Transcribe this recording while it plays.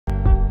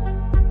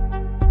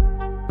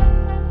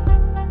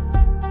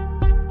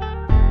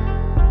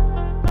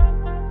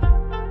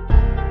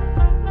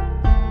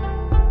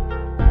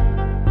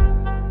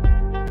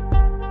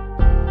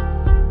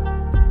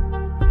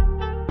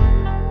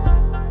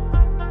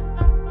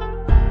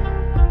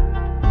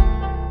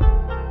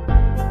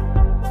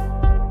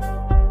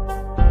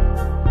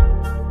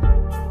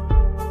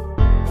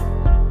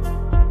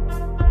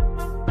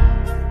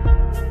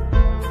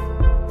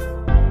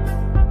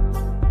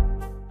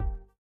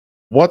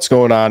What's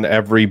going on,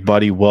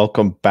 everybody?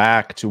 Welcome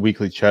back to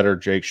Weekly Cheddar.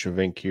 Jake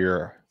Shavink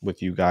here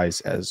with you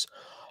guys as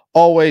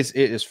always.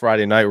 It is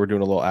Friday night. We're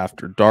doing a little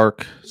after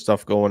dark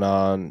stuff going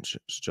on.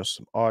 Just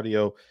some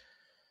audio.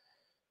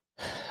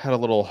 Had a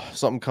little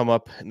something come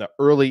up in the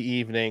early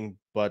evening,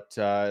 but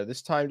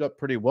this timed up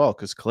pretty well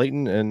because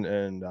Clayton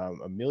and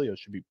Emilio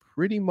should be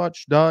pretty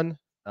much done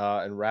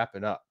and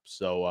wrapping up.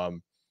 So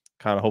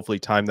kind of hopefully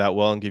time that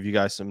well and give you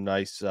guys some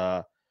nice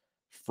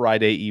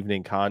Friday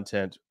evening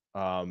content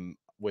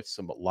with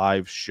some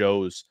live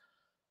shows.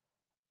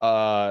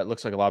 It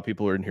looks like a lot of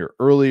people are in here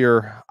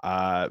earlier.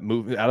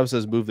 Adam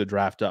says move the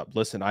draft up.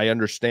 Listen, I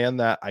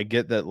understand that. I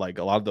get that, like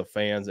a lot of the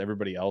fans,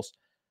 everybody else.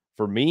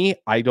 For me,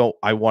 I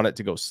want it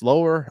to go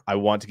slower. I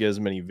want to get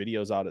as many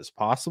videos out as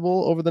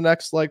possible over the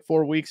next like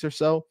 4 weeks or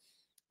so.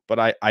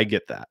 But I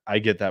get that. I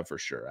get that for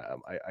sure,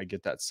 Adam. I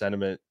get that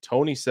sentiment.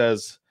 Tony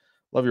says,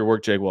 love your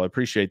work, Jake. Well, I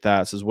appreciate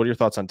that. Says, what are your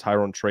thoughts on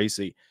Tyrone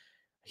Tracy?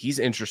 He's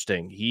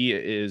interesting. He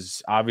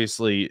is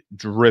obviously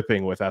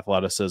dripping with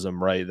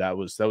athleticism, right? That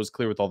was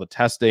clear with all the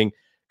testing.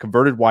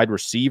 Converted wide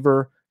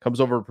receiver,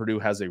 comes over to Purdue,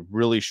 has a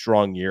really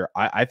strong year.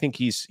 I think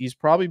he's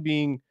probably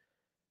being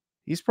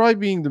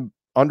the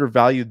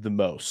undervalued the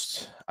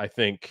most, I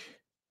think,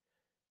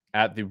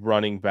 at the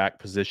running back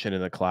position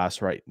in the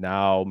class right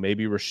now.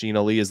 Maybe Rasheen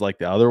Ali is like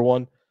the other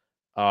one.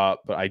 But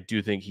I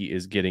do think he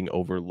is getting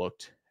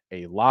overlooked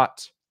a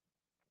lot.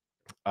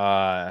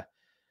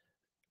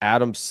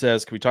 Adam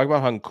says, can we talk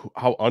about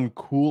how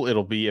uncool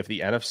it'll be if the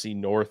NFC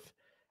North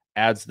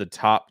adds the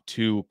top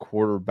 2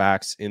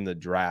 quarterbacks in the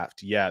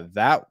draft? Yeah,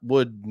 that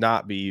would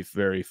not be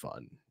very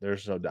fun.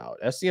 There's no doubt.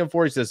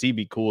 SCM40 says he'd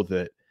be cool with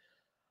it.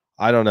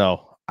 I don't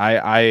know.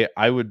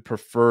 I would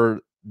prefer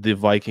the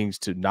Vikings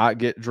to not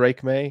get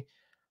Drake May.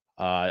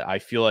 I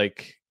feel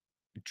like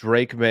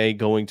Drake May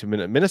going to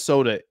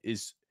Minnesota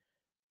is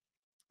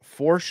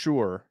for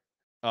sure,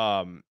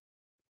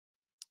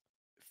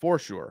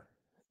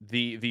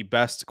 the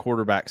best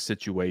quarterback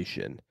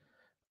situation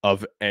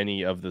of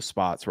any of the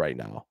spots right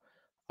now.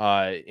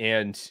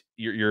 And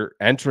you're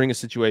entering a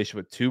situation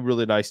with 2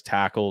 really nice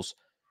tackles,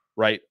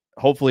 right?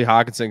 Hopefully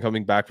Hawkinson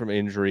coming back from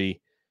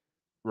injury,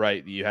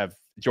 right? You have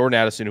Jordan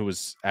Addison, who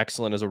was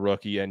excellent as a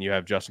rookie, and you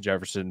have Justin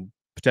Jefferson,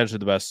 potentially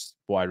the best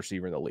wide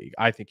receiver in the league.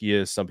 I think he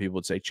is. Some people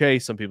would say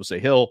Chase, some people say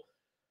Hill.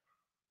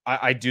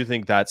 I do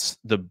think that's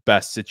the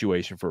best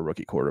situation for a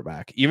rookie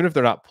quarterback, even if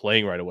they're not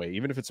playing right away,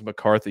 even if it's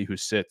McCarthy who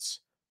sits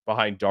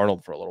behind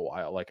Darnold for a little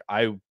while. Like,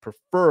 I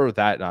prefer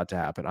that not to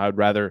happen. I would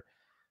rather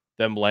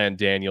them land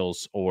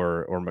Daniels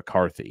or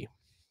McCarthy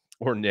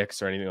or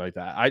Nix or anything like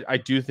that. I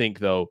do think,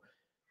 though,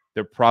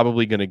 they're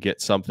probably going to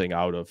get something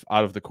out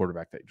of the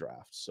quarterback they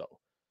draft. So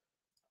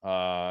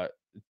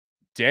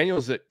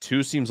Daniels at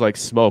 2 seems like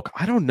smoke.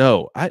 I don't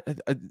know.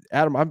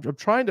 Adam, I'm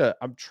trying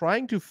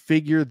to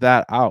figure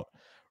that out.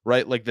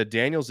 Right, like the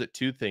Daniels at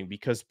 2 thing,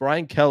 because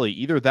Brian Kelly,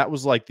 either that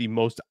was like the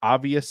most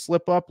obvious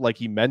slip up, like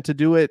he meant to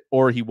do it,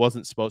 or he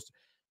wasn't supposed to.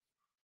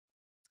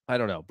 I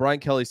don't know. Brian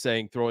Kelly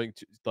saying throwing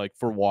like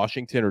for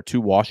Washington or to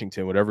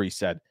Washington, whatever he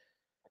said.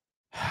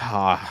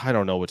 I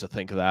don't know what to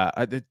think of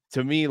that.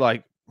 To me,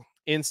 like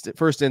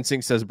first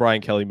instinct says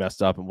Brian Kelly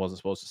messed up and wasn't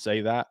supposed to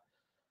say that.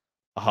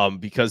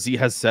 Because he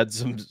has said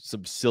some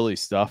silly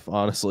stuff,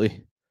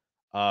 honestly,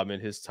 in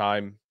his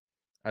time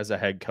as a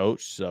head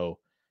coach. So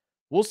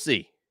we'll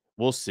see.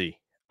 We'll see.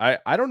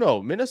 I don't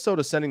know.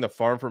 Minnesota sending the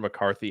farm for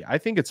McCarthy. I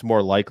think it's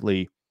more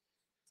likely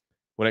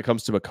when it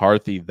comes to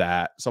McCarthy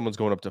that someone's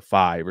going up to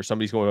 5 or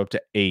somebody's going up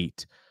to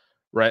 8,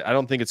 right? I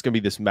don't think it's going to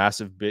be this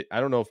massive bid. I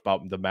don't know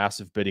about the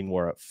massive bidding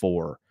war at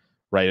 4,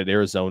 right? At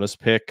Arizona's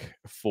pick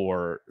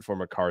for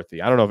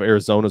McCarthy. I don't know if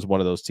Arizona's one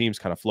of those teams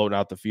kind of floating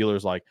out the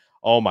feelers like,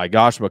 oh my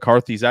gosh,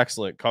 McCarthy's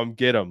excellent. Come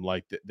get him.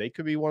 Like they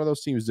could be one of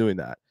those teams doing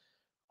that.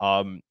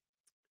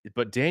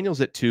 But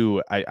Daniels at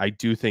 2, I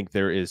do think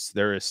there is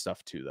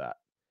stuff to that.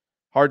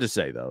 Hard to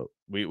say, though.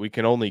 We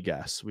can only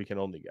guess. We can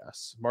only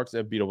guess. Mark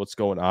Zambito, what's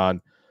going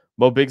on?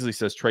 Mo Bigsley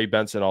says Trey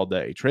Benson all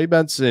day. Trey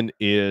Benson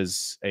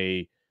is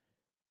a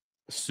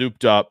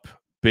souped up,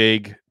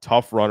 big,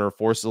 tough runner,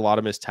 forces a lot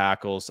of missed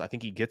tackles. I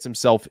think he gets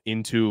himself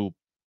into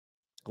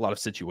a lot of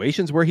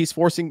situations where he's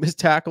forcing missed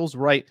tackles,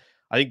 right?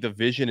 I think the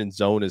vision and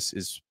zone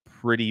is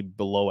pretty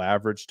below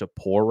average to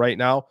poor right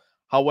now.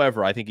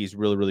 However, I think he's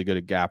really, really good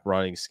at gap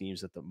running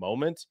schemes at the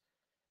moment.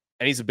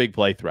 And he's a big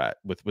play threat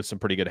with some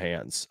pretty good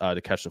hands to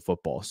catch the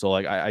football. So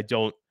like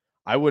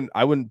I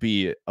wouldn't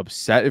be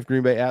upset if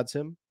Green Bay adds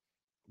him,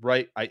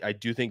 right? I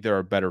do think there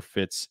are better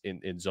fits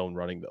in zone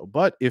running though.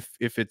 But if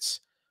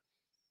it's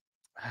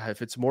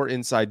more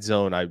inside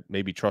zone, I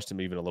maybe trust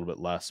him even a little bit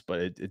less. But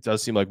it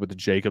does seem like with the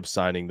Jacobs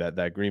signing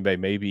that Green Bay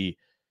maybe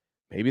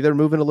they're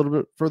moving a little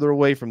bit further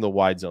away from the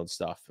wide zone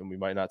stuff, and we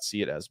might not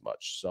see it as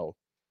much. So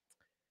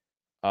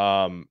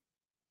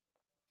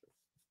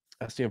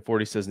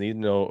STM40 says, need to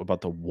know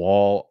about the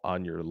wall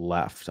on your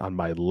left, on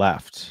my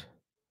left.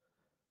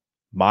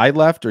 My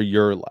left or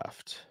your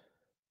left?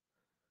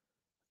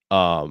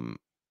 I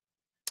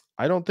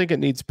don't think it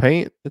needs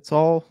paint. It's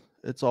all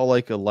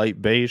like a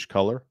light beige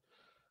color.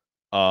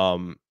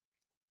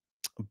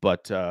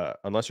 But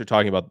unless you're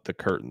talking about the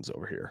curtains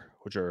over here,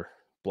 which are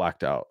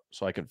blacked out,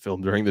 so I can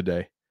film during the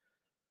day.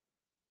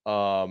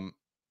 Um,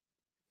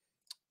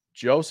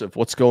 Joseph,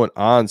 what's going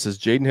on? Says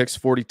Jaden Hicks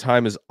 40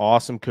 time is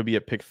awesome. Could be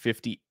at pick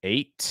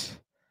 58.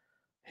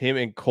 Him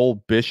and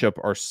Cole Bishop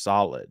are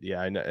solid.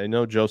 Yeah, I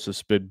know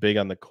Joseph's been big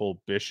on the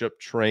Cole Bishop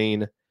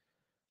train.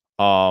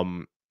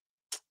 Um,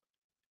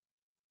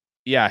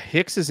 yeah,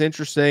 Hicks is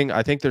interesting.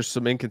 I think there's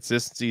some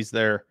inconsistencies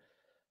there.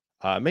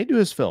 May do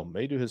his film.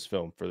 May do his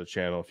film for the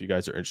channel if you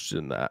guys are interested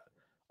in that.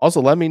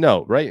 Also, let me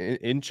know, right?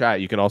 In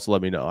chat, you can also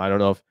let me know. I don't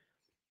know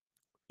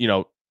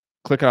if,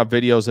 clicking on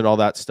videos and all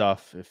that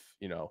stuff, if,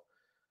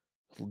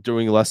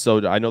 doing less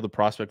so. I know the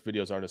prospect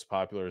videos aren't as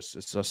popular as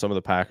some of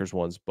the Packers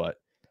ones, but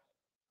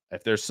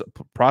if there's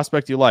a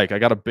prospect you like, I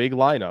got a big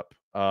lineup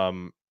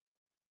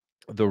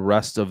the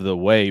rest of the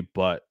way,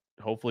 but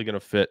hopefully going to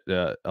fit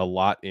a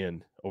lot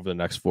in over the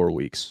next 4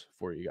 weeks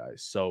for you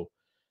guys. So,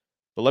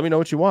 but let me know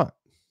what you want.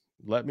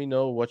 Let me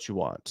know what you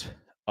want.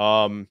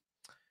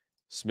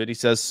 Smitty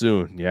says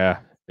soon. Yeah,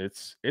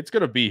 it's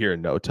gonna be here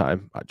in no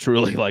time.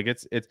 Truly, like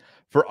it's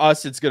for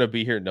us, it's gonna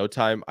be here in no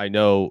time. I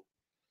know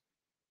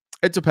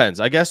it depends.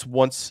 I guess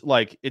once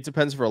like it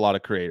depends for a lot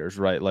of creators,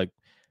 right? Like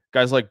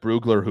guys like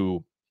Brugler,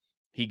 who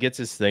he gets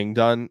his thing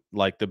done,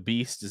 like the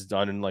beast is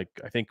done in like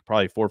I think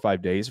probably 4 or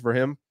 5 days for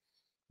him.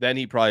 Then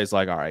he probably is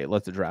like, all right,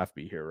 let the draft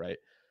be here, right?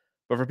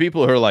 But for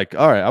people who are like,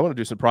 all right, I want to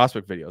do some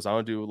prospect videos, I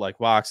want to do like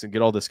walks and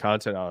get all this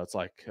content out, it's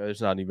like there's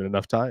not even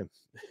enough time.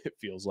 It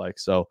feels like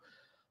so.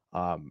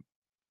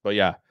 But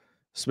yeah,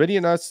 Smitty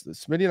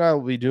and I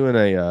will be doing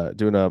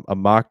a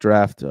mock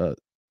draft the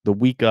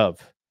week of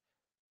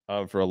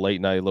for a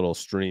late night little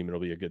stream. It'll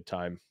be a good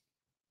time.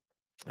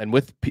 And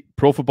with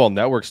Pro Football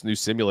Network's new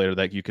simulator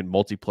that you can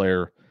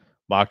multiplayer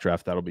mock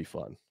draft, that'll be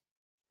fun.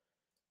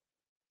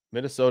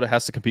 Minnesota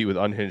has to compete with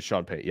unhinged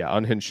Sean Payton. Yeah,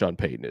 unhinged Sean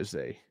Payton is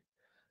a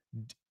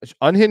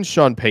unhinged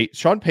Sean Payton.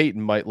 Sean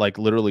Payton might like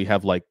literally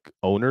have like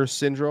owner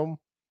syndrome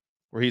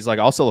where he's like,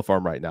 I'll sell a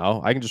farm right now.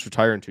 I can just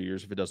retire in 2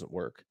 years if it doesn't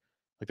work.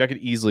 Like that could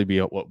easily be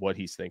what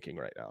he's thinking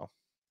right now.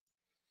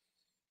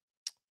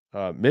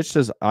 Mitch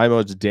says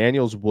it's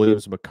Daniels,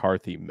 Williams,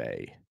 McCarthy,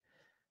 May.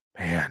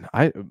 Man,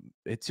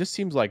 it just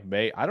seems like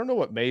May. I don't know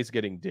what May's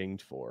getting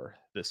dinged for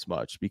this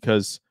much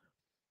because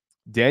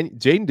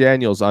Jaden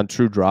Daniels on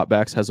true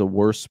dropbacks has a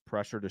worse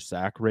pressure to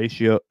sack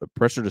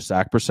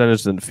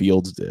percentage than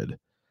Fields did.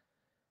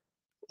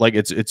 Like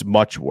it's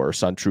much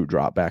worse on true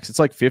dropbacks. It's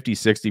like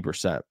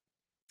 50-60%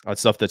 on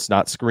stuff that's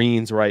not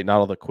screens, right? Not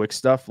all the quick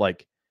stuff.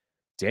 Like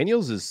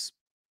Daniels'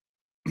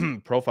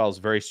 profile is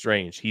very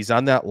strange. He's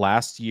on that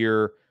last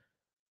year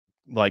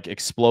like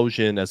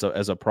explosion as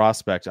a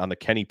prospect on the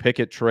Kenny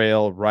Pickett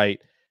trail,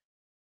 right?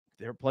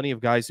 There are plenty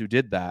of guys who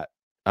did that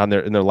in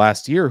their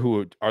last year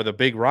who are the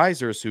big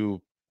risers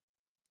who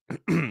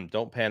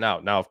don't pan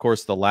out. Now, of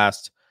course, the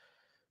last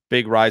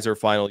big riser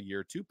final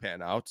year to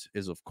pan out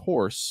is, of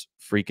course,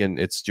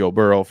 it's Joe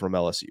Burrow from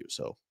LSU.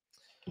 So,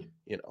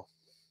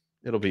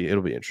 it'll be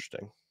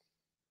interesting.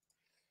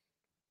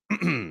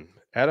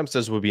 Adam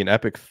says it would be an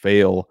epic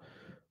fail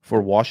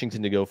for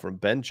Washington to go from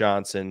Ben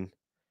Johnson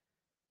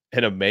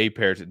and a May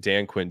pair to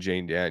Dan Quinn,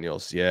 Jane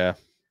Daniels. Yeah.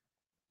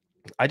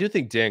 I do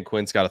think Dan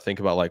Quinn's got to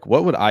think about like,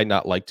 what would I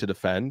not like to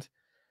defend?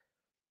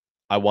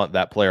 I want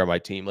that player on my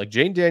team. Like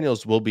Jane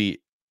Daniels will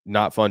be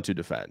not fun to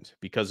defend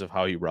because of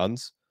how he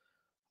runs.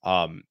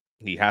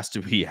 He has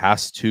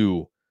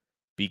to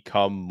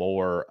become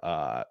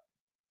more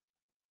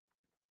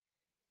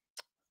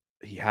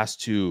he has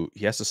to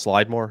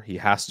slide more. He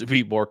has to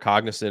be more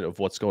cognizant of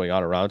what's going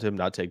on around him,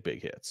 not take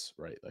big hits,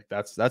 right? Like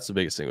that's the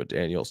biggest thing with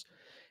Daniels.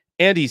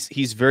 And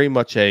he's very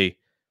much a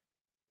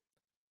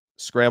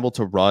scramble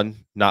to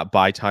run, not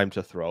buy time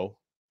to throw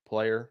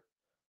player.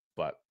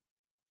 But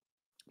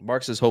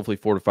Mark says hopefully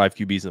 4 to 5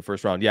 QBs in the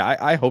first round. Yeah,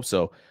 I hope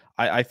so.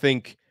 I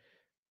think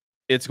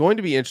it's going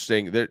to be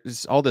interesting.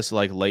 There's all this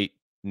like late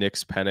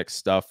Knicks Penix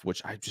stuff,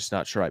 which I'm just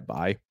not sure I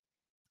buy.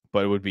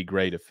 But it would be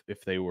great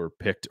if they were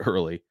picked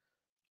early.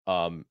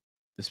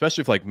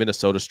 Especially if like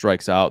Minnesota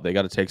strikes out, they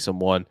got to take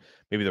someone.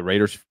 Maybe the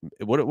Raiders.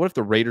 What if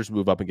the Raiders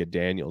move up and get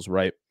Daniels,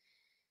 right?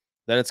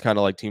 Then it's kind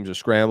of like teams are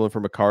scrambling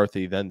for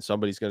McCarthy. Then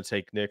somebody's going to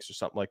take Knicks or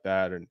something like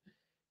that, and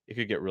it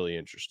could get really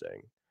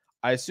interesting.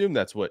 I assume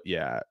that's what.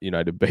 Yeah,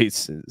 United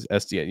Bates is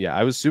SDN. Yeah,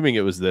 I was assuming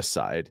it was this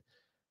side.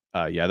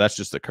 Yeah, that's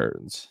just the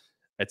curtains.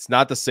 It's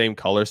not the same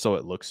color, so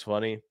it looks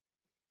funny.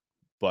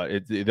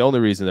 But the only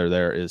reason they're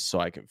there is so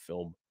I can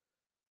film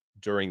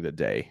during the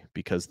day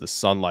because the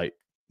sunlight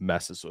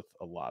messes with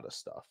a lot of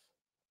stuff.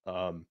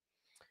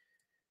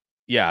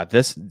 Yeah,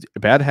 this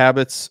bad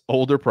habits,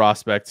 older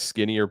prospect,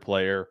 skinnier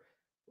player,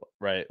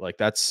 right? Like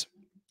it's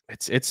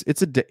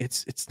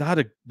not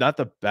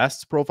the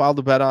best profile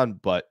to bet on,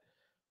 but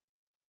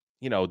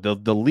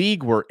the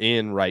league we're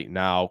in right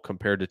now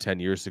compared to 10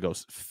 years ago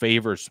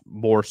favors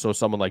more so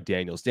someone like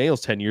Daniels.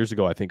 10 years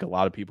ago, I think a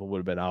lot of people would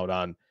have been out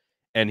on,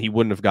 and he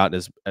wouldn't have gotten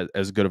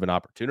as good of an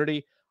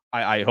opportunity.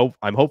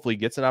 I'm hopefully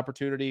gets an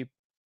opportunity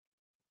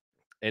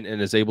and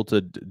is able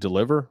to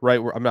deliver, right?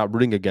 I'm not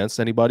rooting against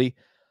anybody.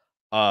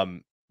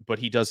 but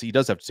he does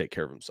have to take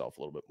care of himself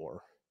a little bit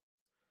more.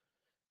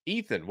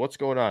 Ethan, what's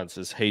going on?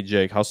 Says, hey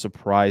Jake, how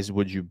surprised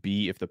would you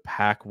be if the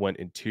Pack went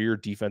interior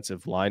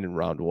defensive line in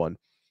round 1?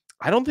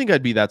 I don't think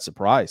I'd be that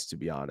surprised, to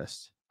be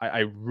honest. I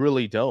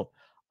really don't.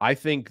 I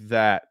think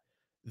that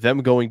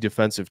them going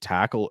defensive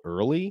tackle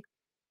early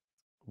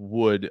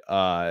would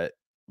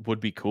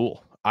be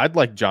cool. I'd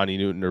like Johnny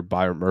Newton or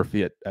Byron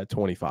Murphy at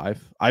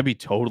 25. I'd be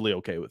totally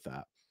okay with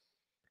that.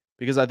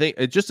 Because I think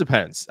it just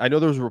depends. I know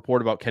there was a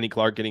report about Kenny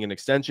Clark getting an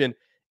extension.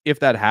 If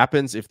that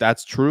happens, if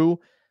that's true,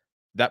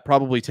 that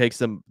probably takes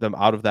them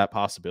out of that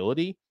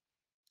possibility.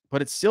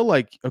 But it's still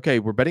like, okay,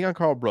 we're betting on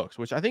Carl Brooks,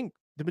 which I think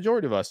the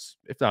majority of us,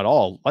 if not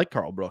all, like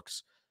Carl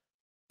Brooks.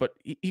 But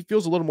he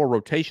feels a little more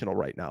rotational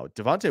right now.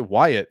 Devontae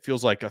Wyatt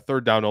feels like a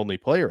third down only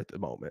player at the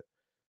moment.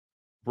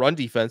 Run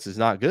defense is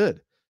not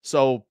good.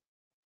 So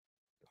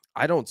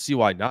I don't see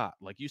why not.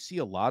 Like, you see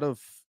a lot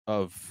of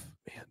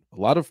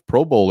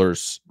Pro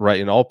Bowlers, right,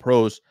 and all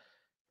pros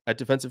at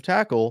defensive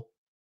tackle,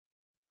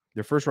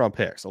 they're first round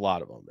picks, a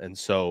lot of them. And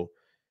so,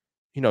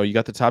 you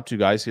got the top 2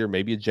 guys here,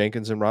 maybe a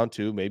Jenkins in round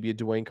 2, maybe a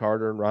Dwayne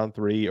Carter in round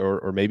 3,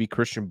 or maybe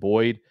Christian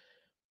Boyd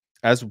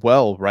as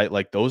well, right?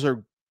 Like, those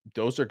are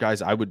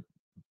guys I would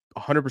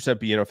 100%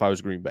 be in if I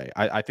was Green Bay.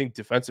 I think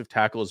defensive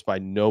tackle is by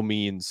no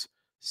means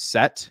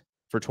set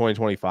for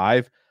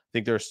 2025. I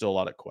think there are still a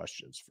lot of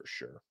questions for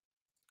sure.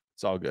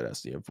 It's all good,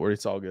 SDM40.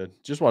 It's all good.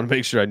 Just want to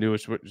make sure I knew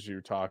what you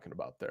were talking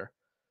about there.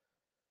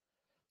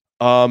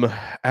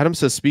 Adam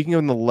says, speaking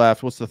on the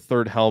left, what's the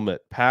third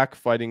helmet? Pack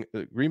fighting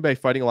Green Bay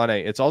fighting Illini.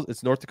 It's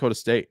North Dakota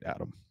State,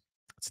 Adam.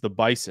 It's the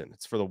Bison.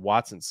 It's for the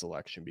Watson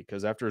selection,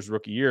 because after his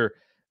rookie year,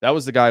 that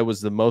was the guy who was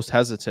the most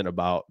hesitant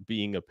about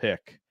being a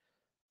pick.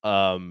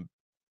 And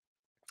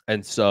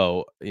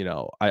so,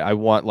 I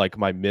want like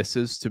my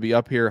misses to be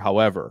up here.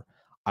 However,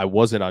 I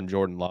wasn't on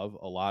Jordan Love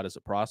a lot as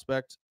a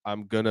prospect.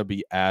 I'm going to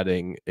be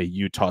adding a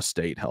Utah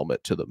State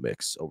helmet to the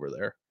mix over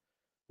there,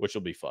 which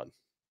will be fun.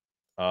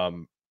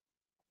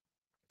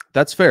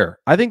 That's fair.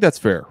 I think that's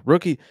fair.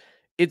 Rookie,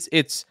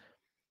 it's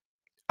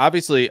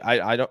obviously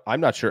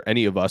I'm not sure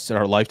any of us in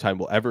our lifetime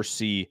will ever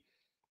see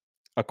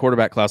a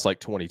quarterback class like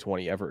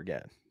 2020 ever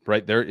again.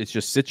 Right there, it's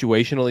just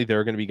situationally there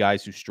are going to be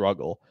guys who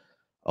struggle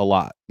a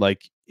lot.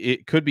 Like,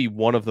 it could be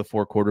one of the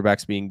 4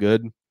 quarterbacks being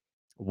good,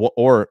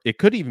 or it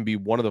could even be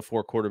one of the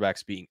 4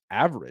 quarterbacks being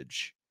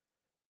average,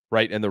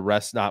 right, and the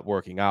rest not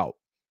working out.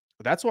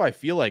 That's why I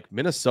feel like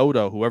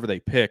Minnesota, whoever they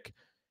pick,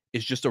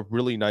 is just a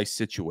really nice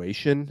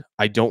situation.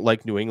 I don't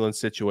like New England's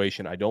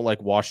situation. I don't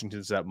like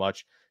Washington's that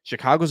much.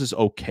 Chicago's is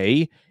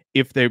okay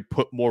if they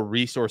put more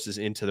resources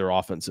into their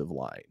offensive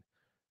line,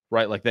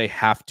 right? Like, they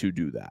have to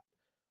do that.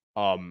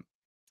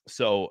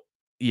 So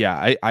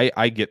yeah,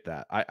 I get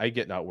that. I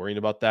get not worrying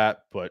about that,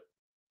 but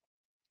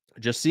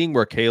just seeing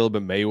where Caleb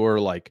and May were,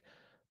 like,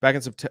 back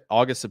in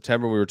August,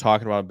 September, we were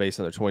talking about them based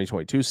on their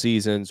 2022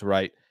 seasons,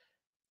 right?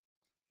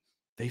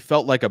 They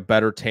felt like a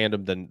better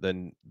tandem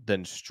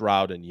than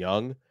Stroud and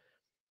Young.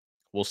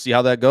 We'll see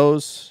how that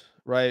goes,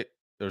 right?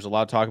 There's a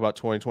lot of talk about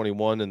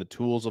 2021 and the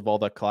tools of all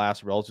that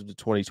class relative to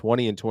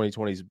 2020, and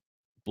 2020's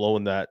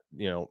blowing that,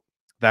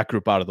 that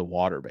group out of the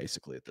water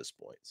basically at this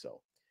point. So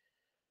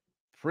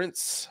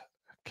Prince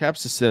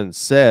Capsicin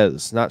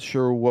says, not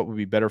sure what would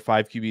be better,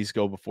 5 QBs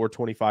go before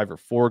 25 or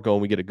 4 go,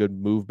 and we get a good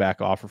move back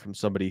offer from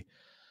somebody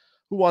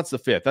who wants the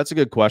 5th. That's a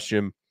good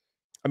question.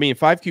 I mean,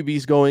 5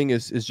 QBs going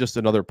is just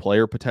another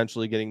player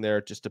potentially getting there.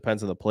 It just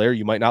depends on the player.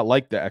 You might not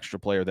like the extra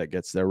player that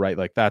gets there, right?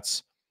 Like,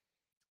 that's,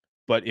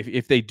 but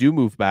if they do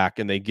move back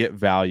and they get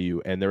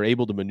value and they're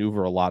able to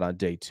maneuver a lot on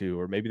day 2,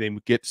 or maybe they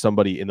get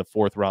somebody in the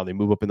 4th round, they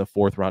move up in the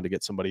 4th round to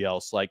get somebody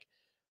else, like,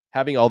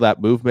 having all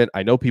that movement.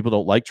 I know people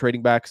don't like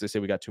trading back because they say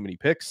we got too many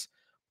picks.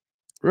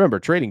 Remember,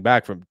 trading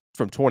back from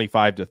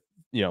 25 to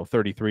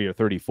 33 or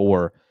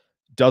 34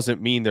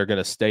 doesn't mean they're going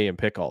to stay and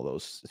pick all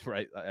those,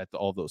 right, at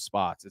all those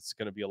spots. It's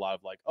going to be a lot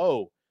of like,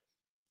 oh,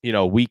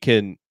 we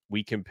can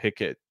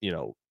pick it,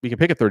 we can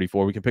pick a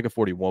 34, we can pick a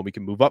 41, we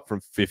can move up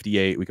from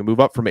 58, we can move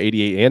up from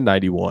 88 and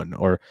 91,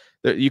 or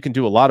you can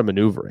do a lot of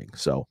maneuvering.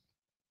 So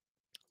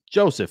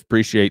Joseph,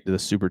 appreciate the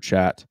super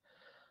chat.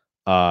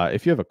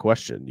 If you have a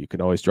question, you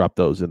can always drop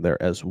those in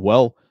there as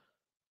well.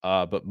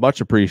 But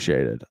much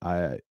appreciated.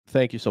 I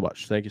thank you so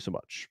much. Thank you so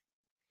much.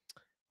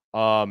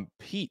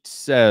 Pete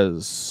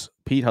says,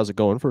 Pete, how's it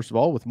going? First of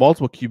all, with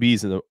multiple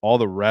QBs and all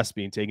the rest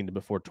being taken to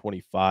before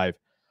 25,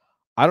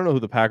 I don't know who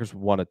the Packers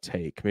would want to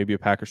take. Maybe a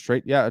Packers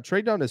trade. Yeah, a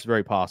trade down is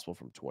very possible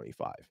from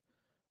 25.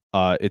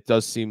 It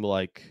does seem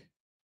like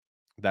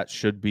that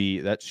should be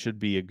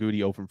a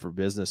Goody open for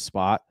business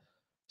spot,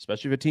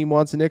 especially if a team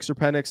wants Nix or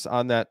Penix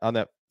on that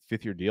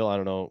 5th-year deal. I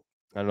don't know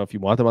if you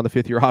want them on the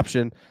 5th-year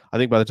option. I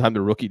think by the time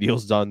the rookie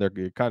deal's done, they're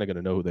kind of going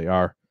to know who they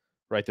are,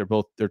 right?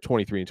 They're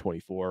 23 and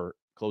 24,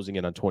 closing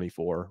in on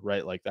 24,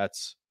 right? Like,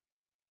 that's,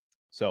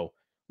 so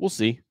we'll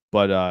see.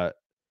 But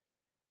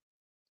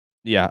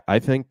yeah, I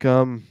think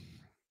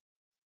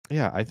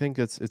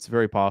it's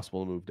very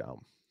possible to move down.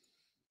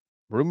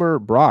 Rumor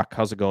Brock,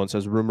 how's it going?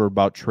 Says, rumor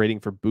about trading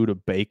for Buda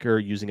Baker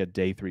using a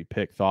day 3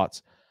 pick.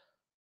 Thoughts?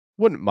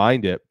 Wouldn't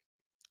mind it.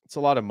 It's a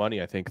lot of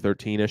money, I think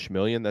 13-ish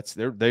million.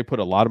 They put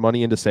a lot of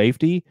money into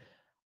safety.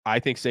 I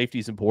think safety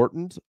is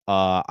important.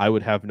 I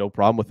would have no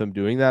problem with them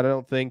doing that.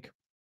 I think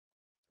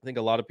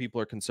a lot of people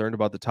are concerned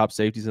about the top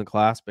safeties in the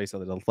class based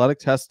on the athletic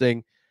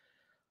testing.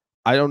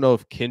 I don't know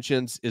if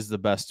Kinchins is the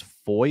best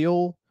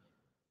foil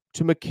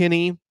to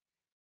McKinney.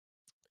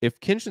 If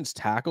Kinchin's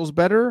tackles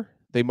better,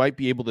 they might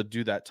be able to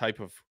do that type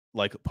of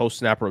like post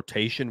snap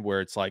rotation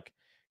where it's like,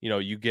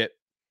 you get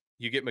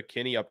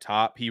McKinney up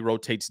top, he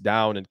rotates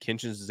down, and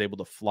Kinchins is able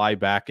to fly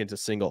back into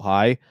single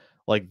high.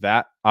 Like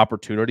that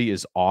opportunity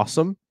is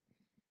awesome.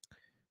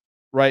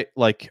 Right?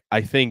 Like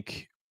I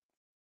think,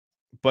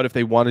 but if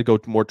they want to go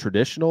more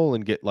traditional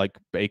and get like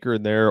Baker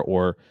in there,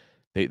 or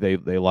they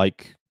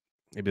like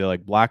maybe they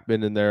like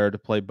Blackman in there to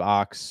play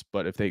box,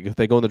 but if they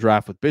go in the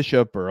draft with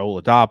Bishop or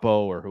Oladapo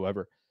or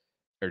whoever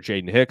or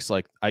Jaden Hicks,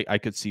 like I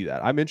could see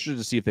that. I'm interested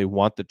to see if they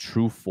want the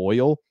true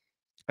foil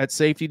at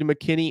safety to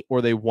McKinney,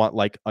 or they want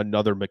like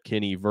another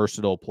McKinney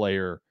versatile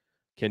player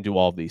can do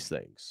all of these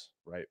things.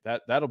 Right?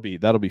 That'll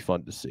be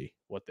fun to see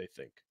what they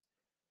think.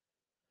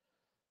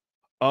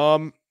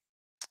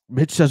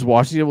 Mitch says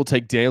Washington will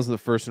take Daniels in the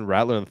first and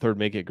Rattler in the third,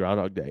 make it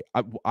Groundhog Day.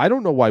 I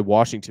don't know why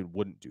Washington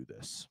wouldn't do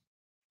this,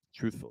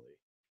 truthfully.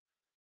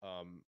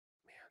 Man,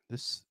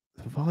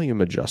 the volume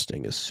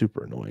adjusting is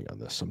super annoying on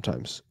this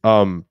sometimes.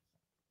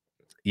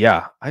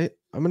 Yeah, I'm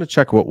gonna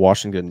check what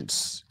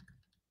Washington's.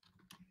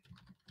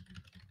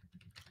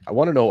 I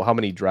want to know how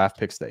many draft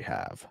picks they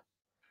have.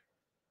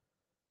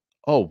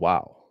 Oh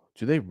wow,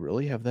 do they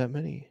really have that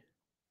many?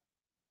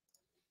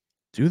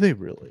 Do they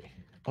really?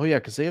 Oh yeah,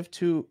 because they have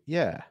two.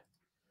 Yeah,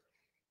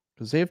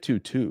 because they have 2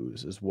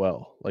 twos as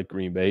well, like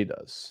Green Bay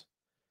does.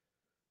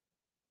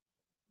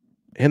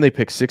 And they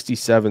pick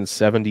 67,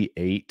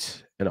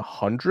 78, and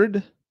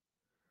 100.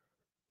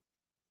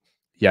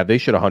 Yeah, they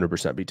should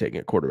 100% be taking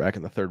a quarterback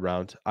in the third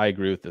round. I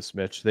agree with this,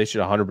 Mitch. They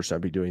should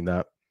 100% be doing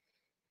that.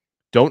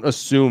 Don't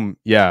assume.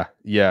 Yeah.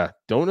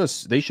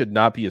 They should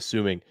not be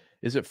assuming.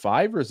 Is it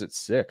 5 or is it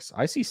 6?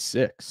 I see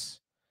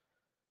 6.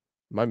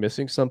 Am I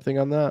missing something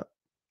on that?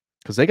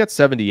 Because they got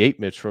 78,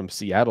 Mitch, from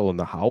Seattle in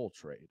the Howell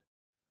trade.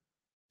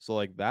 So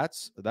like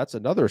that's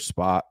another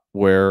spot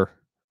where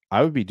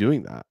I would be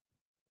doing that.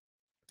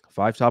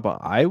 5 top.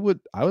 I would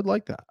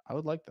like that. I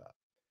would like that.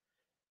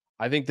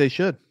 I think they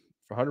should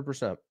for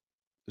 100%.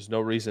 There's no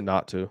reason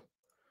not to.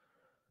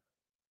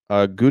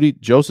 Goody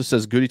Joseph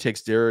says Goody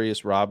takes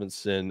Darius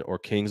Robinson or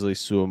Kingsley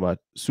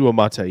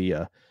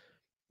Suamataia.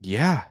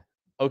 Yeah.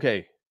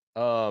 Okay.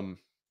 I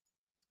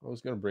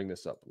was gonna bring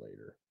this up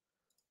later,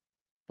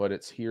 but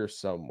it's here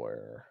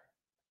somewhere.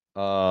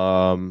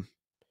 No,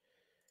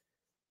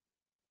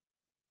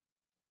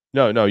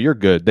 you're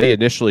good. They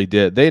initially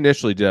did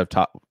have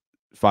top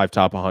 5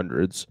 top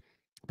 100s,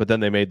 but then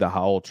they made the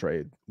Howell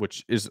trade,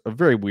 which is a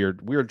very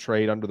weird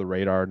trade under the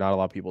radar. Not a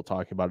lot of people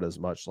talking about it as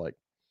much. Like,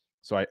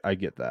 so I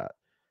get that.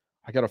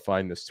 I gotta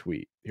find this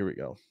tweet. Here we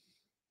go.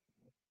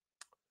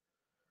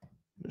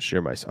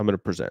 I'm gonna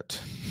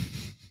present.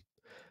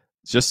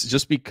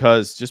 just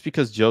because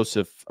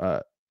Joseph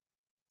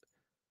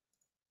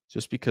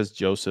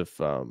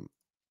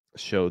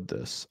showed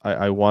this.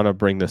 I want to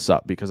bring this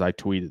up because I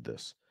tweeted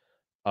this.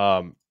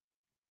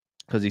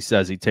 Because he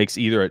says he takes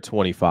either at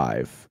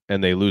 25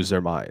 and they lose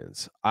their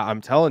minds. I'm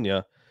telling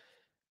you,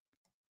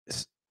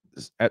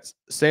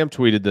 Sam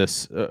tweeted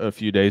this a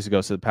few days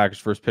ago. Said the Packers'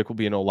 first pick will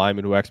be an O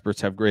lineman who experts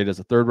have graded as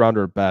a third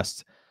rounder at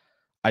best.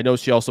 I know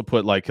she also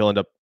put like he'll end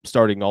up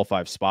starting all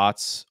 5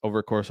 spots over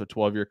the course of a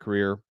 12-year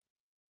career.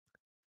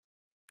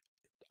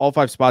 All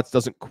 5 spots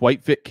doesn't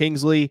quite fit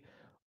Kingsley,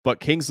 but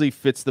Kingsley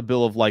fits the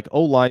bill of like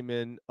O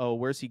lineman. Oh,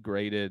 where's he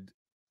graded?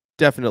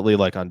 Definitely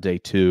like on day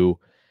 2,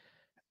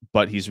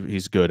 but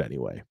he's good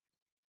anyway.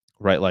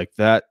 Right, like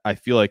that. I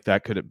feel like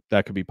that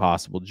could be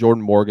possible.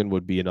 Jordan Morgan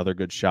would be another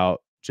good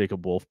shout.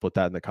 Jacob Wolf put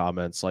that in the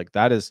comments. Like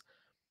that's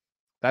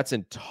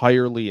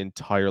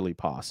entirely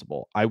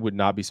possible. I would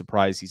not be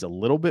surprised. He's a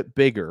little bit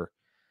bigger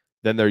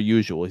than their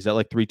usual. He's at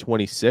like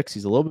 326.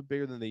 He's a little bit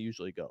bigger than they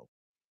usually go,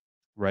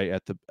 right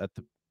at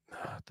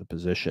the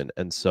position.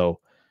 And so,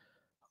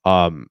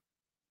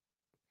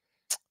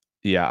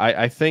 yeah,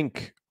 I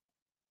think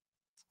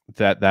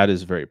that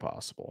is very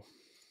possible.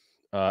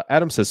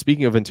 Adam says,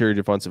 speaking of interior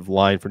defensive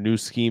line, for new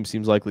scheme,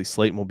 seems likely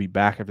Slayton will be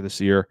back after this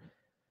year.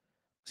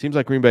 Seems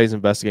like Green Bay is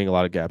investigating a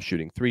lot of gap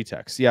shooting. 3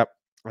 techs. Yep.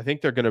 I think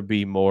they're going to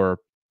be more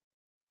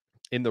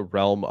in the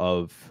realm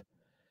of,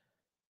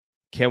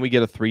 can we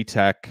get a 3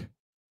 tech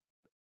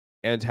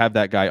and have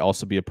that guy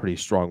also be a pretty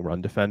strong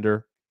run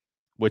defender?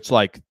 Which,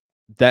 like,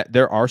 that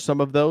there are some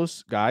of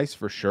those guys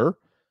for sure.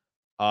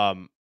 I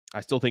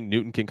still think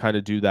Newton can kind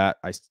of do that.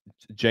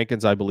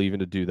 Jenkins, I believe in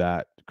to do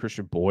that.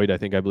 Christian Boyd, I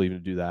think I believe in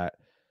to do that.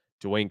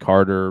 Dwayne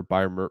Carter,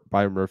 Byron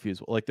Murphy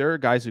is like, there are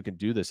guys who can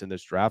do this in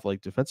this draft.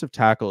 Like, defensive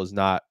tackle is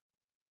not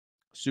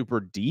super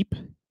deep,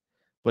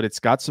 but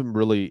it's got some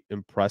really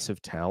impressive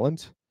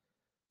talent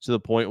to the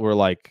point where,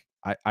 like,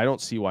 I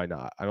don't see why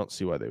not. I don't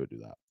see why they would do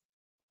that.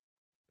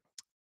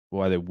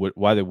 Why they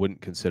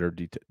wouldn't consider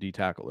D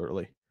tackle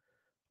early.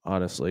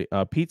 honestly.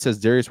 Pete says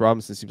Darius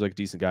Robinson seems like a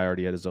decent guy.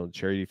 Already had his own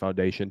charity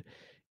foundation.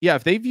 Yeah,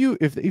 if they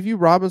view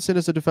Robinson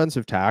as a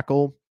defensive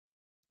tackle,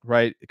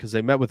 right? Because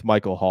they met with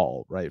Michael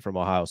Hall, right, from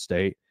Ohio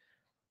State,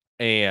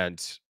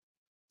 and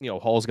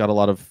Hall's got a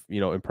lot of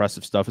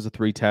impressive stuff as a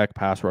 3 tech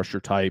pass rusher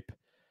type.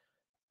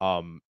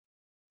 Um,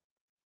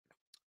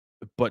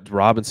 but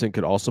Robinson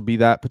could also be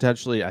that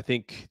potentially. I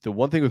think the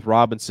one thing with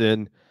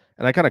Robinson,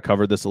 and I kind of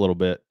covered this a little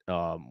bit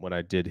when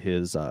I did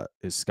his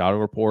scouting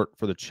report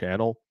for the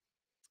channel.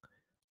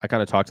 I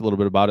kind of talked a little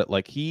bit about it.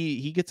 Like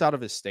he gets out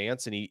of his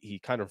stance and he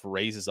kind of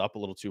raises up a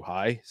little too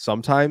high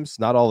sometimes,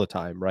 not all the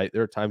time, right?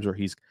 There are times where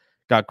he's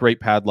got great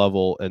pad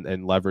level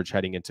and leverage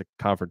heading into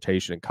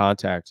confrontation and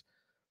contact,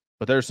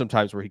 but there are some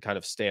times where he kind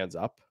of stands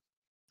up.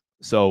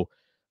 So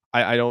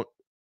I don't.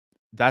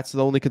 That's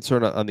the only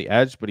concern on the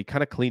edge, but he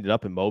kind of cleaned it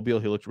up in Mobile.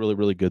 He looked really,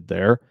 really good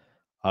there.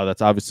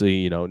 That's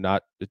obviously,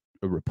 not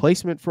a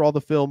replacement for all the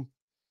film,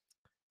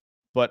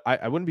 but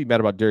I wouldn't be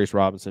mad about Darius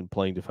Robinson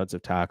playing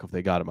defensive tackle if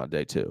they got him on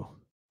day 2,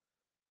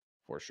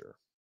 for sure.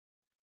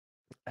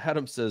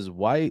 Adam says,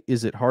 why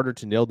is it harder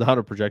to nail down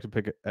a projected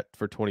pick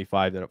for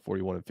 25 than at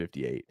 41 and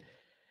 58?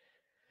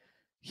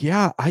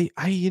 Yeah,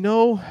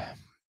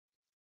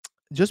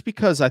 just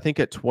because I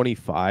think at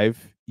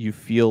 25, you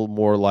feel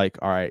more like,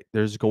 all right,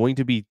 there's going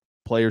to be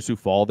players who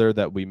fall there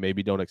that we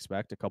maybe don't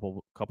expect a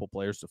couple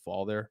players to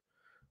fall there.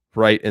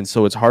 Right. And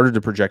so it's harder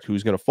to project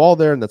who's going to fall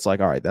there. And that's like,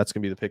 all right, that's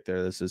going to be the pick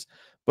there.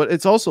 But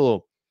it's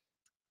also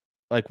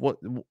like what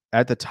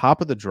at the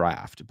top of the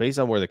draft, based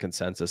on where the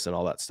consensus and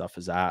all that stuff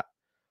is at,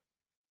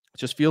 it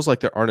just feels like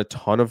there aren't a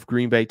ton of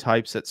Green Bay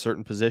types at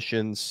certain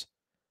positions.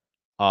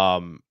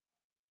 Um,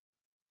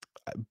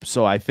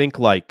 so I think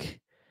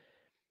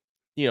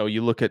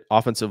you look at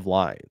offensive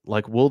line,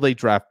 like, will they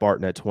draft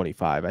Barton at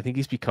 25? I think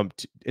it's become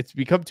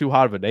too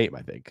hot of a name,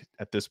 I think,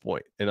 at this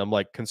point. And I'm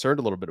like concerned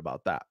a little bit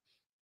about that.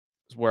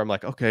 Where I'm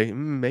like, okay,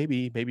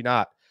 maybe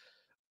not.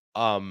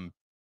 But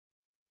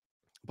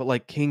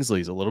like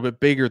Kingsley's a little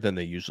bit bigger than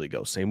they usually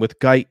go. Same with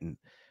Guyton,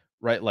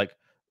 right? Like,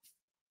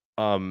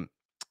 um,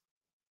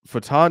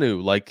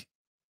 Fatanu, like,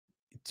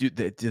 do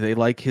they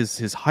like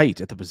his height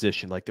at the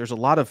position? Like, there's a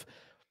lot of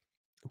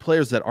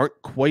players that aren't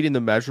quite in the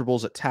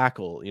measurables at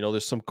tackle.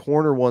 There's some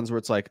corner ones where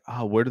it's like,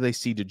 where do they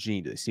see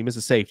DeJean? Do they see him as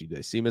a safety? Do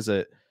they see him as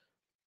a,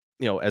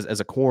 as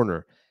a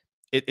corner?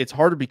 It's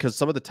harder because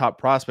some of the top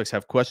prospects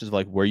have questions of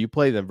like where you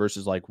play them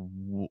versus like,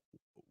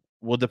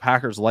 would the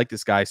Packers like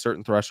this guy?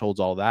 Certain thresholds,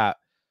 all that.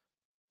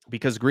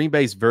 Because Green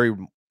Bay is very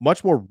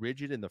much more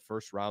rigid in the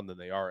first round than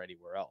they are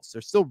anywhere else.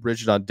 They're still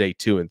rigid on day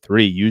 2 and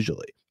 3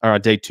 usually, or on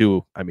day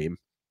 2. I mean,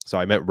 so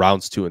I meant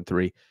rounds 2 and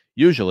 3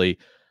 usually,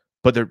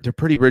 but they're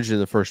pretty rigid in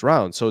the first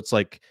round. So it's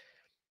like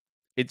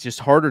it's just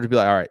harder to be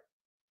like, all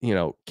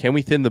right, can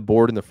we thin the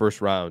board in the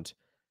first round?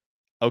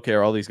 Okay,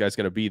 are all these guys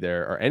going to be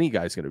there? Are any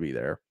guys going to be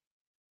there?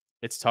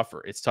 It's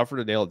tougher. It's tougher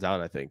to nail it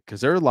down, I think,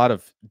 because there are a lot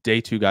of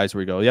day 2 guys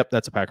where you go, yep,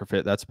 that's a Packer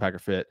fit. That's a Packer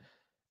fit.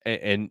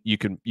 And you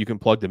can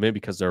plug them in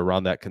because they're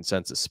around that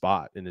consensus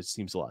spot, and it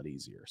seems a lot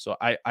easier. So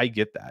I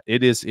get that.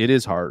 It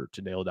is harder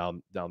to nail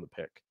down the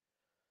pick.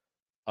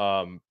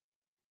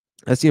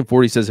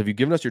 SCM40 says, have you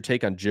given us your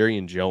take on Jerry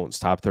and Jones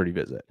top 30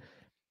 visit?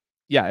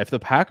 Yeah, if the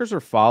Packers are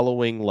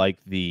following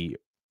like the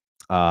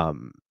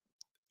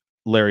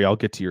Larry, I'll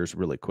get to yours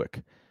really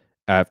quick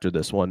after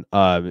this one.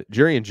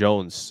 Jerry and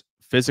Jones,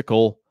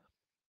 physical,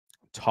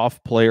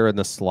 tough player in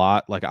the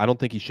slot. Like, I don't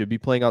think he should be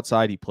playing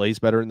outside. He plays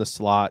better in the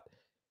slot.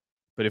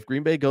 But if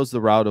Green Bay goes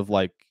the route of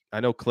like,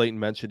 I know Clayton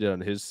mentioned it on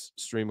his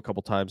stream a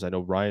couple times. I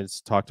know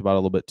Ryan's talked about it a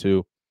little bit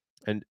too.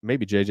 And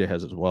maybe JJ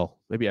has as well.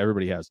 Maybe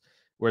everybody has.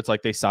 Where it's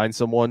like they sign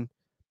someone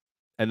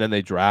and then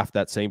they draft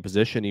that same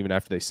position even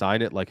after they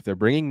sign it. Like if they're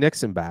bringing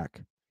Nixon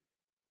back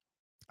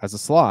as a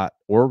slot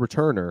or a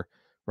returner,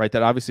 right?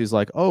 That obviously is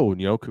like, oh,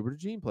 Cooper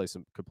DeJean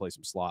could play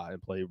some slot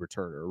and play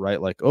returner,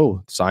 right? Like,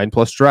 oh, sign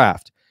plus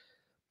draft.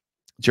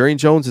 Jerry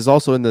Jones is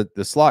also in the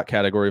slot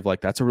category of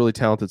like, that's a really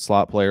talented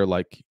slot player.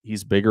 Like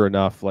he's bigger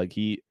enough. Like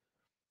he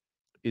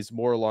is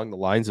more along the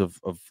lines of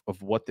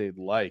what they'd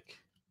like.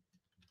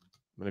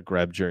 I'm going to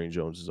grab Jerry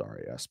Jones's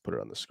RAS, put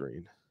it on the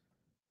screen.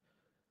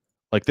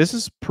 Like this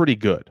is pretty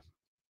good.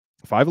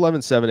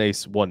 5'11", 7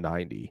 ace,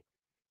 190.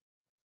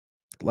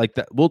 Like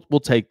that. We'll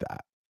take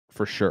that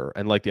for sure.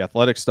 And like the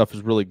athletic stuff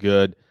is really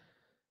good.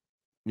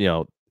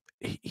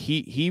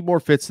 He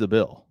more fits the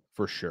bill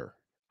for sure.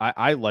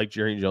 I like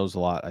Jerry Jones a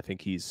lot. I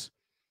think he's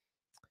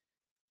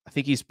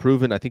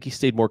proven. I think he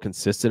stayed more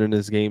consistent in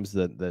his games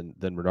than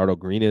Renardo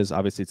Green is.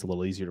 Obviously, it's a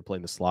little easier to play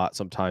in the slot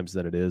sometimes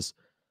than it is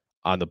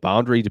on the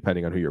boundary,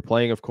 depending on who you're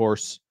playing, of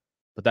course.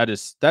 But that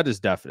is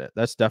definite.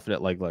 That's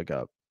definite. Like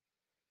a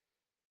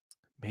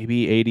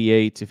maybe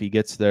 88 if he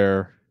gets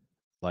there.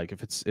 Like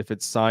if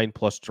it's signed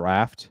plus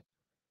draft,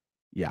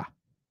 yeah,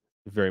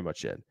 very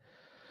much in.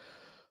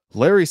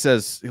 Larry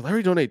says,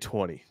 Larry donate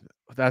 20.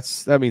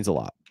 That means a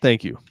lot.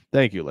 Thank you,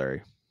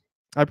 Larry.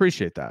 I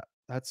appreciate that.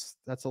 That's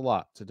a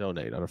lot to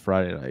donate on a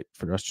Friday night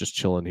for us just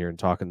chilling here and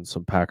talking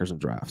some Packers and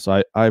drafts.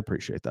 So I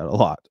appreciate that a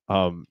lot.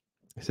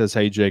 He says,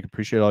 hey, Jake,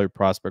 appreciate all your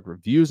prospect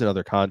reviews and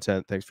other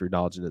content. Thanks for your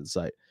knowledge and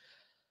insight.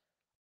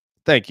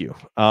 Thank you.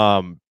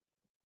 I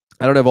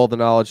don't have all the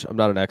knowledge. I'm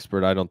not an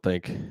expert, I don't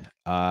think.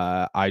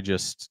 I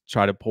just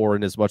try to pour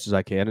in as much as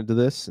I can into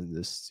this and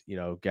just,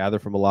 gather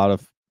from a lot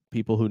of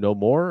people who know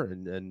more,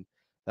 and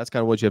that's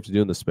kind of what you have to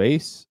do in the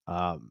space.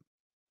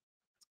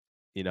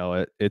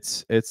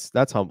 It's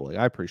that's humbling.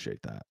 I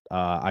appreciate that.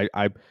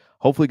 I'm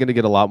hopefully going to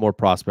get a lot more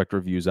prospect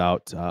reviews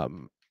out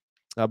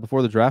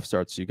before the draft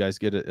starts, so you guys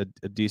get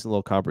a decent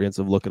little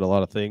comprehensive look at a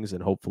lot of things,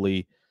 and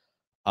hopefully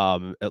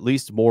at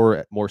least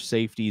more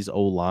safeties,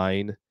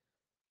 O-line,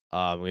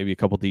 maybe a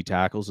couple D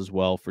tackles as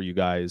well for you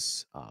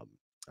guys.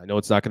 I know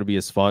it's not going to be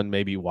as fun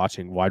maybe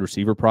watching wide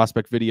receiver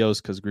prospect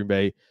videos because Green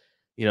Bay,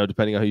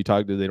 depending on who you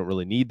talk to, they don't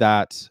really need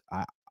that.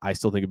 I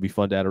still think it'd be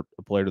fun to add a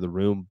player to the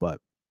room, but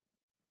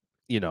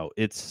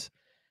it's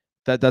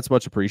that's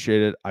much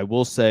appreciated. I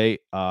will say,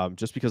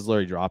 just because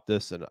Larry dropped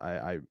this, and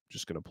I'm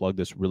just going to plug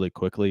this really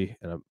quickly,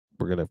 and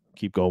we're going to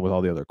keep going with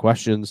all the other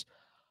questions.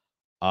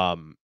 I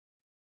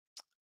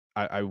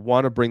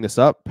want to bring this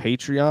up.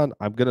 Patreon,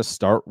 I'm going to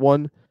start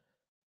one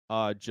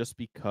just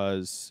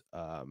because,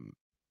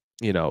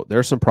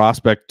 there's some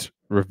prospect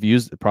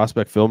reviews,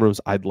 prospect film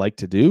rooms I'd like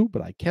to do,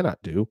 but I cannot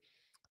do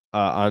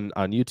on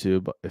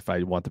YouTube if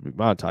I want to be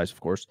monetized, of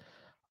course.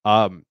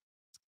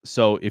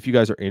 So if you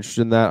guys are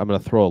interested in that, I'm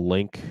going to throw a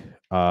link.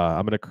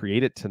 I'm going to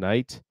create it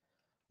tonight,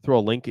 throw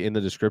a link in the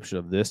description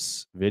of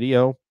this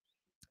video,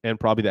 and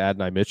probably the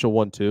Adonai Mitchell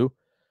one too,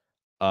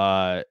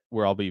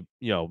 where I'll be,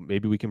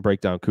 maybe we can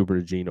break down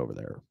Cooper DeJean over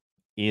there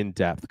in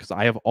depth, because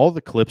I have all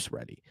the clips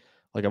ready.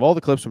 Like, I have all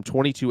the clips from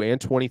 22 and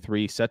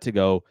 23 set to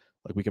go.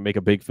 Like, we can make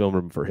a big film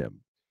room for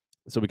him.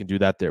 So we can do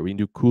that there. We can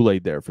do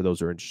Kool-Aid there for those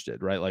who are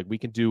interested, right? Like, we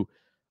can do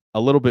a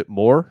little bit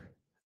more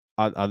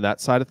on that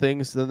side of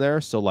things than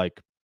there. So,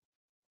 like,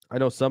 I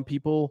know some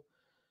people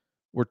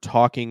were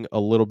talking a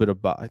little bit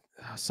about,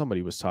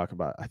 somebody was talking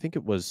about, I think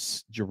it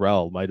was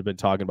Jarrell might have been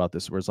talking about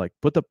this, where it's like,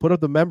 put up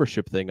the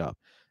membership thing up.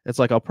 It's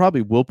like,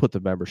 will put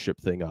the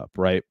membership thing up,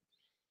 right?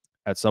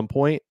 At some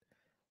point,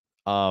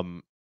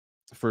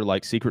 for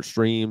like secret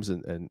streams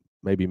and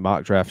maybe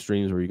mock draft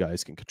streams where you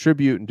guys can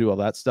contribute and do all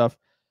that stuff.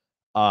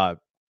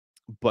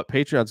 But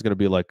Patreon's going to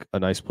be like a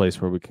nice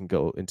place where we can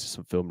go into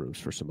some film rooms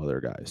for some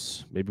other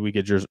guys. Maybe we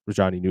get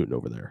Johnny Newton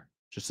over there.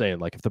 Just saying,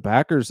 like, if the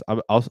Packers,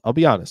 I'll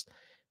be honest,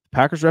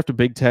 Packers draft a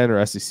Big Ten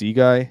or SEC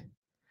guy,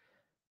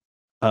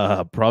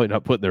 probably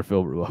not putting their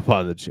film room up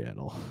on the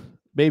channel.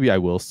 Maybe I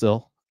will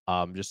still,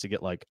 just to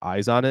get like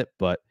eyes on it,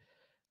 but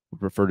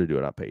would prefer to do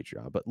it on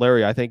Patreon. But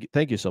Larry,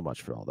 thank you so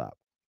much for all that.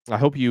 I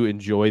hope you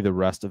enjoy the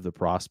rest of the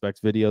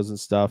prospect videos and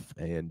stuff.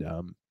 And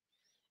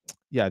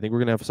yeah, I think we're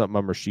gonna have something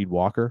on Rasheed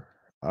Walker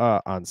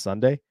on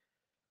Sunday.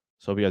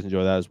 So hope you guys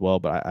enjoy that as well.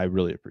 But I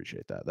really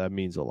appreciate that. That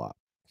means a lot.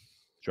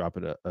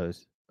 Dropping a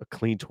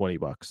clean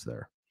 $20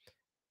 there.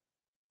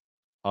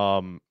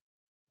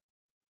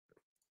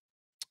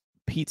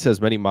 Pete says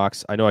many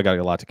mocks. I know I got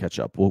a lot to catch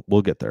up.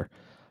 We'll get there.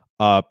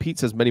 Pete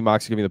says many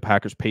mocks giving the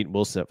Packers Peyton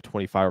Wilson at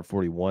 25 or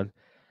 41.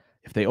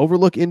 If they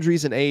overlook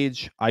injuries and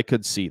age, I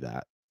could see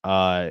that.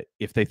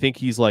 If they think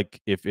he's like,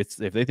 if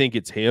they think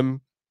it's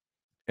him,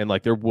 and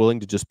like they're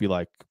willing to just be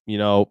like,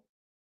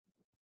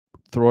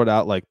 throw it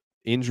out, like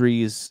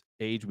injuries,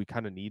 age, we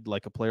kind of need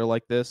like a player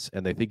like this,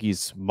 and they think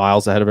he's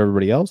miles ahead of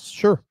everybody else,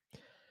 sure.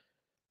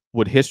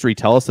 Would history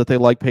tell us that they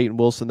like Peyton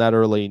Wilson that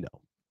early? No.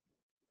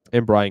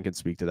 And Brian can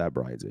speak to that.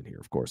 Brian's in here,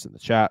 of course, in the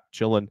chat,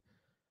 chilling,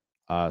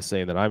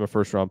 saying that I'm a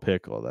first round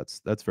pick. Oh,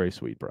 that's very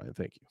sweet, Brian.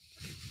 Thank you.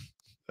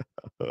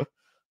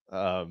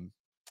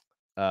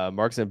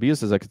 Mark Zambia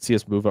says I could see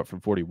us move up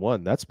from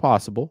 41. That's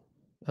possible.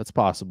 That's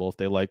possible if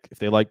they like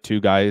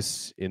two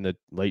guys in the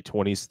late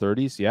 20s,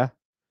 30s. Yeah,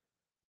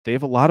 they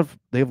have a lot of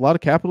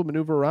capital to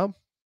maneuver around.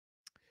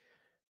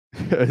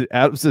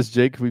 Adam says,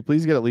 Jake, can we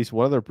please get at least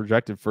one other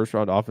projected first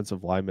round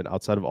offensive lineman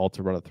outside of Alt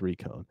to run a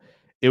 3-cone?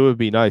 It would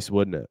be nice,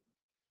 wouldn't it?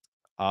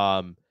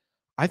 I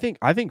think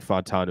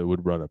Fontanu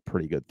would run a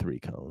pretty good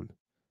 3-cone.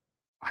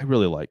 I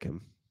really like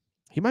him.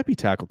 He might be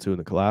tackle 2 in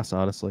the class,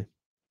 honestly.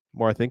 The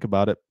more I think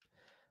about it,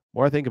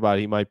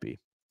 he might be.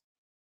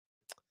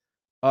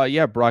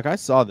 Yeah, Brock, I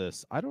saw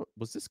this.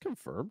 Was this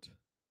confirmed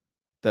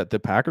that the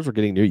Packers were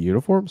getting new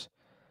uniforms?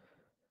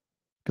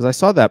 Because I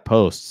saw that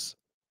post.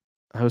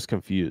 I was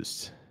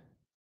confused.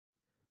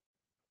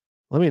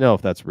 Let me know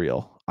if that's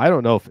real. I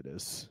don't know if it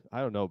is. I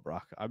don't know,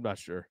 Brock. I'm not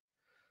sure.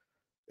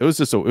 It was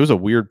just it was a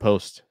weird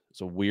post.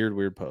 It's a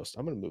weird post.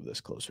 I'm gonna move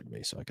this closer to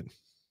me so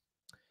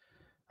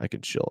I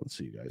can chill and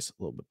see you guys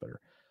a little bit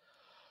better.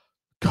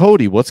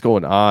 Cody, what's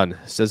going on?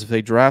 Says if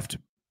they draft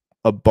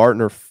a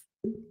Barton,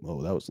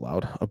 oh, that was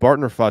loud. A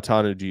Barton or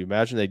Fatanu, do you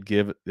imagine they'd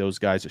give those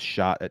guys a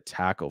shot at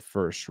tackle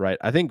first, right?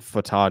 I think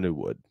Fatanu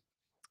would.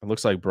 It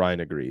looks like Brian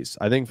agrees.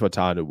 I think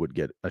Fatanu would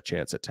get a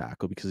chance at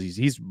tackle because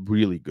he's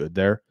really good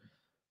there.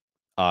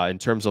 In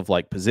terms of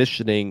like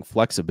positioning,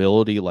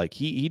 flexibility, like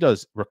he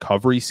does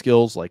recovery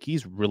skills, like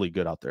he's really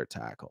good out there at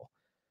tackle.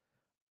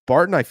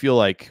 Barton, I feel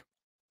like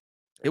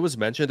it was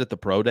mentioned at the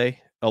pro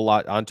day a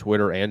lot on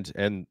Twitter and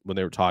when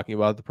they were talking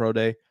about the pro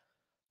day.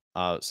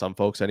 Some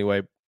folks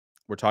anyway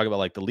we're talking about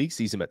like the league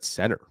sees him at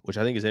center, which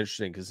I think is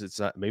interesting because it's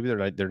not, maybe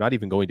they're not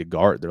even going to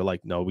guard. They're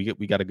like, no, we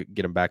got to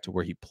get him back to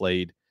where he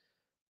played.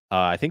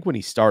 I think when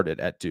he started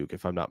at Duke,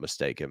 if I'm not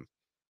mistaken,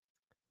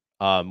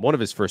 one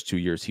of his first 2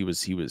 years, he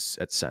was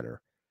at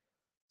center.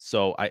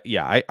 So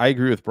I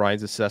agree with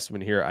Brian's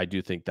assessment here. I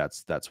do think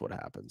that's what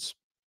happens.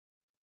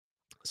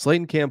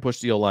 Slayton can push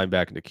the O-line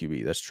back into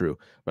QB. That's true.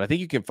 But I think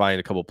you can find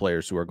a couple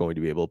players who are going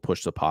to be able to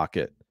push the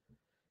pocket,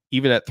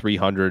 even at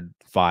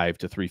 305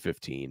 to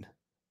 315.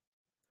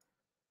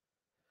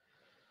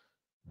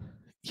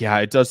 Yeah,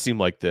 it does seem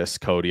like this,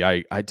 Cody.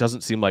 It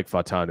doesn't seem like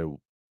Fatanu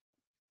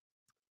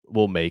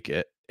will make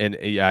it. And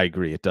yeah, I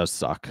agree. It does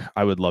suck.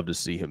 I would love to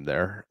see him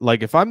there.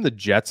 Like if I'm the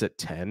Jets at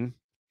 10,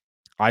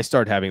 I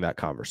start having that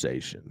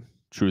conversation,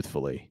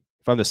 truthfully.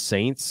 If I'm the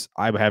Saints,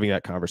 I'm having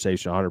that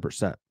conversation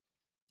 100%.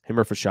 Him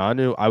or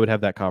Fashanu, I would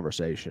have that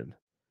conversation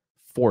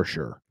for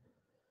sure.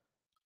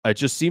 It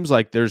just seems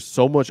like there's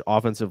so much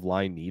offensive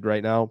line need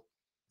right now.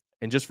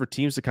 And just for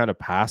teams to kind of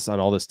pass on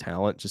all this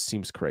talent just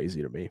seems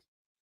crazy to me.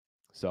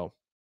 So,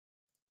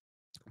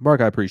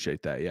 Mark, I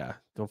appreciate that. Yeah.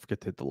 Don't forget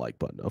to hit the like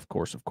button. Of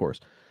course, of course.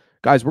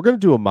 Guys, we're going to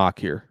do a mock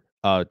here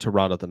to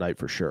round out the night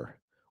for sure.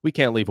 We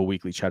can't leave a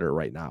weekly cheddar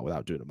right now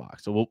without doing a mock.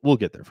 So we'll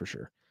get there for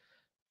sure.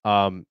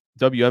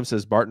 WM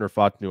says Barton or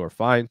Fatanu are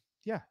fine.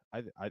 Yeah,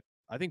 I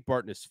think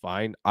Barton is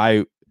fine.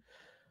 I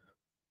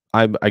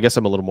guess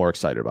I'm a little more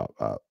excited about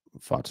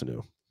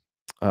Fatanu.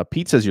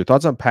 Pete says your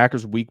thoughts on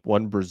Packers week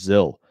 1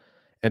 Brazil,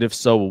 and if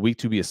so, will week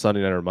 2 be a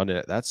Sunday night or Monday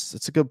night?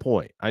 That's a good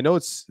point. I know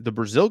it's the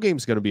Brazil game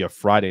is going to be a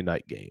Friday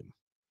night game,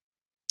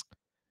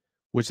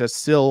 which that's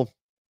still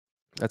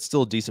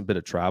a decent bit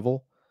of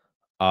travel.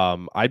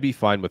 I'd be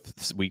fine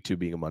with week 2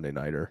 being a Monday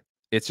nighter.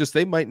 It's just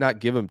they might not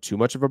give him too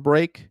much of a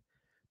break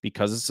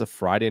because it's a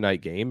Friday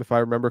night game, if I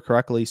remember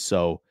correctly.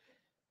 So,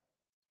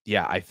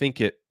 yeah, I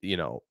think it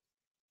will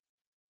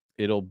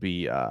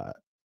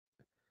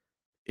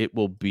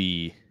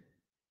be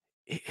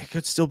it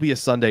could still be a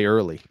Sunday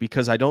early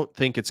because I don't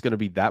think it's going to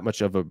be that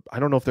much of a.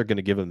 I don't know if they're going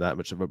to give him that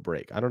much of a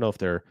break. I don't know if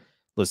they're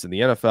listen. The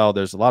NFL,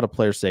 there's a lot of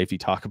player safety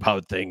talk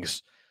about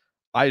things.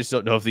 I just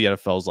don't know if the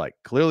NFL is like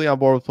clearly on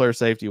board with player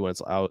safety when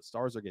it's out.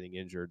 Stars are getting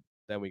injured,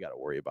 then we got to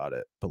worry about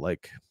it. But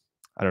like,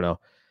 I don't know.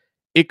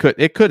 It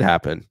could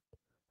happen.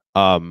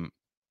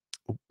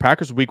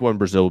 Packers week 1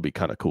 Brazil would be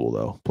kind of cool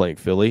though. Playing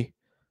Philly,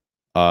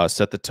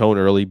 set the tone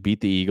early,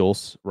 beat the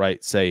Eagles,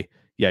 right? Say,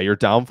 yeah, your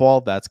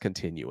downfall that's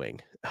continuing.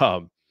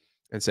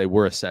 And say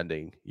we're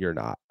ascending. You're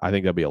not. I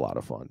think that'd be a lot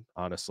of fun.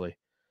 Honestly,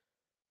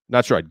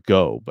 not sure I'd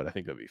go, but I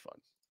think that'd be fun.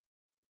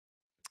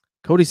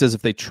 Cody says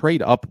if they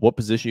trade up, what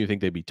position do you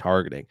think they'd be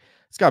targeting?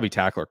 It's got to be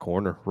tackler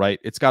corner, right?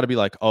 It's got to be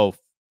like, oh,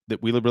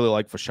 that we really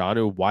like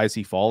Fashanu. Why is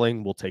he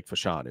falling? We'll take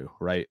Fashanu,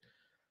 right?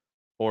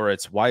 Or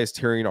it's why is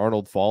Tyrion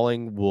Arnold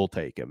falling? We'll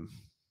take him.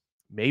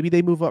 Maybe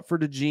they move up for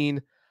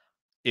DeGene.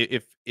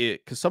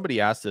 Because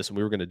somebody asked this and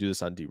we were going to do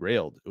this on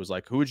Derailed. It was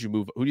like, who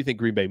do you think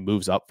Green Bay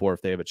moves up for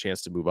if they have a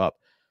chance to move up?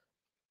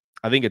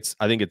 I think it's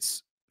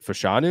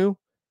Fashanu.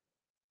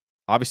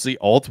 Obviously,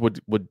 Alt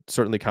would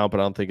certainly count, but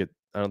I don't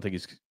think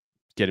he's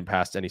getting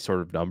past any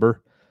sort of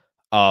number.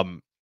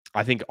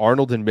 I think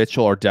Arnold and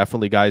Mitchell are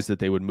definitely guys that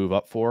they would move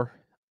up for.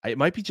 It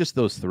might be just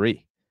those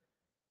three.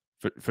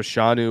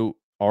 Fashanu,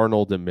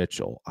 Arnold, and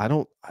Mitchell. I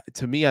don't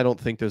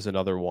think there's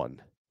another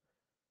one.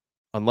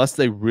 Unless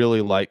they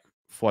really like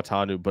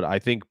Fuatanu, but I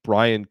think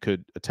Brian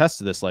could attest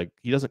to this. Like,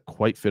 he doesn't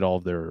quite fit all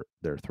of their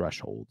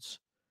thresholds,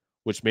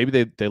 which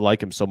maybe they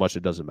like him so much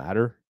it doesn't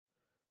matter.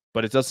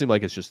 But it does seem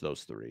like it's just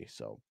those three.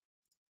 So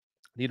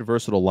need a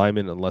versatile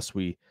lineman unless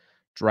we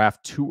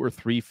draft 2 or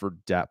 3 for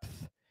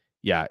depth.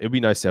 Yeah, it'd be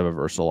nice to have a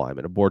versatile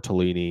lineman, a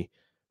Bortolini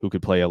who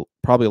could play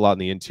probably a lot in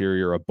the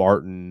interior, a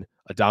Barton,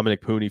 a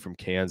Dominic Pooney from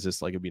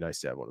Kansas. Like, it'd be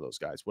nice to have one of those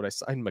guys. Would I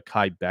sign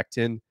Mekhi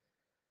Becton?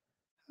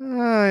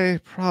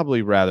 I'd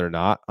probably rather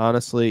not,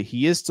 honestly.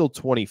 He is still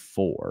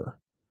 24,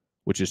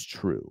 which is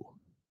true.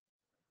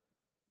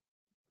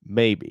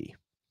 Maybe.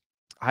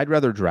 I'd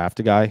rather draft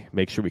a guy,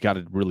 make sure we got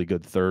a really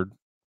good third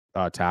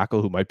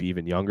tackle who might be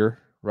even younger,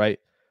 right?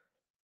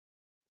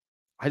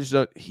 I just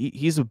don't.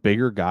 He's a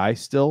bigger guy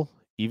still.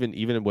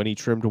 Even when he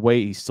trimmed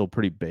away, he's still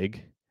pretty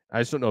big. I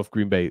just don't know if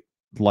Green Bay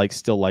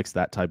still likes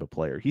that type of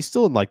player. He's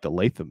still in like the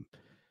Latham,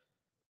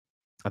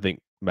 I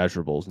think,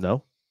 measurables.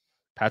 No,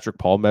 Patrick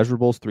Paul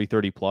measurables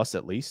 330 plus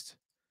at least.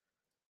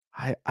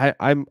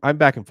 I'm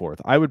back and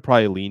forth. I would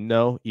probably lean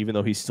no, even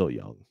though he's still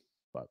young.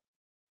 But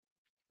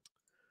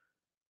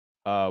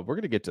we're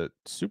gonna get to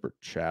super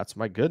chats.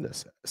 My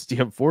goodness,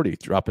 STM40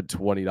 dropping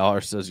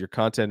 $20 says your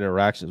content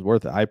interaction is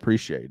worth it. I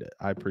appreciate it.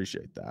 I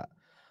appreciate that.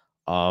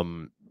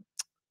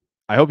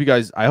 I hope you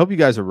guys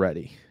are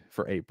ready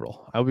for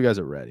April. I hope you guys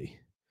are ready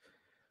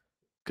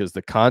because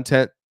the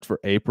content for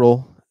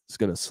April is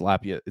gonna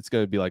slap you. It's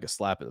gonna be like a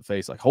slap in the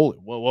face. Like, holy,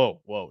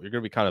 whoa! You're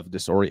gonna be kind of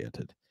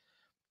disoriented.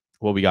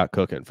 What we got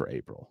cooking for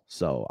April.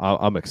 So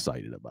I'm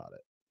excited about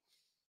it.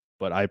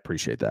 But I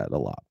appreciate that a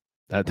lot.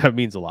 That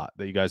means a lot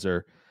that you guys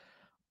are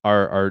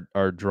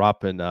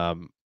dropping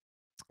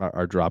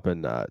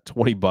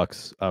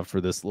 $20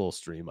 for this little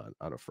stream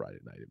on a Friday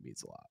night. It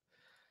means a lot.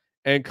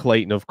 And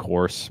Clayton, of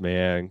course,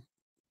 man.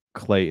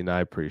 Clayton,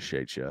 I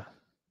appreciate you.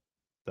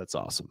 That's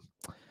awesome.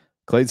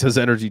 Clayton says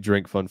energy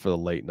drink fun for the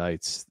late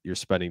nights. You're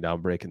spending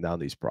down breaking down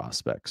these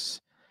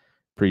prospects.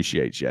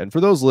 Appreciate you. And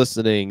for those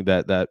listening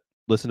that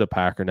listen to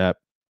Packernet,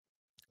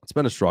 it's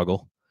been a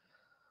struggle.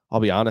 I'll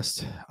be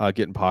honest.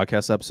 Getting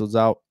podcast episodes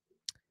out,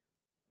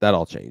 that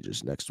all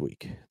changes next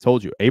week.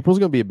 Told you, April's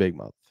going to be a big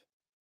month.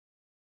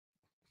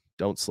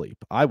 Don't sleep.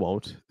 I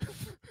won't.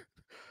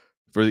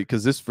 For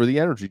the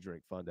energy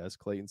drink fund, as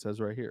Clayton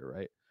says right here,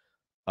 right?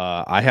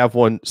 I have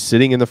one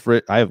sitting in the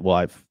fridge.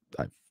 I've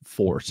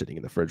 4 sitting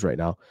in the fridge right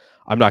now.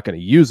 I'm not going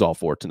to use all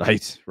 4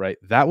 tonight, right?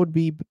 That would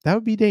be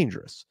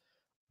dangerous.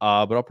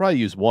 But I'll probably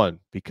use one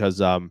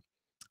because all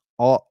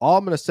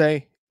I'm going to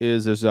say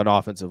is there's an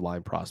offensive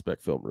line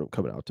prospect film room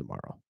coming out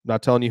tomorrow. I'm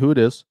not telling you who it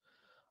is,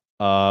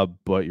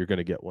 but you're going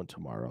to get one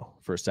tomorrow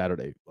for a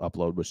Saturday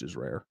upload, which is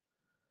rare.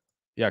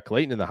 Yeah,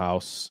 Clayton in the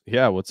house.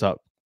 Yeah, what's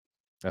up?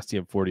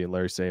 STM40 and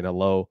Larry saying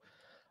hello.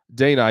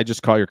 Dana, I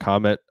just caught your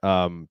comment.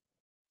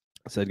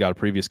 Said got a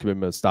previous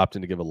commitment, stopped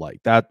in to give a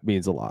like. That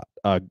means a lot.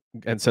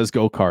 And says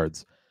go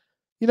Cards.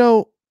 You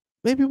know,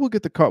 maybe we'll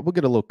get a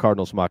little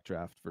Cardinals mock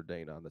draft for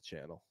Dana on the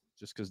channel,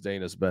 just because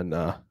Dana's been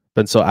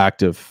so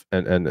active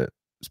and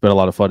it's been a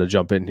lot of fun to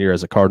jump in here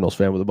as a Cardinals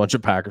fan with a bunch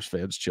of Packers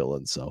fans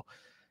chilling. So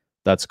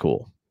that's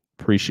cool.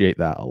 Appreciate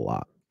that a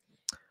lot.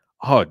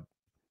 Oh,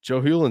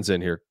 Joe Hewlin's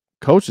in here.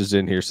 Coach is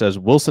in here. Says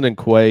Wilson and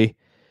Quay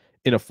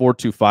in a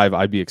 4-2-5.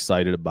 I'd be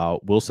excited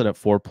about Wilson at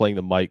 4 playing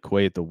the Mike,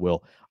 Quay at the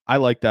will. I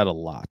like that a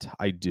lot.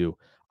 I do.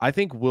 I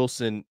think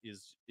Wilson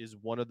is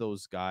one of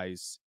those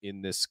guys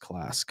in this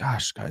class.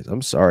 Gosh, guys,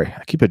 I'm sorry.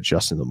 I keep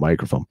adjusting the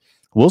microphone.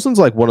 Wilson's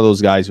like one of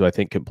those guys who I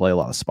think can play a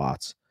lot of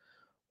spots,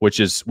 which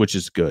is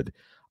good.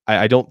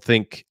 I don't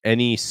think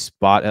any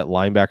spot at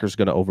linebacker is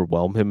going to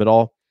overwhelm him at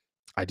all.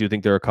 I do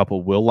think there are a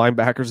couple will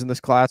linebackers in this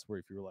class where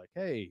if you're like,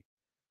 hey,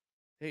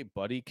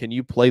 buddy, can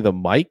you play the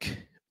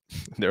Mike?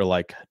 They're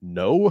like,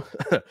 no.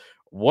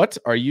 What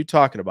are you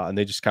talking about? And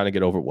they just kind of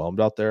get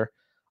overwhelmed out there.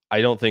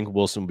 I don't think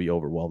Wilson will be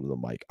overwhelmed in the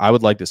Mike. I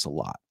would like this a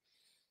lot.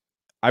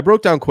 I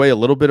broke down Quay a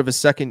little bit of his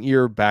second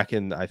year back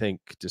in, I think,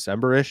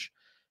 December-ish,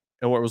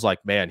 and where it was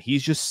like, man,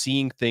 he's just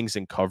seeing things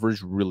in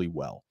coverage really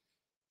well.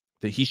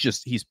 That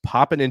he's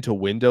popping into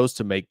windows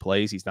to make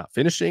plays. He's not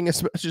finishing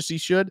as much as he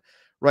should,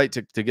 right?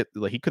 To get,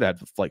 like, he could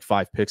have like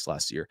 5 picks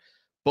last year,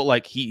 but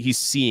like he's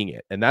seeing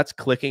it, and that's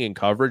clicking in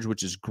coverage,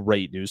 which is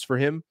great news for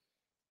him.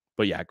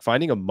 But yeah,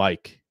 finding a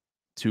Mike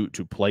to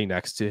play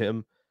next to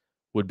him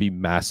would be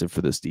massive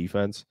for this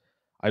defense.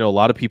 I know a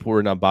lot of people were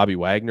in on Bobby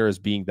Wagner as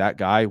being that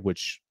guy,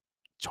 which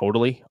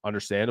totally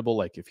understandable.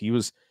 Like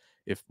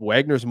if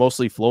Wagner's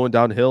mostly flowing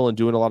downhill and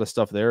doing a lot of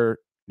stuff there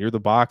near the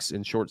box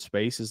in short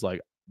spaces,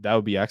 like that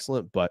would be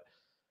excellent. But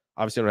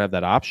obviously I don't have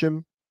that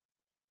option.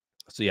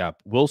 So yeah,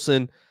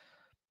 Wilson.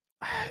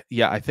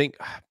 Yeah, I think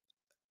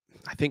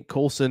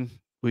Colson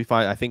would be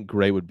fine. I think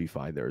Gray would be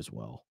fine there as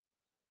well.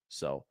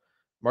 So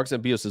Mark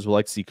Zambio says we'd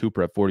like to see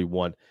Cooper at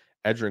 41.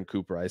 Edgerrin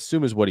Cooper, I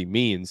assume is what he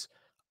means.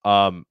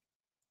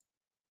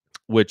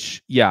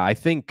 Which, yeah, I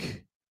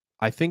think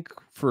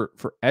for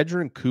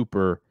Edgerrin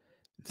Cooper,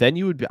 then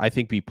you would be, I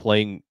think, be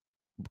playing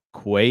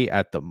Quay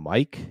at the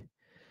Mike,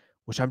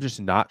 which I'm just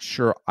not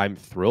sure I'm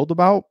thrilled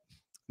about.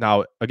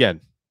 Now,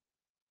 again,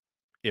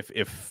 if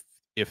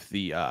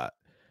the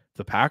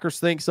Packers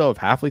think so, if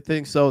Halfley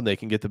thinks so, and they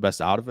can get the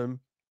best out of him,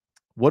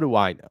 what do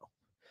I know?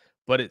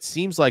 But it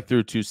seems like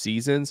through 2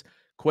 seasons,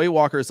 Quay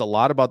Walker is a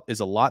lot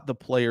the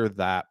player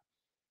that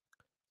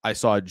I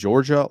saw at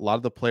Georgia, a lot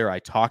of the player I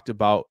talked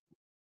about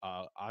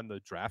on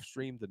the draft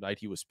stream the night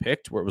he was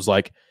picked, where it was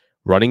like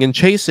running and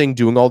chasing,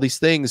 doing all these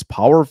things,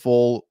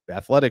 powerful,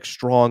 athletic,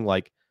 strong,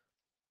 like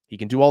he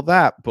can do all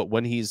that. But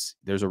when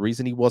there's a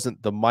reason he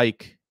wasn't the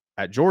Mike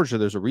at Georgia.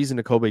 There's a reason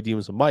Nakobe Dean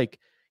was a Mike.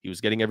 He was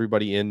getting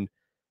everybody in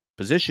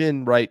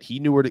position, right? He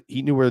knew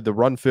where the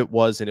run fit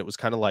was, and it was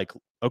kind of like,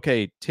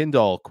 okay,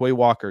 Tyndall, Quay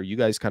Walker, you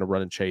guys kind of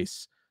run and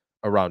chase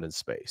around in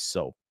space.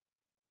 So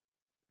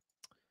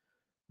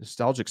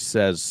Nostalgic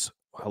says,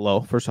 hello.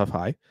 First off,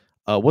 hi.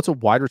 What's a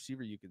wide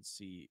receiver you can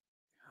see?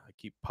 I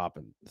keep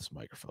popping this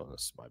microphone.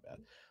 That's my bad.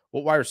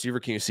 What wide receiver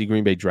can you see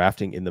Green Bay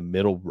drafting in the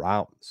middle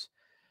rounds?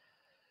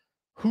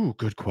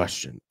 Good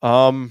question.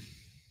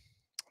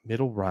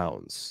 Middle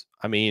rounds.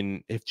 I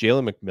mean, if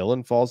Jalen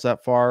McMillan falls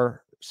that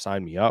far,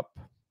 sign me up.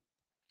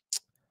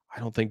 I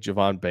don't think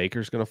Javon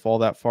Baker's going to fall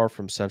that far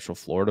from Central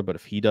Florida, but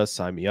if he does,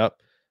 sign me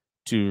up.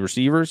 To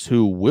receivers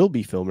who will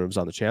be film rooms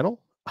on the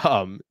channel,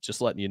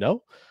 just letting you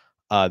know.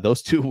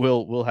 Those two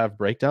will have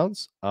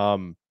breakdowns.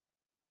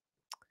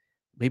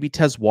 Maybe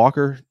Tez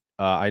Walker.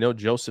 I know if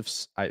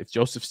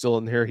Joseph's still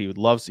in here, he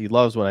loves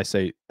when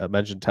I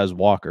mention Tez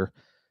Walker,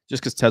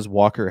 just because Tez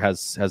Walker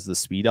has the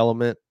speed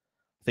element.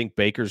 I think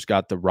Baker's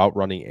got the route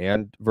running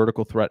and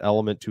vertical threat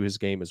element to his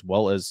game, as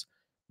well as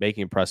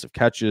making impressive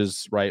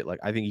catches, right? Like,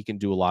 I think he can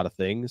do a lot of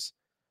things.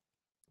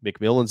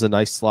 McMillan's a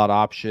nice slot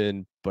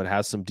option, but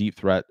has some deep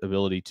threat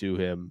ability to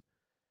him.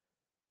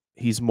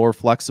 He's more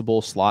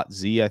flexible, slot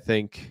Z, I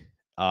think.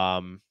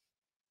 Who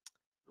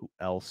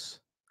else?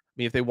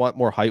 mean, if they want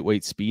more height,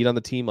 weight, speed on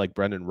the team, like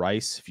Brendan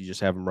Rice, if you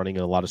just have him running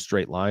in a lot of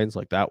straight lines,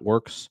 like that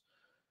works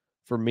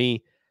for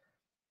me.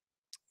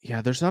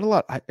 Yeah, there's not a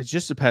lot. It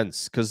just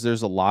depends because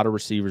there's a lot of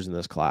receivers in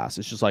this class.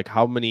 It's just like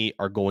how many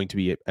are going to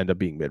be end up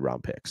being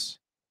mid-round picks.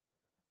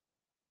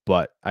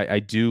 But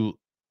I do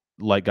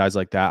like guys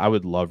like that. I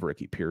would love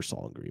Ricky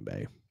Pearsall in Green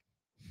Bay.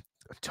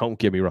 Don't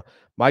get me wrong.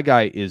 My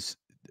guy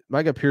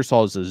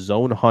Pearsall is a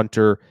zone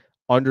hunter,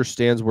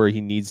 understands where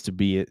he needs to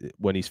be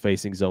when he's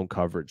facing zone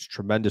coverage.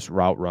 Tremendous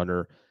route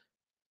runner,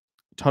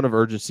 ton of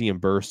urgency and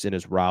burst in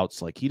his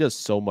routes. Like he does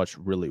so much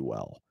really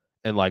well.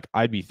 And like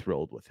I'd be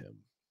thrilled with him.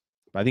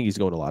 I think he's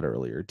going a lot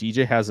earlier.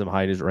 DJ has him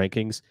high in his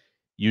rankings.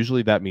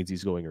 Usually that means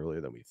he's going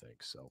earlier than we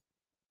think. So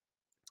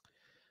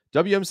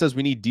WM says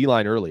we need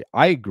D-line early.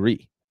 I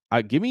agree.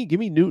 Give me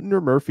Newton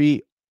or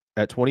Murphy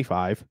at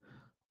 25,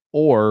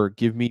 or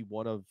give me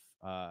one of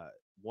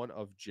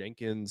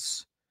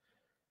Jenkins,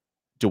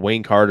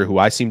 Dwayne Carter, who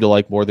I seem to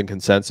like more than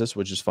consensus,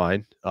 which is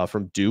fine,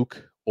 from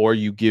Duke, or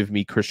you give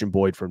me Christian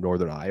Boyd from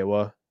Northern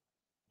Iowa.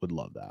 Would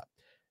love that.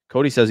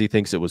 Cody says he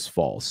thinks it was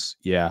false.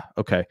 Yeah,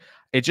 okay.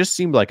 It just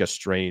seemed like a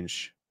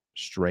strange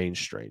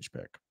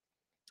pick.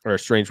 Or a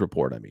strange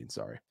report, I mean,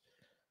 sorry.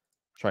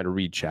 Trying to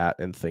read chat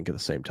and think at the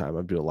same time.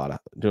 I'm doing a lot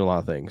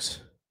of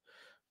things.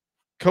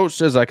 Coach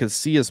says I could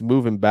see us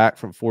moving back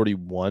from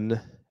 41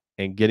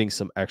 and getting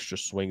some extra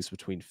swings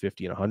between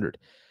 50 and 100.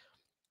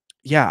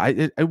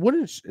 Yeah, I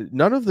wouldn't.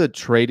 None of the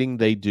trading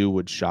they do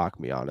would shock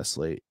me,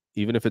 honestly.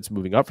 Even if it's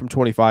moving up from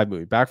 25,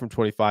 moving back from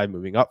 25,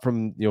 moving up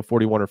from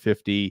 41 or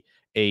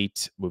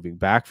 58, moving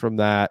back from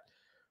that.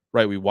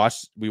 Right, we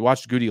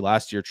watched Goody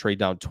last year trade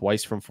down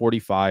twice from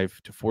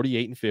 45 to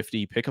 48 and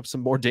 50, pick up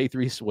some more day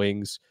 3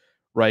 swings,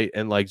 right?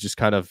 And like just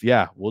kind of,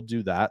 yeah, we'll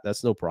do that.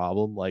 That's no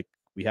problem. Like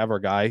we have our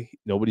guy,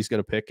 nobody's going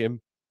to pick him.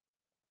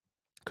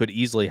 Could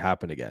easily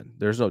happen again.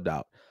 There's no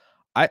doubt.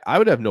 I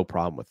would have no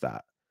problem with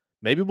that.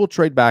 Maybe we'll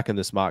trade back in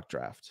this mock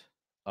draft.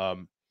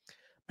 Man,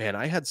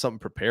 I had something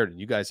prepared and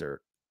you guys are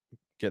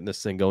getting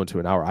this thing going to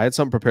an hour. I had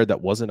something prepared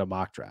that wasn't a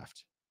mock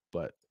draft,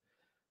 but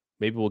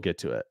maybe we'll get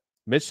to it.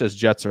 Mitch says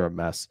Jets are a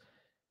mess.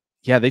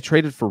 Yeah, they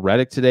traded for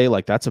Reddick today.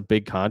 Like, that's a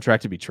big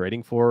contract to be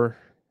trading for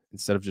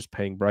instead of just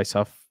paying Bryce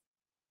Huff,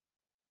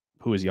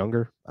 who is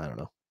younger. I don't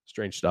know.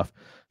 Strange stuff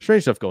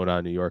going on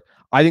in New York.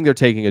 I think they're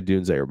taking a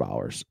Dunze or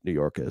Bowers. New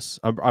York is.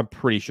 I'm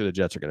pretty sure the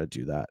Jets are going to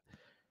do that.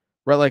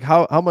 Right? Like,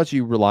 how much are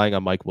you relying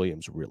on Mike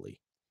Williams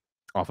really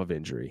off of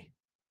injury?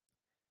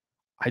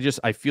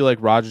 I feel like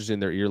Rodgers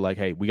in their ear, like,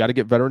 hey, we got to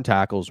get veteran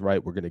tackles,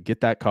 right? We're going to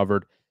get that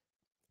covered.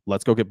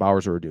 Let's go get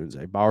Bowers or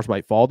Dunze. Bowers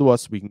might fall to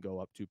us. We can go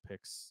up 2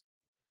 picks.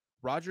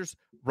 Rodgers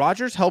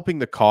helping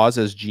the cause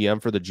as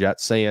GM for the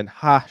Jets, saying,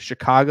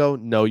 Chicago,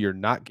 no, you're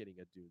not getting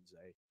a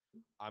Dunze.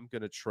 I'm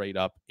going to trade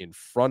up in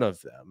front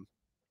of them,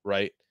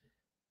 right?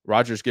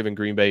 Rodgers giving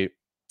Green Bay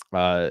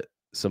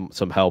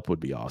some help would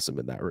be awesome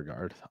in that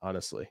regard,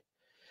 honestly.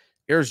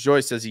 Ayers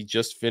Joy says he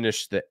just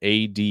finished the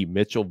AD.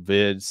 Mitchell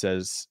Vid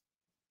says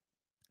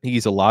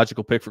he's a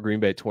logical pick for Green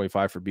Bay at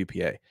 25 for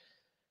BPA.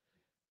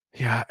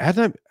 Yeah,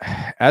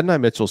 Adonai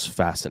Mitchell's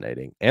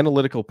fascinating.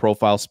 Analytical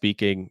profile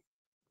speaking,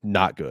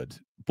 not good.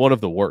 One of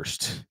the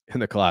worst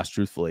in the class,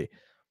 truthfully.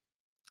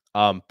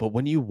 But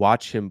when you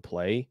watch him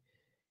play,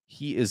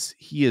 he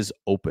is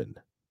open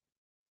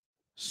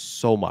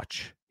so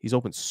much. He's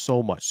open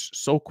so much,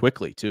 so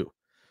quickly too.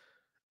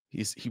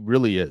 He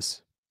really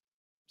is.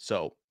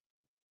 So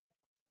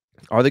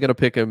are they going to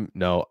pick him?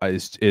 No,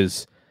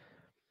 is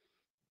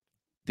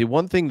the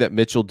one thing that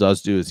Mitchell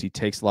does do is he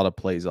takes a lot of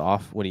plays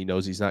off when he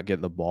knows he's not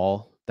getting the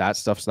ball. That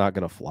stuff's not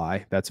going to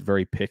fly. That's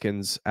very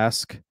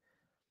Pickens-esque.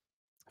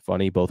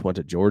 Funny, both went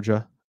to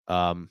Georgia.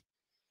 But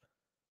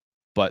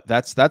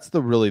that's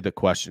really the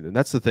question. And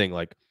that's the thing.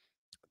 Like,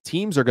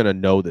 teams are going to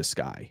know this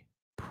guy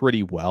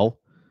pretty well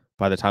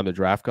by the time the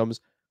draft comes.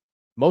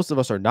 Most of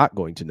us are not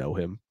going to know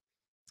him,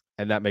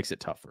 and that makes it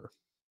tougher.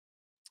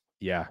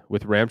 Yeah,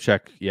 with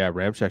Ramczyk,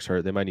 Ramczyk's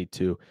hurt. They might need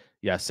 2.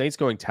 Yeah, Saints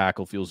going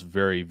tackle feels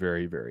very,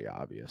 very, very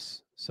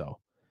obvious. So,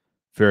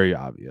 very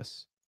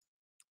obvious.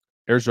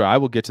 Erzra, I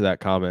will get to that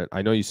comment.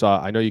 I know you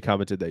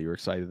commented that you were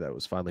excited that it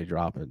was finally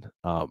dropping.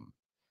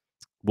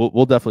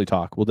 We'll definitely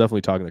talk. We'll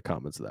definitely talk in the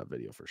comments of that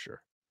video for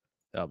sure.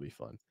 That'll be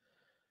fun.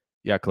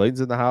 Yeah,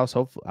 Clayton's in the house.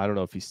 Hopefully, I don't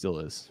know if he still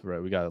is.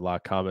 Right, we got a lot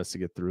of comments to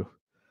get through.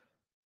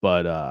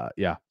 But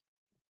yeah.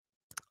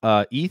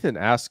 Ethan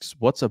asks,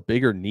 what's a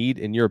bigger need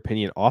in your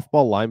opinion,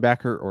 off-ball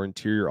linebacker or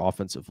interior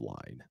offensive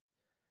line?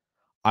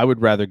 I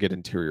would rather get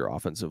interior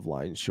offensive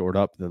line short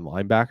up than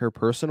linebacker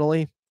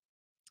personally.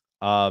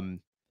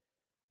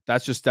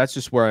 That's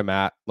just where I'm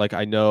at. Like,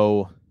 I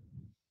know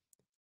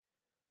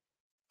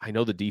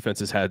the defense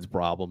has had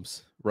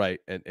problems, right?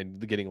 And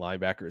getting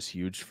linebacker is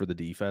huge for the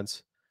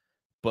defense.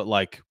 But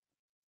like,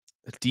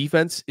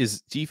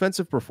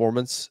 defensive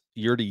performance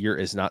year to year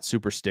is not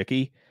super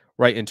sticky,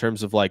 right? In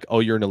terms of like, oh,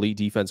 you're an elite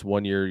defense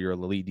one year, you're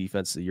an elite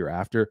defense the year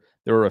after.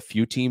 There are a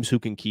few teams who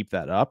can keep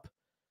that up,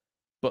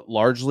 but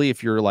largely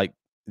if you're like,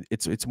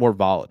 it's more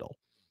volatile.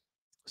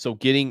 So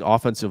getting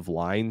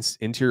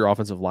interior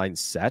offensive lines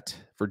set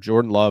for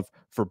Jordan Love,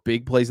 for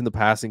big plays in the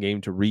passing game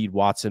to Reed,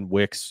 Watson,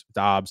 Wicks,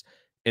 Dobbs,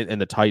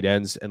 and the tight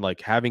ends, and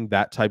like having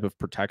that type of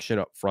protection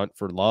up front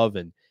for Love,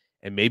 and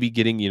maybe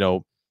getting,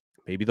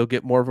 maybe they'll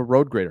get more of a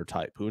road grader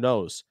type. Who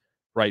knows,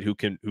 right? Who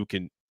can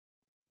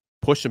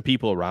push some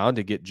people around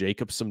to get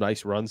Jacobs some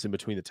nice runs in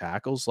between the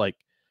tackles. Like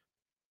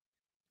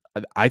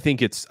I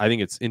think it's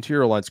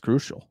interior line's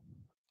crucial,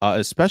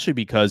 especially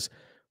because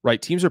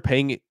right teams are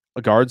paying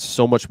guards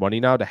so much money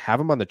now. To have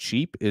them on the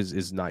cheap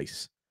is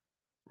nice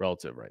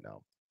relative right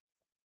now.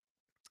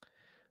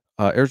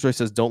 Airjoy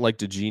says, don't like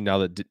DeGene now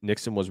that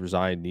Nixon was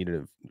resigned, need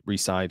an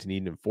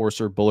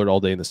enforcer. Bullard all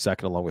day in the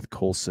second, along with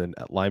Colson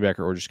at linebacker,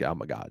 or just get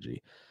Amagaji.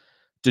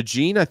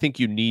 DeGene, I think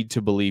you need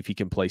to believe he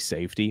can play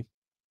safety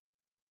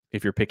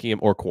if you're picking him,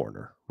 or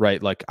corner,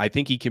 right? Like, I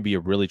think he can be a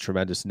really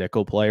tremendous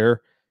nickel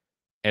player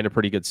and a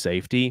pretty good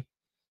safety.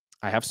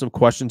 I have some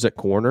questions at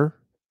corner,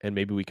 and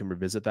maybe we can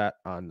revisit that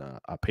on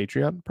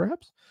Patreon,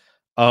 perhaps.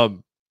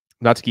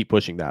 Not to keep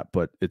pushing that,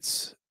 but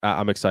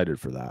I'm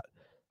excited for that.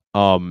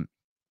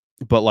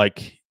 But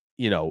like,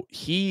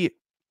 he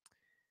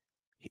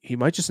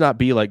might just not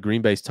be like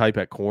Green Bay's type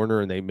at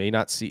corner, and they may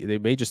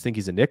just think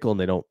he's a nickel, and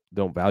they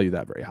don't value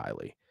that very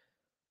highly.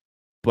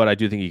 But I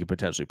do think he could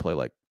potentially play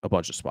like a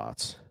bunch of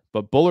spots.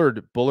 But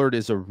Bullard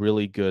is a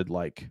really good,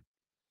 like,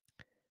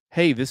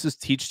 hey, this is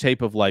teach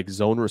tape of like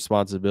zone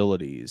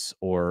responsibilities,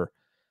 or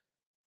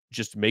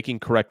just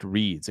making correct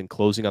reads and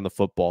closing on the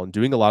football and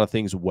doing a lot of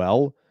things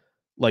well.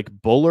 Like,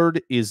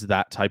 Bullard is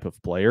that type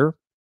of player.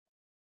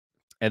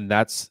 And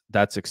that's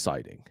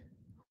exciting,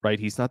 right?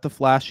 He's not the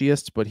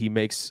flashiest, but he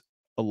makes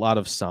a lot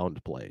of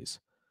sound plays.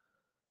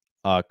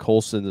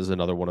 Colson is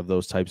another one of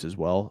those types as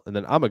well. And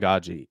then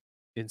Amagaji,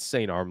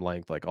 insane arm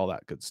length, like all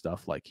that good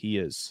stuff. Like,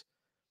 he's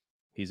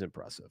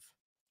impressive.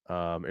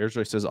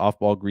 Airjoy says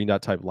off-ball green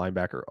dot type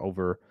linebacker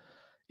over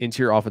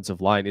interior offensive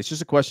line. It's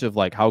just a question of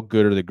like, how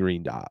good are the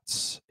green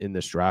dots in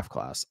this draft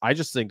class? I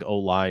just think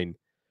O-line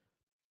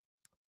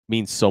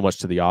means so much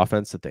to the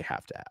offense that they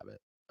have to have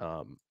it.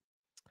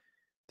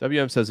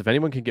 WM says, if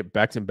anyone can get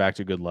Becton back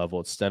to a good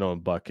level, it's Steno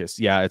and Butkus.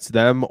 Yeah, it's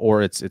them,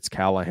 or it's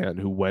Callahan,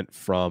 who went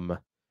from,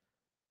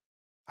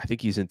 I think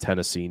he's in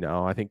Tennessee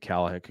now. I think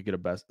Callahan could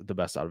get the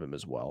best out of him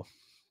as well.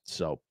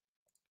 So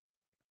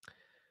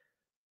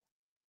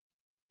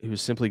he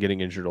was simply getting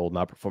injured old,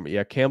 not performing.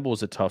 Yeah, Campbell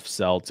was a tough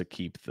sell to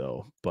keep,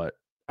 though. But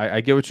I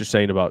get what you're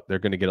saying about they're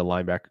going to get a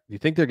linebacker. Do you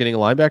think they're getting a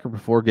linebacker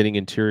before getting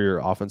interior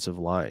offensive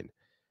line?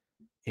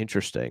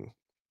 Interesting.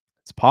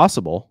 It's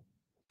possible.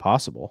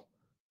 Possible.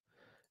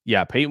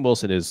 Yeah, Peyton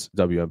Wilson is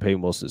WM.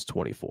 Peyton Wilson is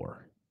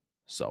 24.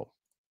 So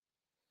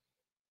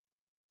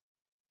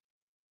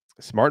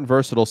smart and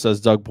versatile, says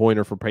Doug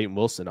Pointer for Peyton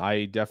Wilson.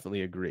 I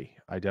definitely agree.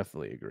 I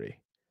definitely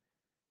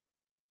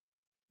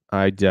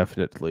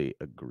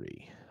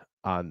agree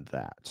on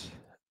that.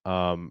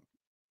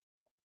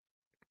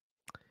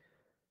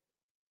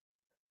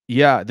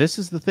 Yeah, this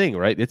is the thing,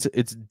 right?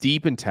 It's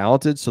deep and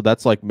talented, so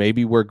that's like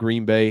maybe where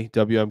Green Bay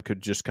WM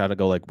could just kind of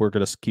go like, we're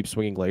gonna keep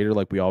swinging later,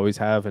 like we always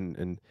have,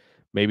 and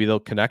maybe they'll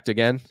connect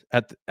again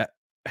at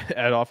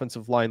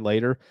offensive line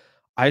later.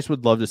 I just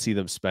would love to see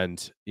them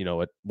spend,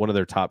 at one of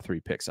their top 3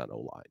 picks on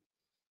O-line,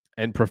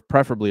 and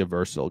preferably a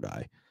versatile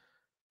guy.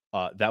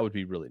 That would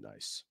be really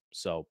nice.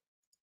 So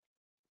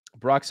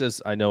Brock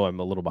says, I know I'm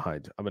a little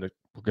behind. We're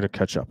gonna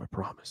catch up, I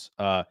promise.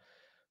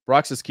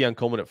 Brock says Keon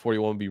Coleman at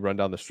 41 would be run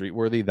down the street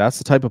worthy. That's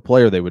the type of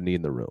player they would need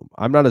in the room.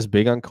 I'm not as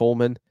big on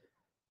Coleman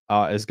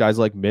as guys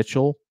like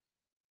Mitchell,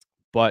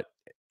 but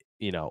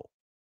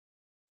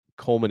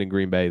Coleman and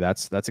Green Bay,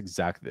 that's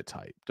exactly the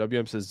type.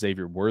 WM says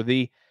Xavier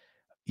Worthy.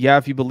 Yeah,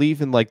 if you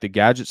believe in like the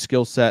gadget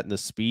skill set and the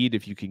speed,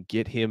 if you can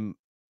get him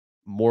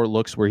more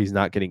looks where he's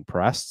not getting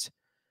pressed,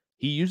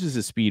 he uses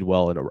his speed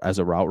well as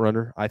a route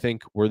runner. I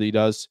think Worthy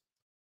does,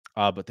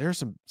 but there's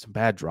some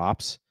bad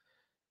drops,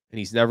 and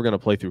he's never going to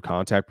play through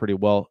contact pretty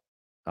well.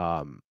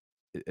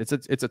 It's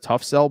a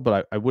tough sell,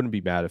 but I wouldn't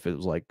be mad if it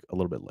was like a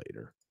little bit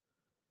later.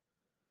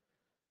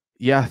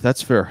 Yeah,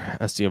 that's fair.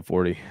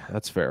 STM40,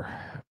 that's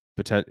fair.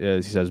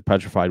 He says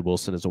petrified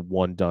Wilson is a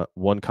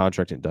one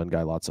contract and done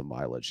guy, lots of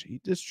mileage.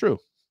 It's true.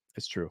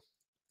 It's true.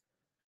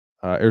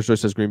 Airstore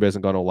says Green Bay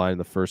hasn't gone O-line in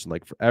the first and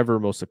like forever.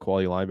 Most of the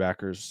quality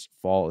linebackers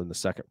fall in the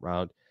second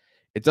round.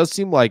 It does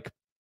seem like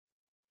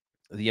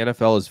the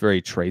NFL is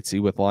very traitsy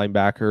with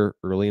linebacker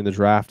early in the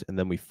draft, and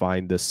then we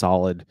find this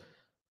solid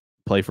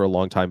play for a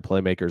long time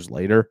playmakers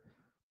later.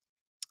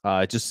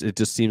 It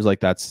just seems like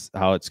that's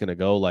how it's going to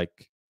go.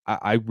 Like,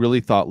 I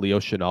really thought Leo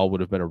Chenal would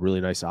have been a really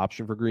nice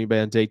option for Green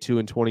Bay on day 2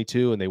 and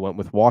 22, and they went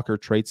with Walker,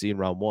 Traitsy in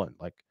round 1.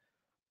 Like,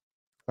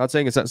 I'm not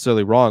saying it's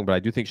necessarily wrong, but I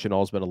do think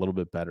Chenal's been a little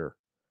bit better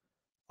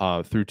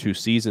through 2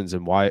 seasons,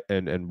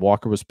 and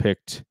Walker was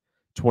picked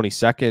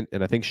 22nd,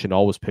 and I think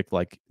Chenal was picked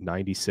like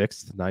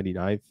 96th,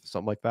 99th,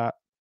 something like that.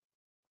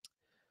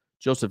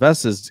 Joseph S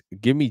says,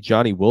 give me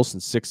Johnny Wilson,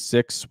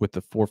 6'6", with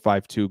the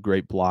 4.52,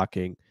 great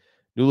blocking.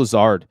 New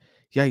Lazard.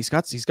 Yeah, he's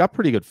got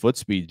pretty good foot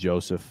speed,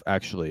 Joseph,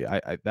 actually.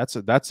 That's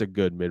a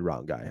good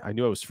mid-round guy. I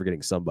knew I was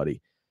forgetting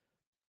somebody.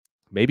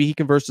 Maybe he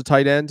converts to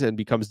tight end and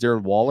becomes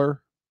Darren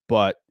Waller,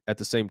 but at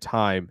the same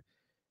time,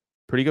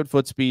 pretty good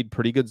foot speed,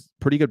 pretty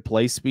good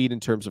play speed in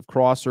terms of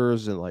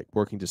crossers and like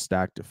working to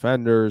stack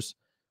defenders,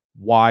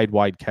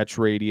 wide catch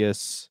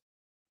radius.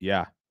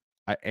 Yeah.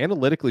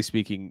 Analytically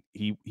speaking,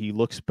 he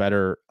looks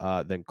better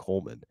than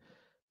Coleman.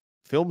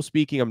 Film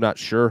speaking, I'm not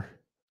sure,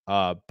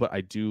 but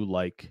I do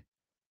like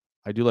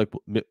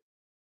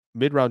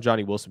mid round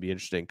Johnny Wilson be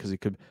interesting because he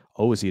could.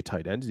 Oh, is he a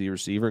tight end? Is he a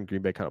receiver? And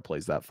Green Bay kind of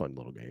plays that fun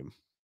little game.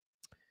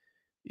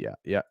 Yeah.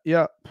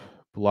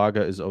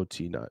 Bulaga is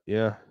OT, not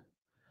yeah.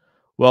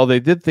 Well, they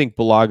did think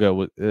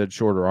Bulaga had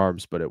shorter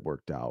arms, but it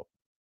worked out.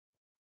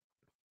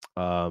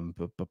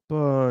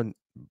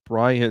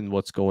 Brian,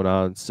 what's going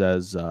on?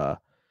 Says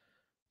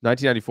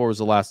 1994 was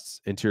the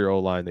last interior O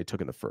line they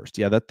took in the first.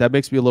 Yeah, that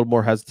makes me a little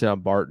more hesitant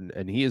on Barton,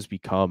 and he has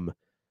become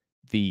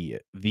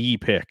the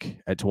pick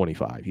at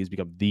 25. He's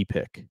become the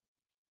pick.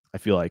 I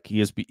feel like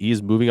he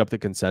is moving up the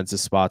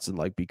consensus spots and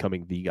like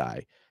becoming the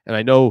guy. And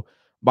I know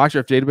mock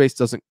draft database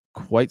doesn't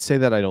quite say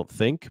that, I don't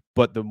think,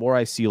 but the more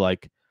I see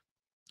like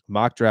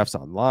mock drafts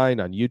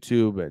online on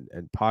YouTube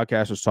and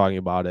podcasters talking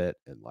about it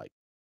and like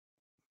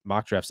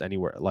mock drafts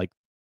anywhere, like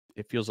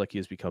it feels like he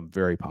has become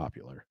very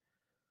popular.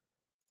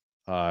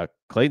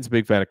 Clayton's a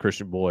big fan of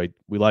Christian Boyd.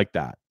 We like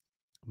that.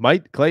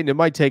 Clayton, it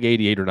might take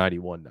 88 or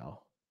 91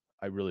 now.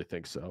 I really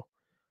think so.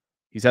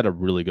 He's had a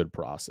really good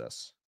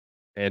process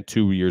and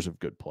 2 years of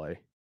good play.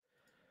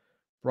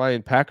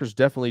 Brian, Packers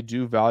definitely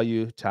do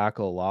value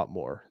tackle a lot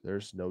more.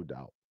 There's no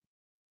doubt.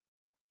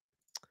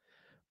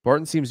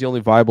 Barton seems the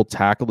only viable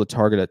tackle to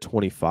target at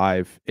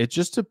 25. It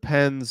just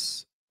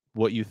depends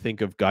what you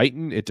think of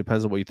Guyton. It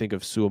depends on what you think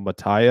of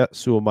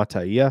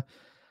Suamataia.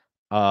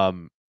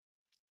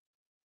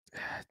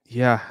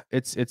 Yeah,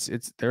 it's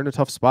they're in a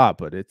tough spot,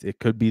 but it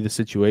could be the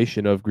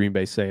situation of Green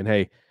Bay saying,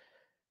 "Hey,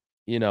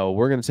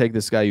 we're going to take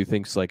this guy who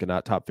thinks like a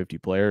not top 50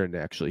 player, and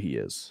actually he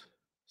is."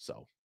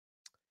 So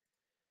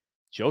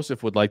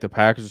Joseph would like the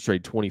Packers to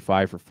trade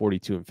 25 for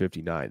 42 and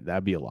 59.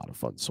 That'd be a lot of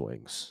fun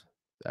swings.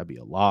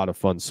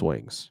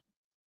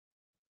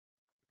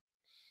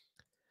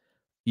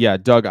 Yeah,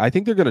 Doug, I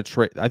think they're going to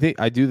trade.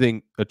 I do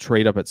think a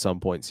trade up at some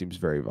point seems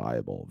very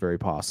viable, very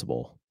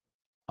possible.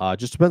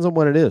 Just depends on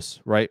when it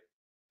is, right?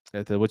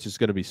 Which is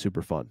going to be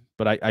super fun.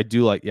 But I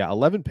do like,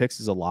 11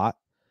 picks is a lot.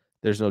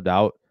 There's no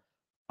doubt.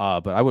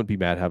 But I wouldn't be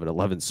mad having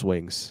 11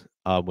 swings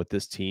with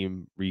this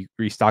team.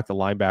 Restock the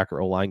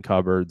linebacker, O-line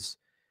cupboards,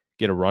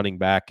 get a running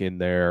back in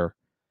there,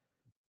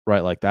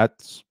 right? Like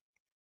that's,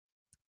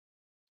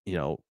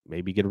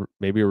 maybe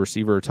maybe a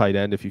receiver or tight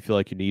end if you feel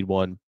like you need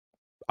one.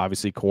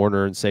 Obviously,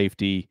 corner and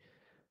safety.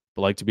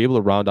 But like to be able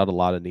to round out a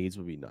lot of needs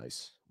would be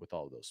nice with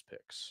all of those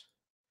picks.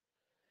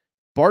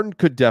 Barton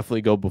could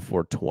definitely go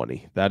before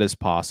 20. That is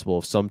possible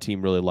if some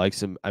team really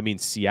likes him. I mean,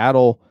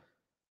 Seattle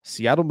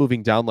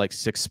moving down like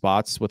 6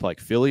 spots with like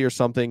Philly or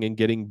something and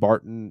getting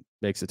Barton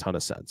makes a ton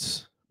of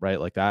sense, right?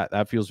 Like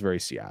that feels very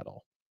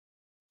Seattle.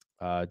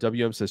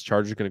 WM says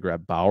Chargers going to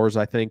grab Bowers,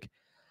 I think.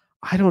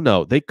 I don't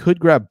know. They could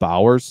grab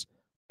Bowers.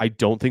 I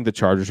don't think the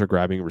Chargers are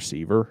grabbing a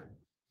receiver.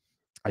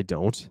 I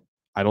don't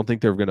think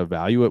they're going to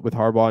value it with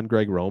Harbaugh and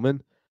Greg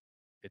Roman.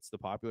 It's the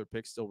popular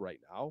pick still right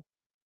now.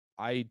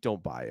 I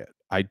don't buy it.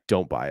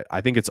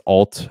 I think it's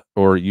Alt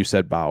or you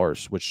said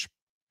Bowers, which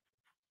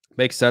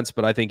makes sense,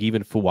 but I think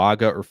even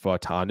Fuaga or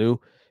Fatanu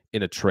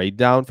in a trade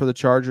down for the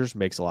Chargers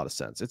makes a lot of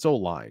sense. It's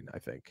O-line, I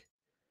think.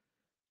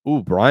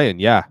 Ooh, Brian,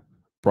 yeah.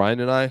 Brian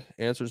and I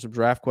answered some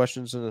draft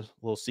questions in a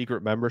little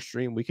secret member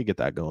stream. We could get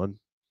that going.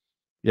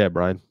 Yeah,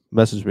 Brian,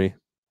 message me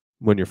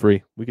when you're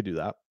free. We could do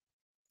that.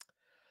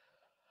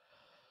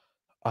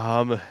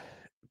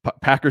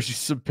 Packers use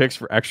some picks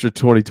for extra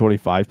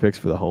 2025 picks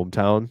for the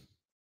hometown.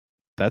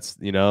 That's,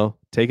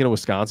 taking a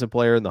Wisconsin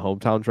player in the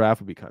hometown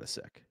draft would be kind of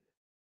sick.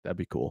 That'd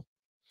be cool.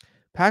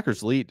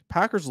 Packers lead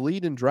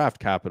in draft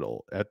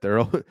capital at their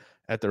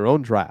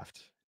own draft.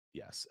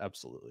 Yes,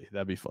 absolutely.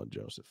 That'd be fun,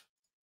 Joseph.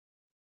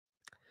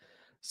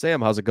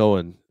 Sam, how's it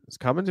going? It's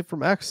commented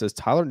from X says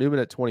Tyler Newman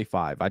at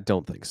 25. I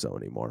don't think so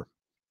anymore.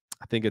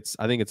 I think it's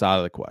out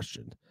of the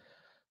question.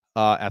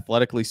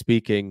 Athletically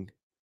speaking,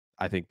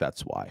 I think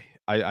that's why.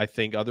 I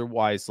think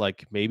otherwise,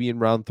 like maybe in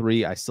round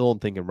 3, I still don't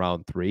think in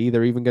round 3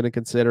 they're even going to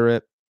consider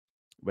it.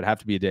 It would have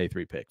to be a day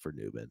 3 pick for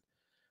Newman,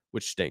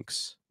 which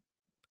stinks.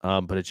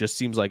 But it just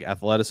seems like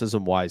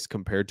athleticism-wise,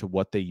 compared to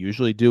what they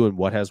usually do and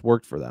what has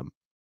worked for them,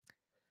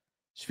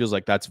 it feels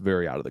like that's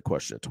very out of the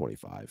question at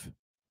 25.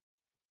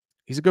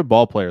 He's a good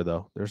ball player,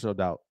 though. There's no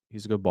doubt.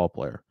 He's a good ball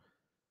player.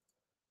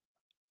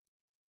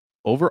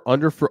 Over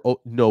under for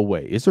no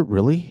way. Is it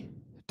really?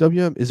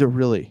 WM? Is it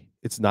really?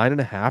 It's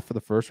 9.5 for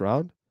the first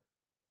round.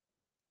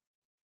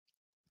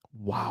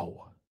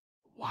 Wow.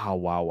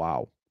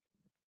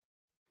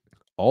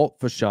 Alt,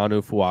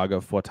 Fashanu,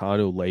 Fuaga,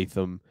 Fuatanu,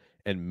 Latham,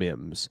 and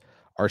Mims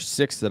are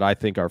 6 that I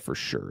think are for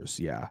sures.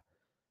 Yeah.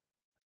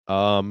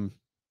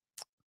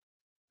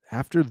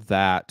 After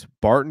that,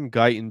 Barton,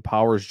 Guyton,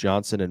 Powers,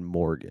 Johnson, and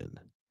Morgan.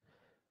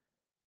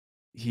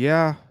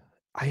 Yeah.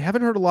 I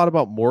haven't heard a lot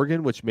about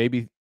Morgan, which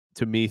maybe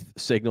to me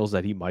signals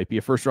that he might be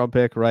a first round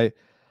pick, right?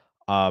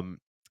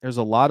 there's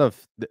a lot of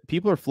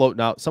people are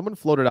floating out. Someone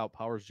floated out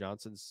Powers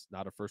Johnson's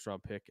not a first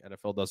round pick.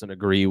 NFL doesn't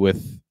agree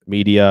with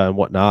media and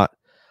whatnot.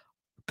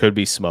 Could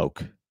be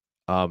smoke.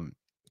 Um,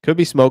 could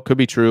be smoke. Could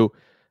be true.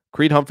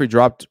 Creed Humphrey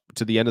dropped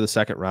to the end of the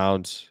second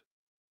round.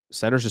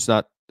 Center's just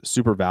not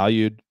super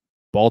valued.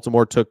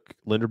 Baltimore took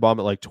Linderbaum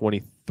at like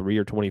 23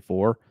 or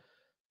 24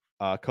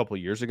 a couple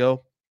of years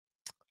ago,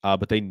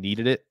 but they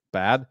needed it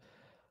bad.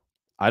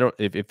 I don't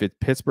if it's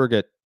Pittsburgh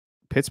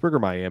or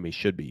Miami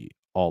should be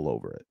all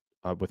over it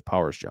with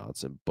Powers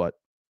Johnson, but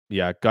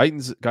yeah,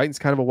 Guyton's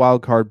kind of a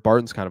wild card.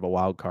 Barton's kind of a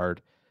wild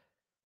card,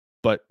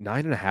 but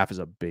 9.5 is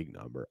a big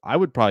number. I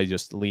would probably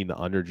just lean the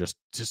under just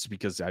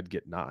because I'd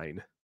get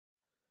 9.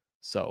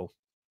 So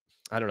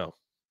I don't know.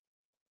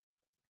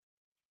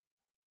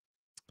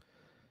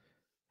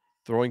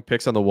 Throwing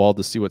picks on the wall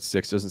to see what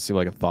sticks doesn't seem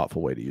like a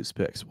thoughtful way to use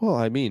picks. Well,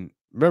 I mean,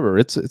 remember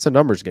it's a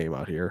numbers game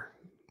out here.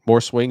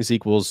 More swings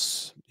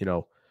equals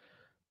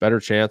better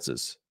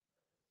chances.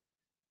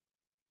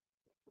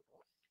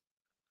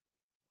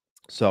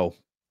 So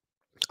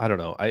I don't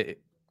know.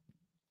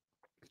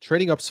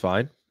 Trading up's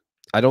fine.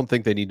 I don't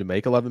think they need to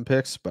make 11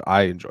 picks, but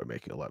I enjoy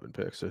making 11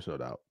 picks. There's no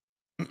doubt.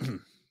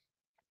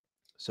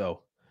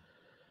 So,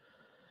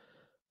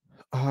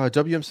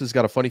 WM's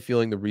got a funny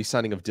feeling the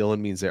re-signing of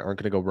Dillon means they aren't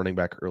going to go running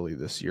back early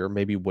this year.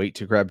 Maybe wait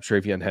to grab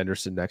Travion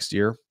Henderson next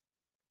year.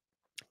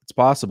 It's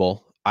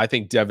possible. I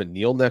think Devin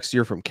Neal next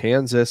year from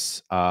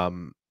Kansas.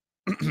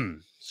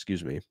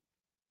 Excuse me.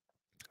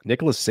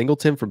 Nicholas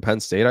Singleton from Penn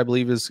State, I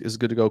believe, is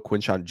good to go.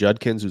 Quinshon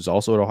Judkins, who's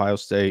also at Ohio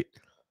State.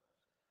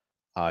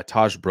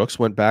 Taj Brooks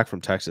went back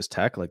from Texas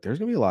Tech. Like, there's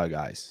going to be a lot of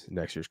guys in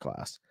next year's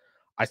class.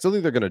 I still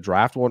think they're going to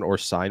draft one or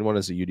sign one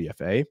as a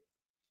UDFA.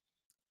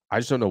 I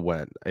just don't know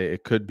when.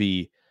 It could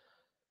be,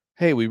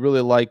 hey, we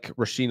really like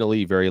Rasheen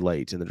Ali very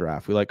late in the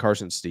draft. We like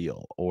Carson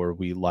Steele, or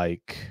we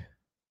like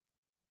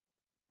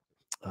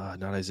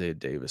not Isaiah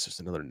Davis. There's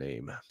another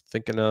name I'm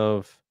thinking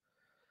of.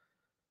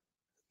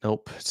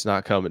 Nope, it's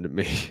not coming to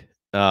me.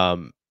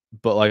 But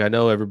like I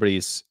know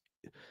everybody's.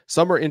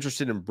 Some are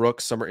interested in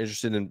Brooks, some are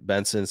interested in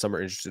Benson, some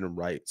are interested in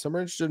Wright, some are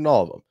interested in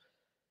all of them.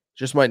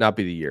 Just might not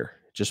be the year.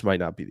 Just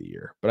might not be the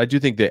year. But I do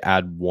think they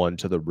add one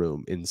to the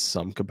room in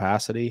some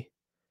capacity.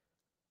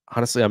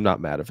 Honestly, I'm not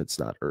mad if it's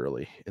not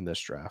early in this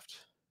draft.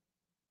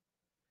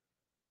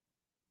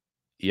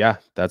 Yeah,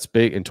 that's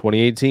big. In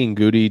 2018,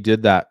 Goody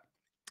did that.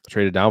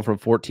 Traded down from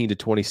 14 to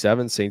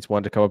 27. Saints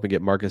wanted to come up and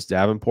get Marcus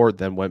Davenport,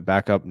 then went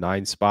back up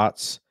 9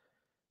 spots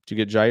to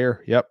get Jair.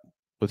 Yep,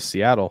 with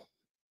Seattle.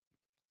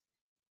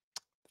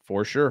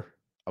 For sure.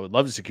 I would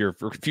love to secure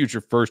for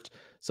future first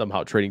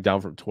somehow trading down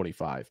from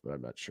 25, but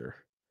I'm not sure.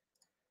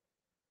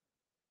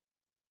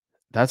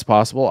 That's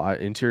possible.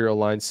 Interior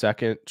line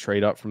second,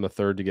 trade up from the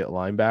third to get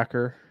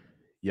linebacker.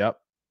 Yep.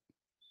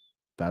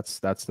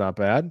 That's not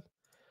bad.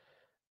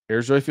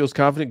 Airjoy feels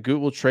confident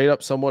Goot will trade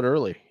up somewhat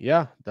early.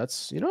 Yeah,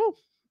 that's,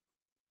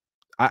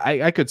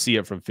 I could see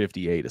it from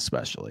 58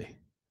 especially.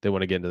 They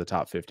want to get into the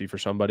top 50 for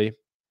somebody.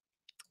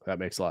 That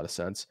makes a lot of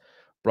sense.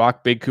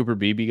 Brock, big Cooper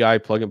BB guy,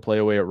 plug and play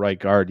away at right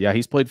guard. Yeah,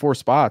 he's played 4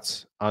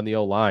 spots on the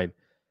O-line.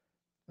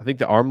 I think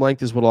the arm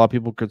length is what a lot of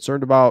people are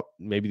concerned about.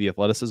 Maybe the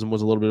athleticism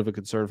was a little bit of a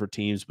concern for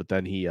teams, but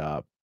then he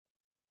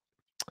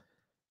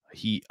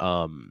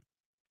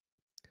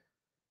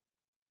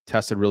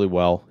tested really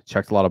well,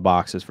 checked a lot of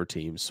boxes for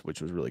teams,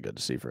 which was really good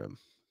to see for him.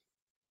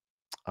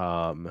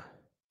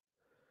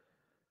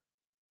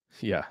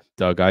 Yeah,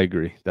 Doug, I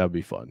agree. That would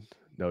be fun.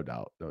 No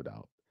doubt.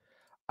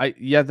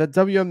 That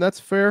WM,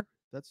 that's fair.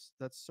 That's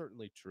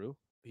certainly true.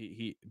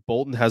 He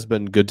Bolton has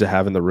been good to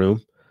have in the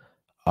room.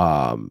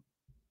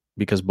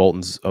 Because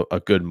Bolton's a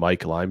good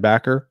Mike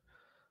linebacker.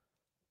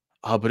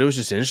 But it was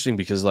just interesting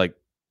because like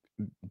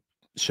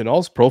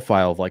Chanel's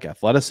profile of like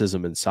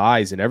athleticism and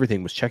size and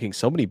everything was checking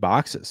so many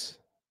boxes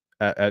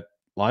at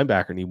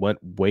linebacker, and he went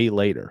way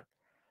later.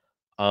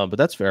 But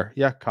that's fair.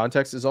 Yeah,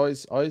 context is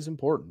always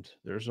important.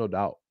 There's no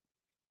doubt.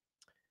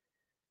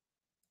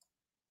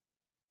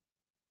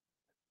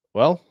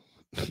 Well,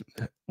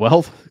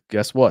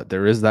 guess what?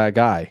 There is that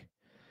guy.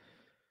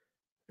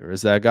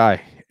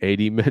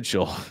 A.D.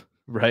 Mitchell,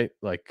 right?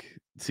 Like,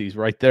 he's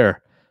right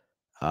there.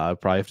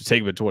 Probably have to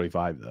take him at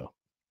 25 though.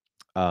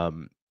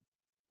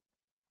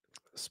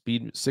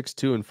 Speed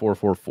 6'2" and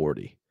 4.4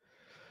 40.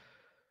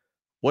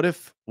 What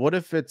if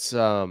it's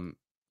let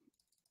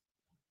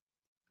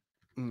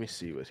me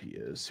see what he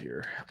is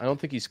here. I don't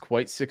think he's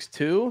quite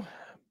 6'2",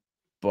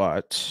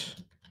 but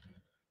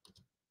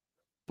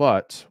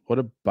what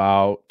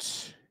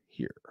about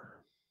here?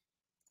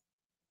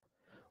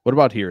 What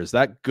about here? Is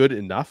that good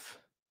enough?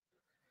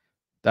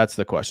 That's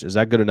the question. Is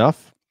that good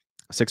enough?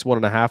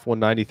 6'1.5",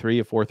 193,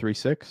 a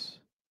 4.36.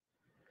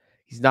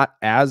 He's not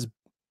as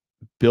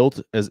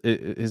built as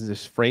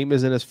his frame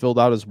isn't as filled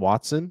out as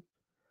Watson,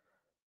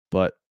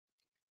 but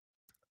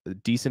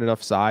decent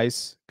enough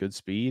size, good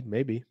speed,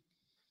 maybe.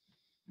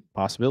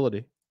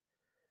 Possibility.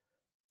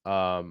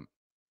 Coach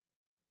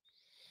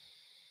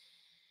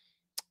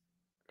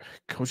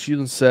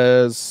Hewlin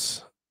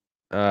says,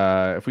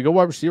 if we go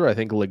wide receiver, I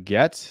think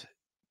Leggett,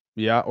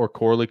 or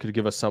Corley could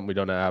give us something we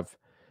don't have.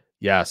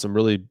 Yeah, some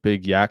really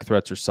big yak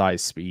threats are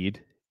size,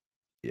 speed.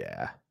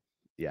 Yeah.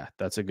 Yeah,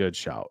 that's a good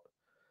shout.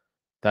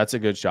 That's a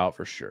good shout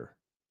for sure.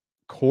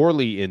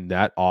 Corley in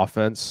that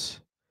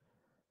offense.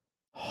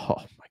 Oh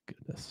my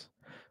goodness.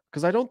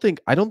 Because I don't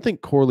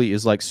think Corley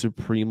is like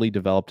supremely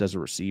developed as a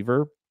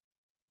receiver,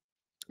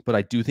 but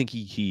I do think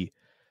he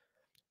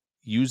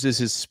uses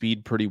his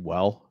speed pretty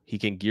well. He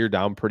can gear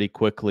down pretty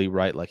quickly,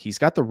 right? Like he's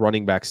got the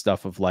running back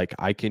stuff of like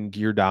I can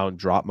gear down,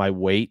 drop my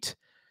weight,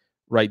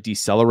 right,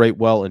 decelerate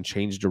well and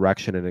change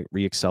direction and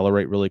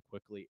reaccelerate really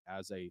quickly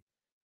as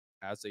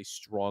a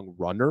strong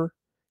runner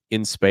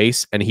in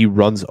space, and he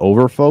runs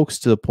over folks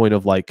to the point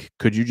of like,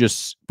 could you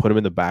just put him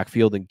in the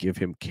backfield and give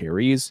him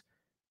carries?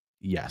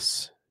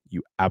 Yes,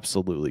 you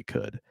absolutely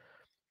could.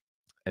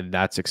 And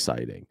that's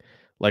exciting.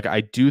 Like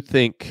I do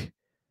think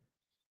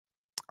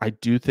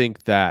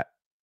that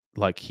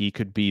like he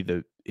could be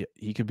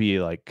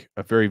like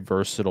a very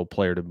versatile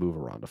player to move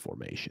around a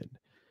formation.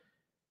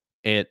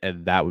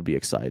 And that would be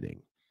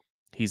exciting.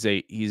 He's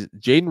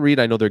Jaden Reed.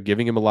 I know they're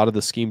giving him a lot of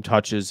the scheme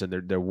touches and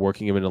they're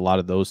working him in a lot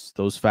of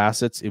those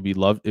facets. It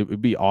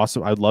would be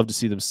awesome. I'd love to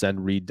see them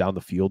send Reed down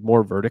the field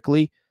more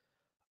vertically.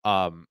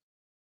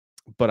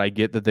 But I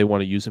get that they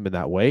want to use him in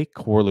that way.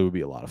 Corley would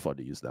be a lot of fun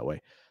to use that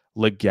way.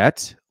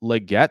 Leggett,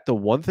 the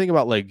one thing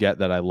about Leggett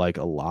that I like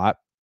a lot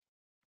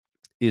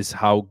is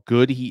how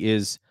good he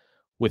is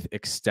with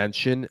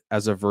extension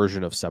as a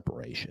version of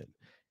separation.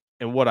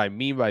 And what I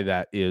mean by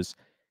that is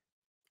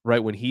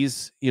right when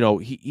he's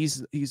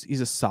he's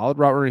a solid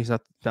route runner. He's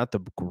not the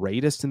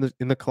greatest in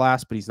the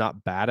class, but he's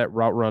not bad at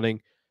route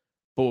running.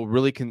 But what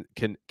really can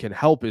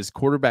help is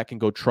quarterback can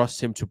go trust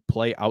him to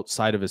play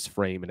outside of his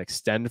frame and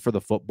extend for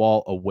the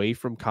football away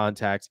from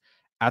contact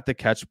at the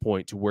catch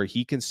point to where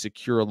he can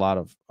secure a lot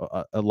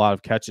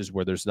of catches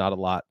where there's not a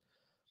lot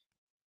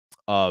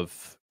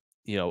of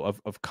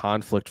of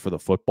conflict for the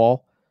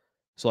football.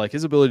 So like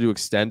his ability to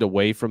extend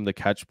away from the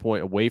catch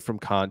point, away from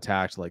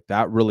contact, like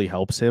that really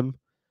helps him.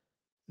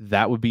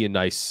 That would be a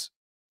nice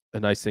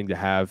thing to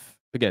have.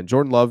 Again,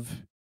 Jordan Love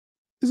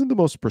isn't the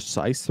most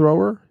precise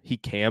thrower. He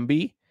can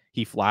be.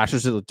 He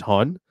flashes it a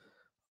ton.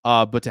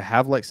 But to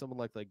have like someone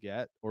like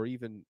Leggett or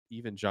even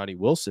Johnny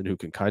Wilson who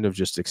can kind of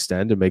just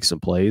extend and make some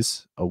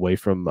plays away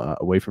from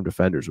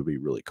defenders would be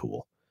really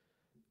cool.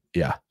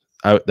 Yeah,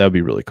 that would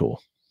be really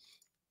cool.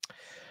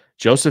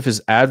 Joseph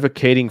is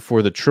advocating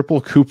for the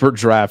triple Cooper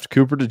draft: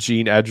 Cooper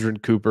DeJean,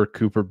 Edgerrin Cooper,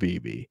 Cooper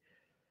Beebe.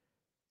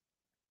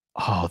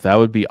 Oh, that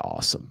would be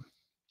awesome.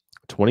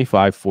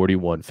 25,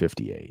 41,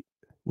 58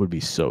 would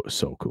be so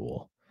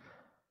cool.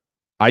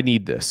 I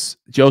need this.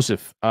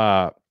 Joseph,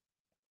 I'm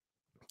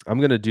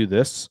going to do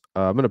this.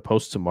 I'm going to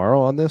post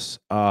tomorrow on this.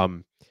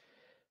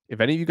 If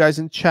any of you guys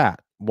in chat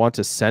want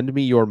to send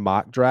me your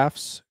mock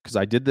drafts, because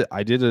I did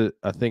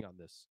a thing on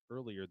this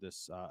earlier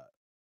this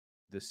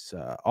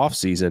off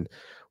season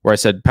where I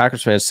said,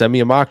 Packers fans, send me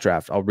a mock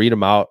draft. I'll read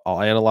them out.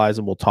 I'll analyze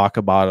them. We'll talk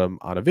about them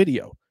on a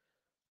video.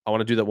 I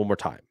want to do that one more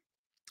time.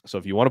 So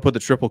if you want to put the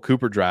triple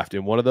Cooper draft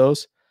in one of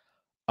those,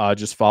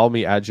 just follow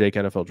me at Jake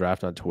NFL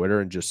Draft on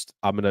Twitter, and just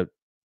I'm gonna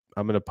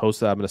post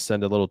that. I'm gonna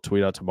send a little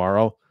tweet out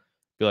tomorrow.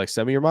 Be like,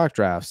 send me your mock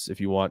drafts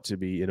if you want to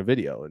be in a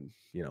video, and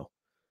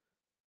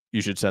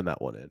you should send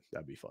that one in.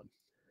 That'd be fun.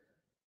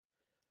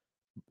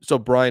 So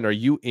Brian, are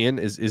you in?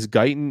 Is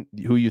Guyton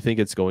who you think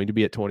it's going to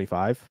be at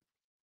 25?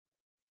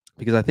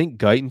 Because I think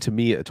Guyton to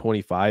me at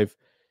 25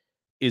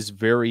 is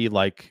very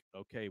like,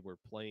 okay, we're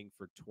playing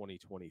for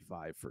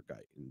 2025 for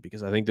Guyton,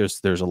 because I think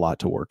there's a lot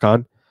to work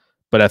on,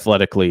 but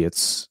athletically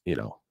it's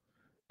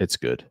it's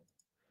good.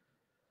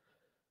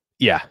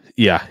 Yeah,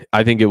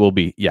 I think it will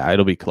be. Yeah,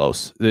 it'll be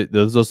close.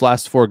 Those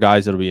last four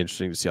guys, it'll be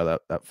interesting to see how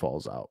that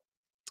falls out.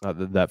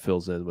 That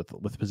fills in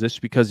with position,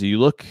 because you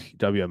look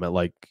WM at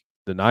like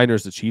the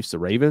Niners, the Chiefs, the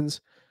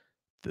Ravens.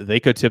 They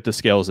could tip the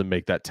scales and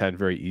make that 10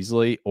 very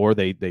easily, or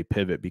they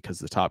pivot because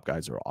the top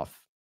guys are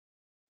off.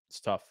 It's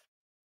tough.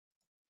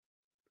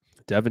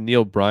 Devin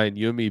Neal, Brian,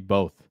 you and me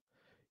both.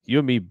 You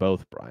and me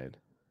both, Brian.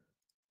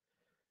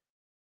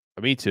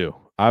 Me too.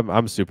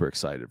 I'm super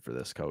excited for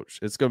this, coach.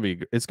 It's gonna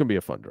be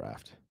a fun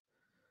draft.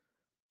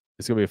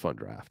 It's gonna be a fun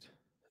draft.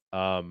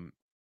 WM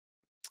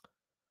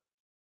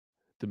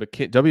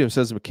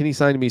says McKinney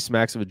signing me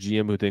smacks of a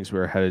GM who thinks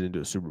we're headed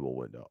into a Super Bowl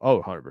window.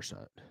 Oh,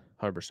 100%.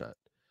 100%.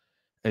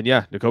 And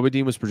yeah, Nakobe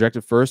Dean was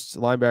projected first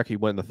linebacker. He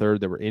went in the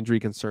third. There were injury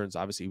concerns.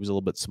 Obviously, he was a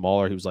little bit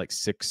smaller. He was like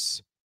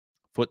 6'0",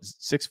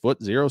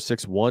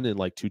 6'1", and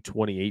like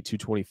 228,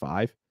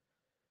 225.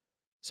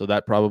 So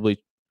that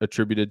probably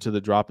attributed to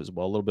the drop as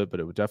well a little bit, but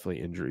it would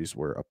definitely injuries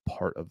were a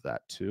part of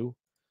that too.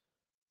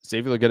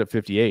 Xavier Leggett at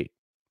 58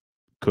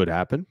 could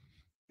happen.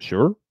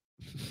 Sure.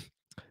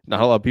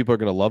 Not a lot of people are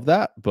going to love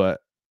that, but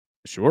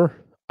sure,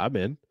 I'm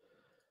in.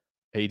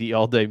 AD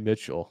all day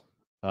Mitchell.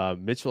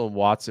 Mitchell and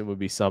Watson would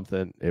be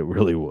something. It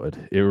really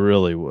would. It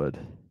really would.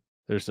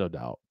 There's no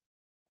doubt.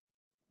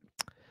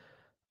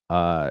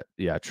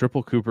 Yeah,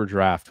 triple Cooper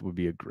draft would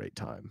be a great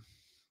time.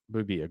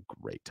 Would be a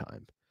great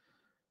time.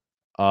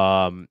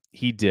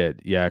 He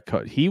did. Yeah,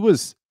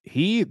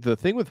 the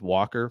thing with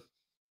Walker,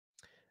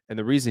 And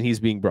the reason he's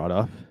being brought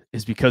up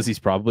is because he's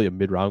probably a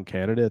mid-round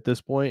candidate at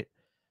this point.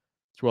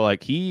 It's where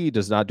like he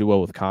does not do well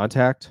with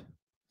contact.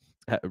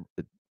 Uh,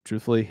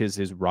 Truthfully,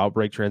 his route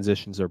break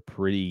transitions are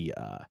pretty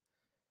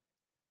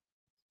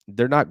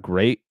they're not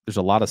great. There's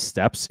a lot of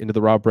steps into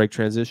the route break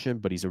transition,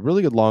 but he's a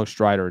really good long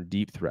strider and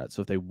deep threat.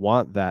 So if they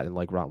want that in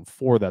like round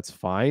 4, that's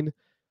fine.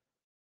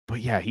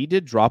 But yeah, he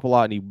did drop a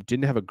lot and he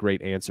didn't have a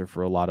great answer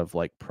for a lot of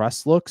like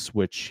press looks,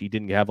 which he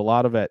didn't have a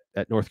lot of at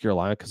North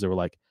Carolina because they were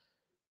like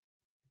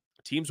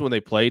teams when they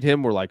played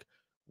him were like,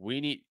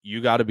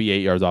 you got to be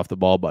 8 yards off the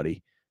ball,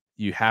 buddy.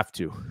 You have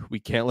to. We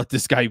can't let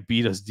this guy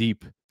beat us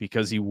deep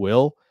because he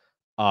will.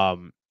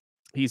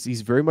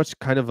 He's very much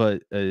kind of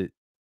a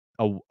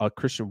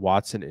Christian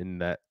Watson in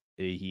that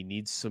he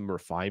needs some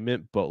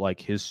refinement, but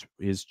like his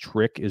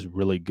trick is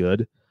really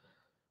good.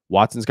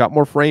 Watson's got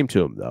more frame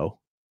to him though,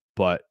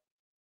 but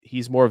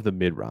he's more of the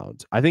mid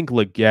rounds. I think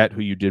Leggett,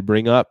 who you did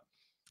bring up,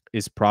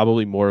 is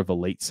probably more of a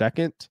late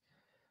second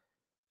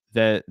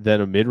than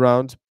a mid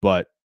round.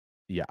 But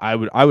yeah, I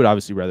would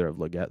obviously rather have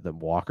Leggett than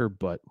Walker,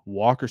 but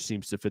Walker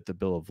seems to fit the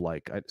bill of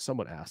like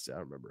someone asked it, I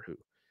don't remember who.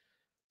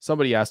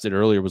 Somebody asked it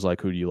earlier, was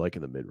like, who do you like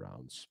in the mid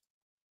rounds?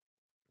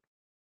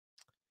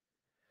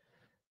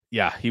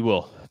 Yeah, he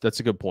will.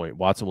 That's a good point.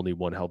 Watson will need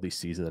one healthy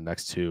season, the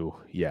next 2,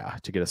 yeah,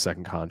 to get a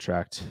second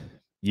contract.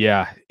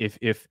 Yeah, if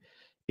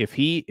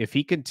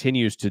he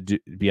continues to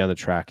be on the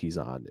track he's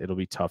on, it'll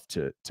be tough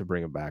to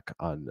bring him back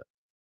on.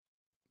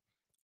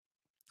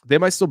 They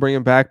might still bring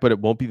him back, but it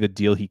won't be the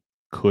deal he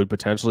could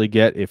potentially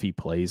get if he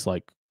plays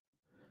like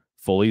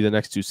fully the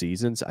next 2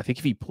 seasons. I think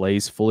if he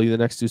plays fully the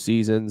next 2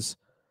 seasons,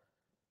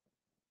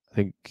 I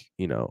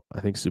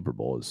think Super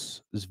Bowl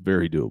is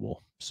very doable.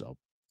 So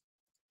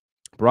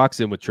Brock's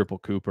in with Triple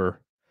Cooper.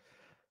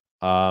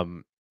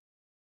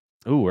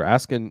 We're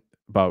asking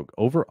about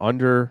over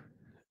under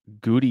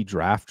Goody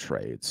draft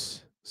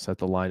trades. Set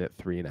the line at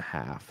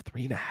 3.5.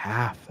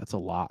 3.5. That's a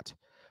lot,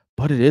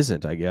 but it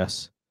isn't, I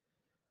guess.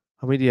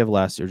 How many do you have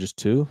last year? Just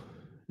 2?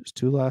 Just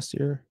 2 last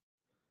year?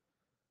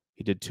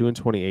 He did 2 in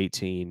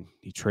 2018.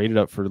 He traded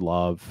up for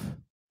Love.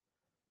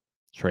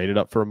 Traded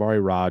up for Amari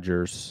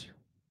Rodgers.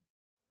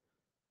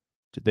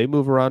 Did they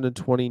move around in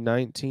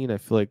 2019? I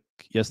feel like,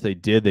 yes, they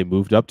did. They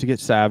moved up to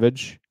get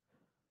Savage.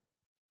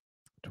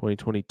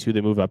 2022, they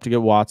moved up to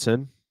get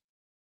Watson.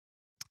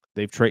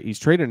 He's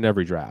traded in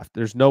every draft.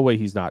 There's no way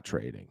he's not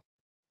trading.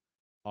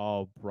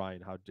 Oh,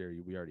 Brian, how dare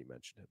you? We already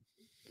mentioned him.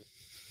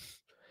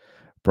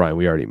 Brian,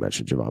 we already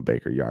mentioned Javon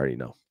Baker. You already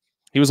know.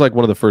 He was like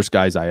one of the first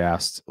guys I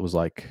asked. Was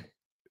like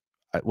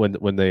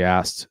when they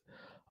asked,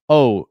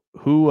 "Oh,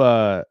 who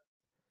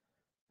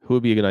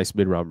would be a nice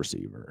mid-round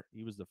receiver?"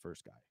 He was the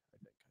first guy, I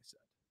think I said.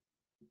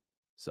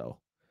 So,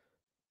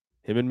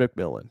 him and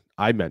McMillan.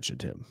 I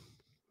mentioned him.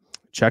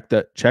 Check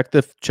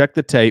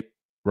the tape,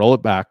 roll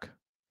it back.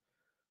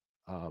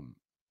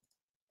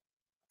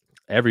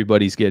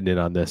 Everybody's getting in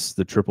on this,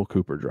 the Triple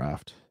Cooper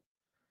draft.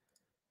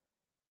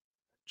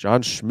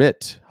 John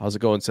Schmidt, how's it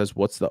going? Says,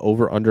 what's the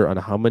over-under on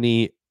how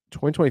many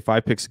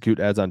 2025 picks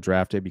Coot adds on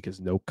draft day because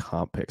no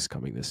comp picks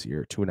coming this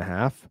year?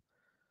 2.5?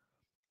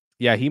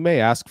 Yeah, he may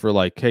ask for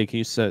like, hey, can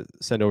you send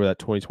over that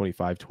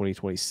 2025,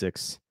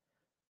 2026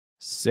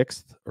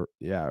 6th or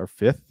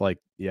 5th? Like,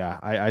 yeah,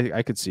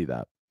 I could see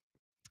that.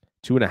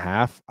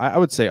 2.5. I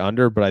would say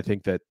under, but I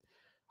think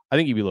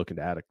you'd be looking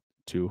to add a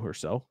 2 or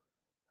so.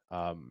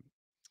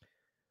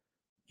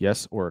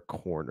 Yes, or a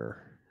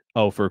corner.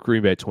 Oh, for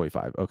Green Bay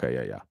 25.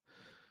 Okay, yeah.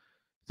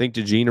 Think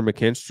DeGene or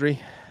McKinstry.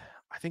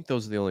 I think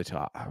those are the only 2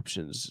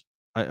 options.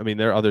 I mean,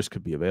 there are others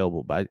could be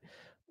available, but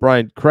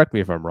Brian, correct me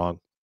if I'm wrong.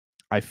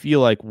 I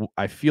feel like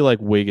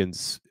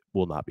Wiggins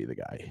will not be the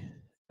guy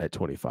at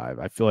 25.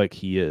 I feel like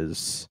he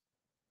is.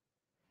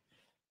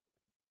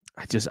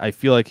 I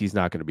feel like he's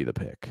not going to be the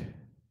pick.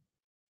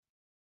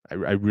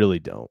 I really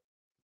don't.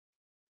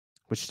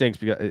 Which stinks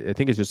because I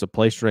think it's just a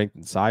play strength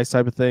and size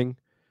type of thing.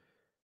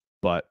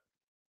 But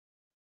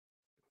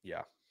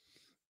yeah,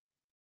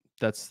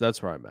 that's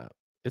where I'm at.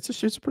 It's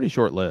a pretty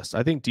short list.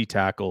 I think D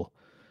tackle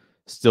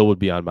still would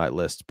be on my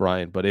list,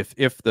 Brian. But if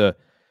the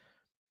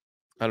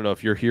I don't know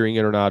if you're hearing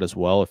it or not as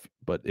well.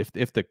 If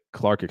the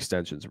Clark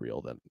extension's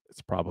real, then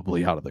it's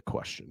probably out of the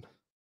question.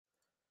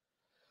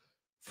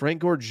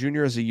 Frank Gore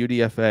Jr. as a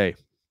UDFA,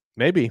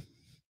 maybe.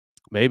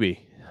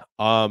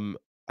 I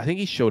think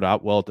he showed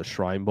up well at the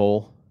Shrine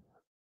Bowl,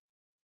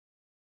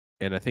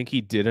 and I think he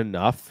did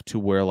enough to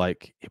where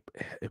like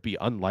it'd be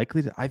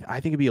unlikely. I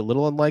think it'd be a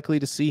little unlikely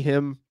to see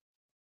him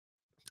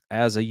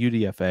as a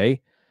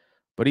UDFA,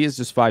 but he is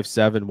just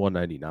 5'7",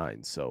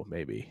 199. So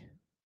maybe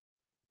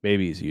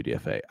he's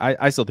UDFA.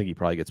 I still think he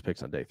probably gets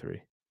picked on day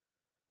 3.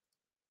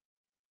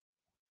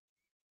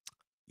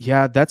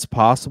 Yeah, that's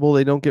possible.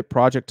 They don't get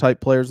project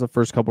type players in the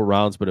first couple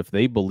rounds, but if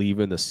they believe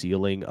in the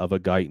ceiling of a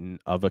Guyton,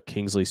 of a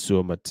Kingsley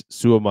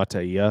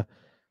Suamataia,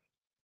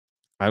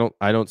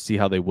 I don't see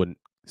how they wouldn't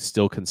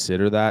still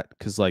consider that,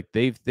 because like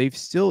they've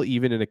still,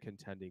 even in a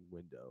contending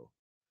window,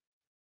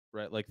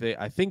 right? Like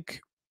I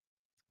think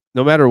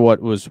no matter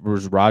what was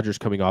Rodgers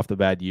coming off the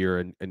bad year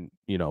and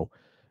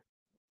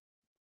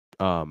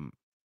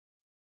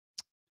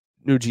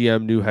new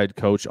GM, new head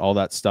coach, all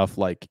that stuff,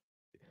 like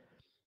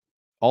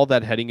all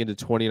that heading into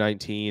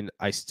 2019,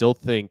 I still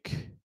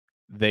think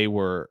they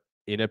were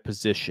in a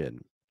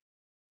position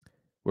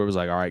where it was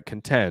like, all right,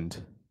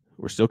 contend.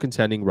 We're still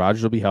contending.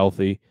 Rodgers will be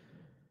healthy.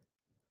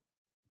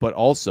 But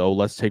also,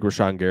 let's take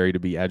Rashawn Gary to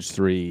be edge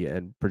 3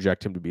 and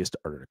project him to be a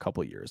starter in a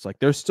couple of years. Like,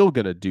 they're still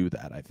going to do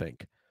that, I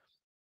think.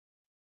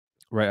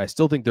 Right? I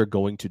still think they're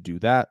going to do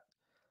that.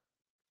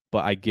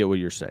 But I get what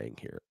you're saying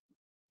here.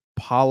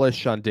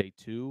 Polish on day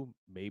 2,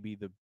 maybe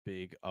the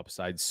big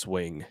upside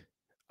swing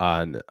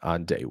on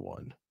day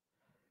 1.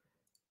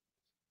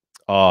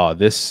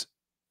 This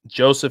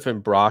Joseph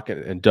and Brock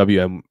and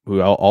WM,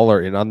 who all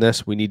are in on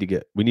this. We need to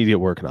get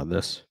working on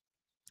this.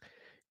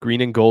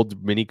 Green and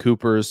gold Mini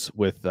Coopers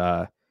with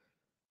their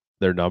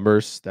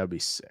numbers. That'd be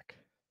sick.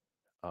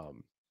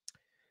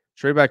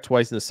 Trade back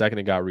twice in the second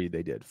and got Reed.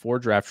 They did 4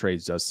 draft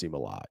trades. Does seem a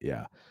lot.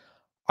 Yeah,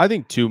 I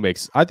think two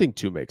makes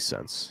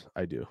sense.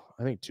 I do.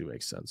 I think 2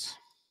 makes sense.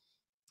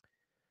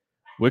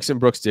 Wicks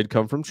and Brooks did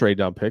come from trade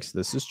down picks.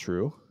 This is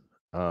true.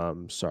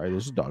 Sorry,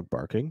 there's a dog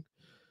barking.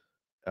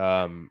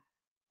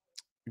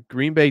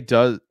 Green Bay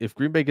does. If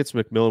Green Bay gets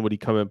McMillan, would he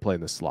come in and play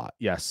in the slot?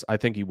 Yes, I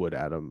think he would,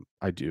 Adam.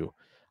 I do.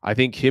 I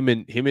think him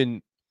and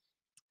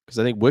because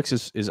I think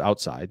Wicks is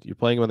outside. You're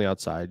playing him on the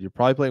outside. You're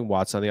probably playing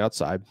Watts on the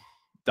outside.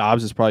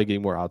 Dobbs is probably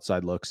getting more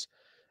outside looks.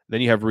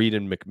 Then you have Reed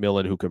and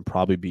McMillan, who can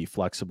probably be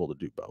flexible to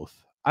do both.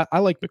 I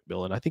like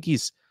McMillan. I think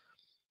he's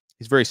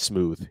very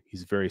smooth.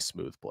 He's a very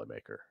smooth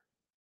playmaker.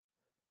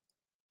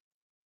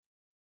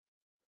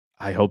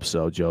 I hope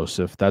so,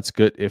 Joseph. That's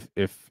good. If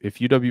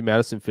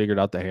UW-Madison figured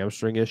out the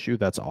hamstring issue,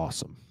 that's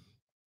awesome.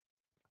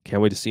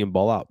 Can't wait to see him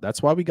ball out.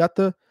 That's why we got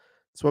the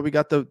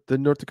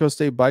North Dakota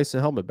State Bison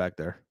helmet back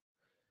there.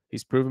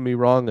 He's proven me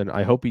wrong, and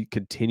I hope he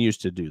continues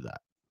to do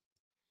that.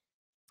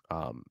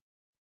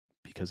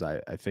 Because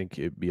I think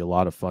it'd be a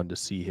lot of fun to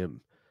see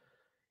him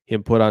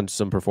put on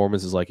some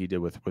performances like he did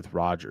with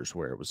Rodgers,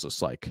 where it was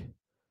just like,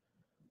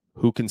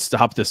 who can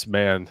stop this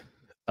man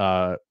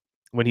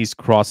when he's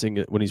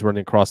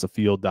running across the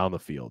field, down the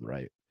field,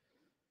 right?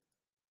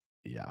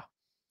 Yeah.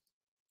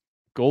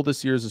 Goal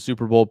this year is a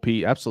Super Bowl,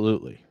 Pete.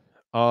 Absolutely.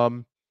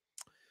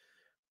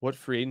 What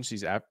free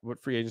agents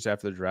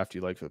after the draft do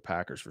you like for the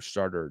Packers for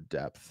starter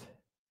depth?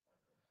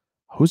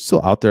 Who's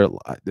still out there?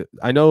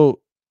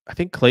 I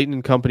think Clayton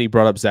and company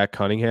brought up Zach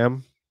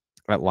Cunningham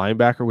at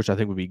linebacker, which I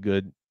think would be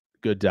good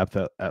depth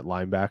at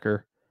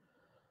linebacker.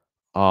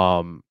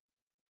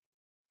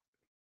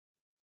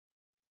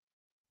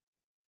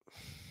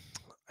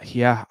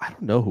 Yeah, I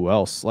don't know who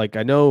else. Like,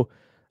 I know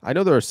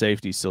there are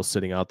safeties still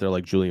sitting out there,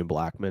 like Julian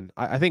Blackman.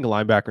 I think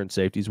linebacker and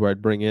safety is where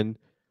I'd bring in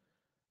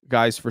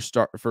guys for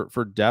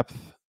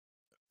depth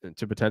and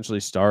to potentially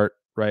start.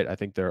 Right. I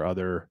think there are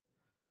other.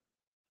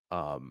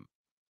 I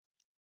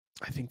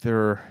think there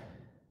are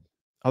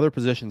other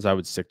positions I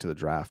would stick to the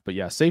draft, but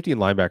yeah, safety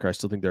and linebacker. I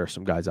still think there are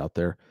some guys out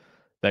there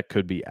that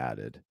could be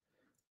added.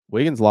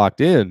 Wiggins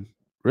locked in.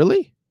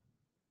 Really?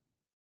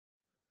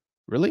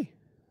 Really?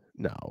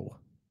 No.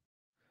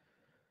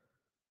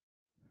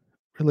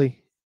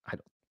 Really? I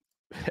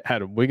don't.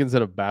 Adam Wiggins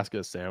in a basket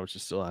of sandwich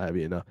is still not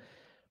heavy enough.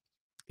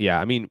 Yeah,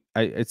 I mean,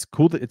 it's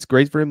cool. It's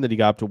great for him that he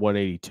got up to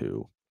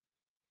 182,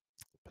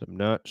 but I'm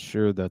not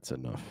sure that's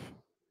enough.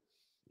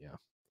 Yeah.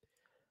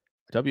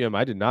 WM,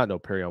 I did not know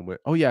Perrion Winfrey.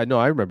 Oh yeah, no,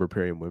 I remember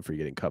Perrion Winfrey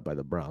getting cut by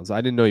the Browns. I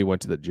didn't know he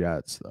went to the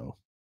Jets though.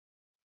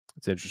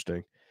 It's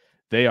interesting.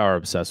 They are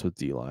obsessed with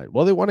D-line.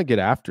 Well, they want to get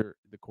after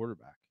the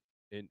quarterback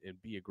and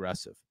be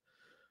aggressive.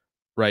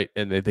 Right.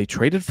 And they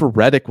traded for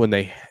Reddick when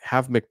they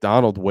have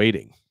McDonald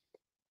waiting.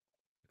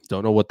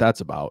 Don't know what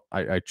that's about.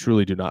 I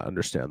truly do not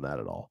understand that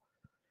at all.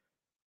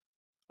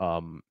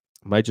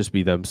 Might just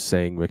be them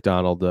saying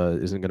McDonald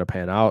isn't going to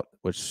pan out,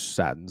 which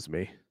saddens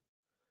me.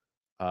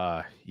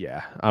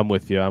 Yeah, I'm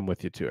with you. I'm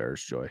with you too, Eric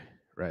Joy.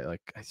 Right.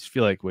 Like, I just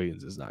feel like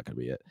Wiggins is not going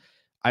to be it.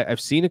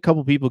 I've seen a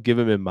couple people give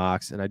him in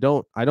mocks, and I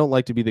don't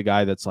like to be the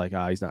guy that's like,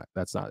 he's not.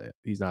 That's not it.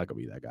 He's not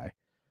going to be that guy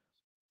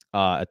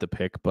at the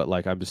pick. But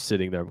like, I'm just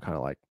sitting there. I'm kind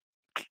of like,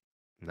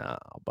 nah,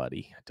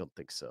 buddy. I don't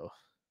think so.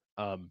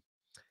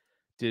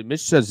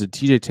 Mitch says, did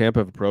TJ Tampa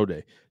have a pro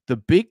day? The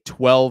Big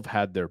 12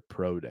 had their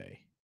pro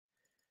day.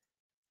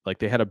 Like,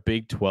 they had a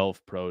Big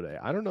 12 pro day.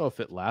 I don't know if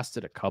it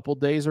lasted a couple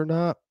days or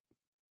not.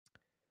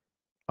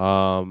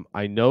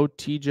 I know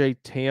TJ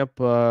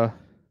Tampa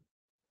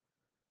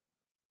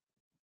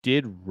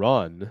did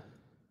run. I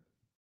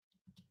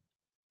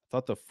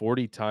thought the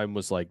 40 time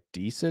was like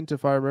decent,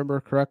 if I remember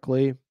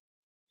correctly.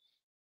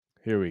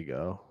 Here we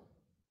go.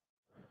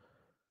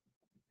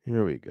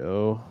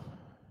 This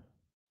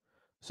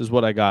is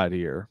what I got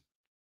here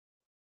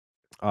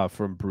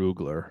from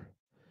Brugler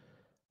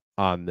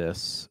on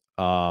this.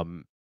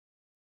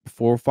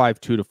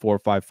 4.52 to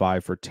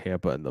 4.55 for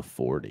Tampa in the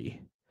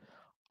 40.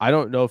 I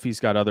don't know if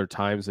he's got other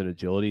times and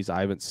agilities.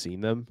 I haven't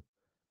seen them.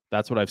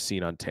 That's what I've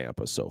seen on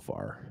Tampa so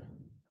far.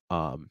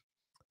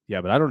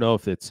 Yeah, but I don't know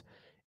if it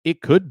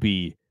could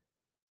be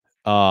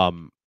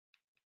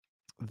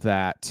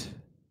that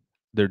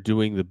they're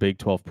doing the Big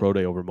 12 Pro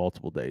Day over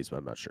multiple days, but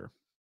I'm not sure.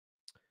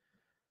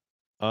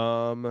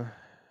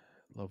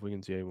 Love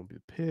Wiggins. Yeah, he won't be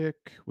the pick.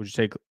 Would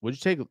you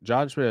take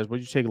John Smith?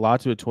 Would you take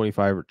Latu at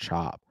 25 or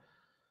Chop?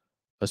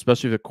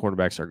 Especially if the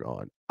cornerbacks are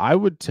gone. I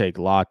would take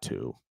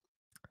Latu.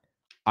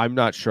 I'm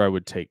not sure I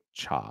would take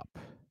Chop.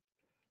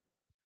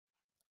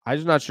 I'm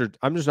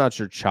just not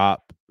sure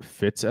Chop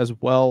fits as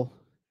well.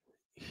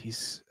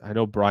 I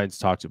know Brian's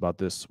talked about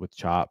this with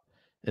Chop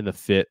and the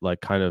fit,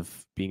 like kind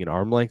of being an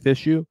arm length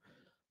issue.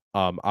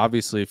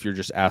 Obviously, if you're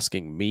just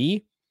asking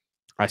me,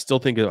 I still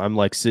think I'm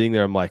like sitting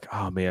there. I'm like,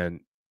 oh man.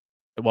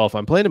 Well, if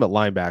I'm playing him at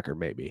linebacker,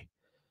 maybe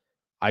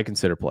I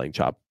consider playing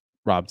Chop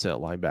Robinson at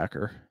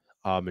linebacker,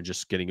 and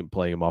just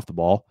playing him off the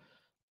ball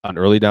on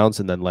early downs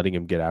and then letting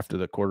him get after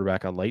the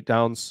quarterback on late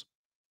downs.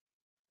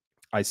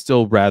 I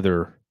still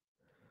rather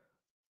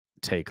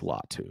take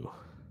Latu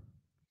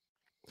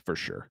for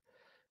sure.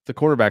 If the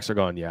cornerbacks are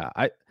gone, yeah.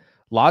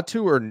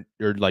 Latu or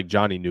like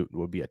Johnny Newton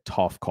would be a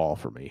tough call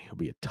for me. It would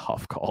be a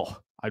tough call.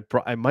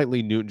 I might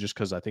lean Newton just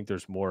because I think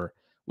there's more.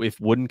 If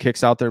Wooden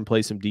kicks out there and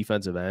plays some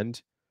defensive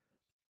end,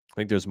 I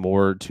think there's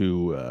more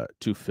to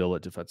fill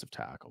at defensive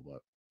tackle.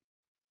 But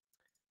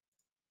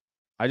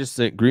I just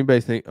think Green Bay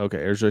okay,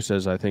 Airjoy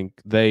says, I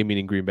think they,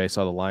 meaning Green Bay,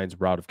 saw the Lions'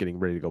 route of getting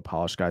ready to go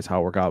polish guys.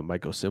 How it work out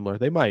might go similar.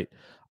 They might.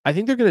 I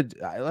think they're going to,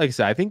 like I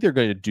said, I think they're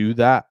going to do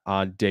that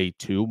on day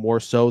 2 more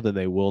so than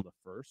they will in the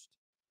first.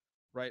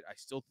 Right? I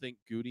still think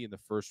Goody in the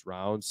first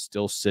round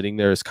still sitting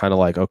there is kind of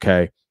like,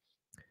 okay,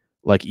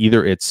 like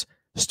either it's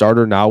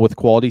starter now with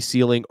quality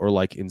ceiling or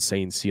like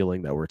insane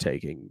ceiling that we're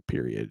taking,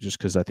 period. Just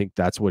because I think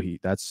that's what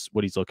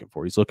he's looking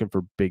for. He's looking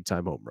for big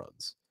time home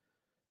runs.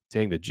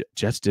 Dang, the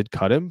Jets did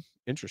cut him.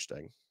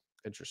 Interesting.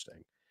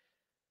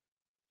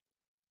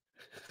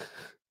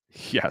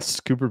 Yes,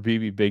 Cooper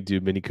Beebe, big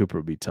dude. Mini Cooper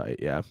would be tight.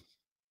 Yeah,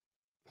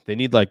 they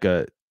need like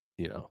a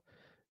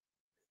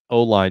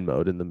O-line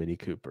mode in the Mini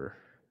Cooper,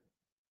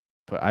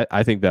 but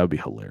I think that would be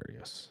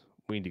hilarious.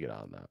 We need to get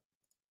on that.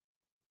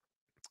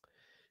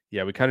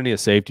 Yeah, we kind of need a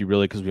safety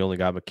really because we only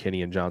got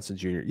McKinney and Johnson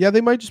Jr. Yeah,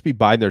 they might just be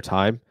biding their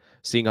time,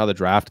 seeing how the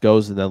draft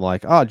goes, and then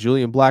like,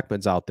 Julian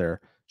Blackmon's out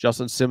there,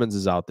 Justin Simmons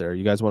is out there.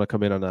 You guys want to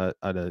come in on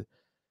a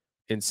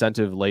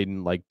incentive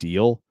laden like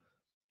deal?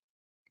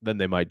 Then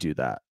they might do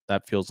that.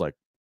 That feels like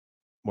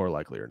more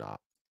likely or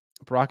not.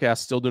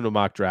 Broadcast still doing a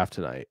mock draft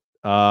tonight.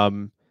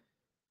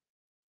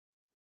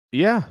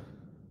 Yeah.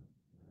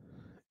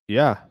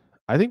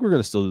 I think we're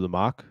gonna still do the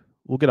mock.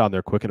 We'll get on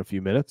there quick in a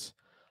few minutes.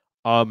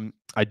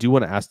 I do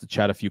want to ask the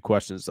chat a few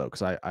questions though,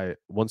 because I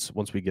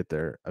once we get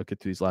there, I'll get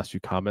to these last few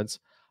comments.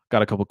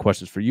 Got a couple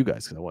questions for you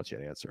guys because I want you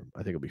to answer them.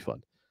 I think it'll be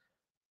fun.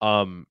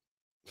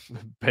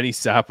 Benny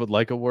Sapp would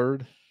like a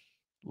word.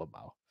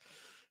 Lamau.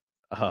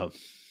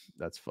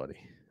 That's funny.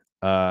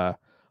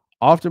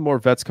 Often more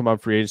vets come on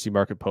free agency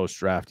market post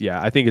draft.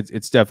 Yeah, I think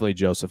it's definitely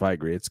Joseph. I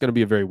agree. It's going to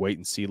be a very wait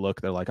and see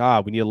look. They're like,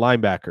 we need a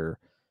linebacker.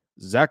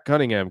 Zach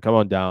Cunningham, come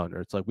on down.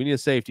 Or it's like, we need a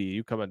safety.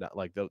 You come on down.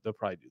 Like they'll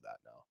probably do that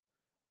now.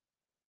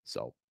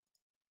 So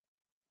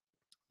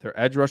their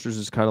edge rushers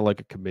is kind of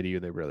like a committee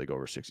and they rarely go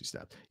over 60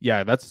 snaps.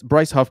 Yeah, that's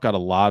Bryce Huff got a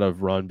lot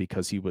of run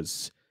because he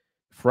was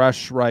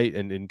fresh, right?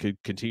 And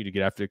could continue to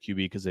get after the QB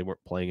because they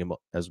weren't playing him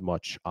as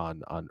much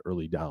on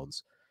early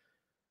downs.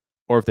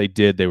 Or if they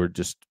did, they were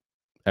just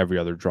every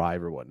other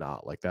drive or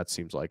whatnot. Like that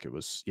seems like it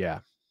was, yeah,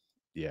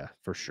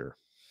 for sure.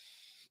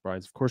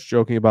 Brian's, of course,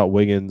 joking about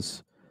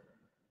Wiggins.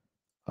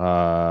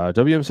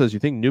 WM says, you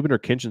think Newbin or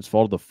Kinchin's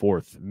fall to the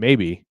 4th?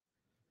 Maybe.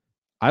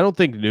 I don't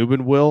think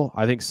Newbin will.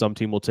 I think some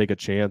team will take a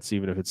chance,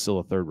 even if it's still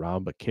a 3rd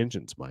round, but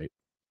Kinchin's might.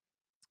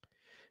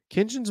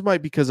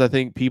 Because I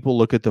think people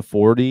look at the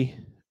 40,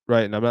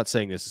 right? And I'm not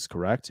saying this is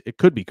correct. It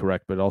could be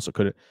correct, but it also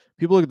couldn't.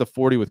 People look at the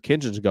 40 with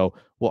Kinchin and go,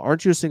 well,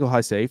 aren't you a single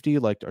high safety?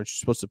 Like, aren't you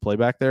supposed to play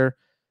back there?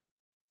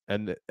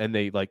 And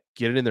they like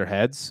get it in their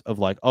heads of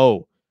like,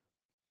 oh,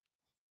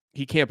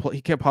 he can't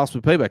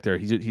possibly play back there.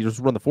 He just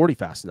run the 40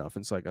 fast enough.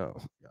 And it's like,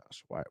 oh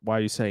gosh, why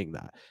are you saying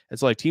that?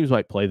 It's like teams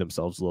might play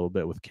themselves a little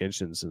bit with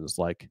Kinchins, and it's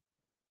like,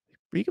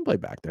 he can play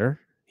back there.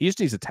 He just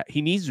needs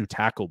to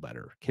tackle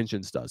better.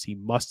 Kinchins does. He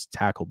must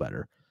tackle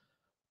better,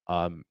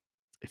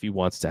 if he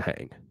wants to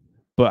hang.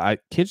 But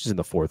Kinchins in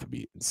the 4th would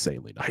be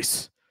insanely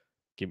nice.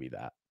 Give me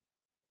that.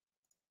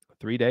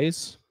 3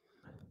 days.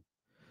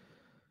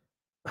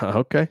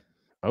 Okay.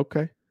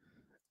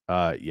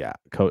 Yeah,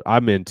 coach.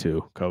 I'm in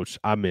too, coach.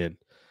 I'm in.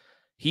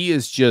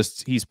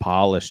 He's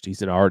polished.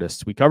 He's an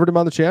artist. We covered him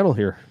on the channel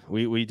here.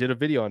 We did a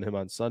video on him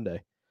on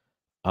Sunday.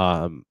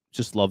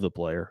 Just love the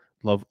player.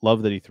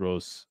 Love that he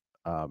throws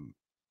out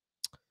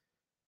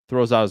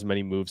as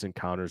many moves and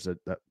counters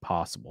that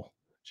possible.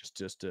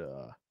 Just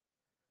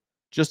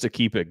to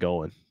keep it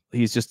going.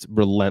 He's just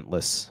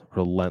relentless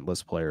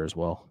player as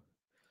well.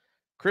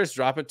 Chris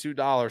dropping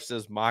 $2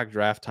 says mock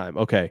draft time.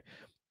 Okay.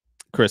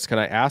 Chris, can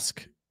I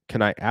ask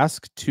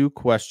 2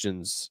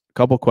 questions, a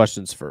couple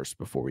questions first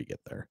before we get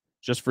there?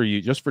 Just for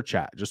you, just for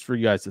chat, just for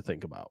you guys to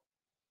think about.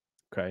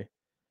 Okay.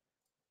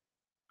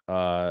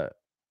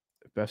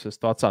 Best says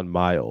thoughts on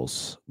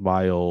Miles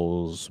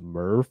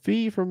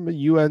Murphy from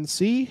UNC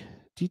D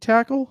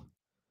tackle.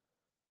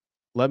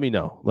 Let me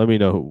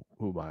know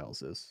who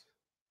Miles is.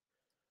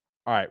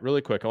 All right,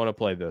 really quick. I want to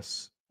play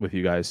this with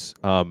you guys.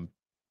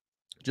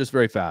 Just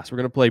very fast. We're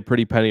gonna play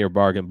Pretty Penny or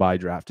Bargain Buy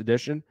Draft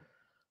Edition.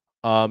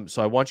 So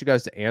I want you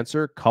guys to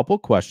answer a couple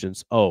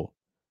questions. Oh,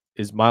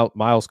 is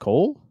Miles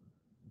Cole?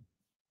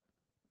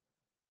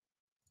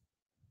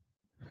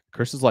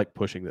 Chris is like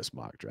pushing this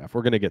mock draft.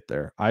 We're gonna get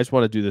there. I just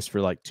want to do this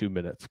for like 2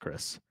 minutes,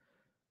 Chris,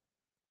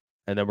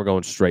 and then we're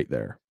going straight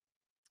there.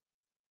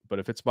 But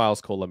if it's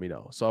Miles Cole, let me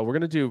know. So we're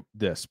gonna do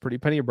this Pretty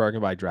Penny or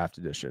Bargain Buy Draft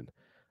Edition.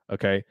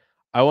 Okay.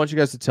 I want you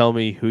guys to tell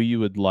me who you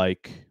would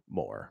like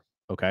more.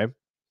 Okay.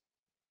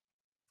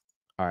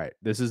 All right.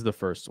 This is the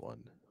first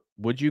one.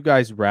 Would you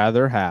guys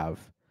rather have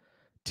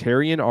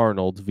Terrion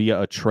Arnold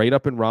via a trade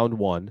up in round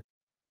 1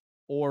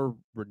 or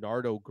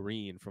Renardo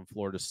Green from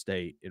Florida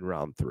State in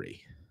round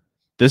 3?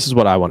 This is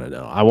what I want to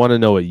know. I want to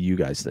know what you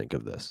guys think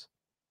of this.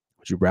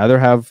 Would you rather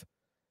have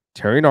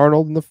Terrion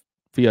Arnold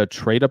via a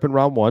trade up in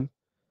round 1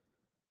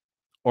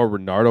 or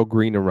Renardo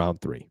Green in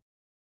round 3?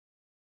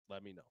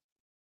 Let me know.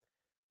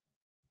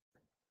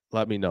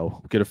 Let me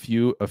know. Get a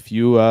few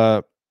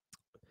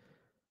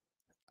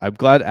I'm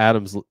glad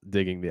Adam's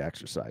digging the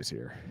exercise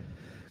here.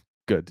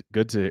 Good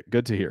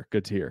to hear.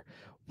 Good to hear.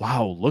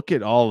 Wow, look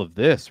at all of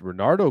this.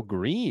 Renardo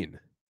Green.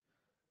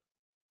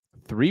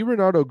 3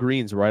 Renardo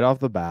Greens right off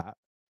the bat.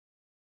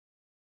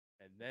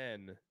 And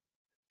then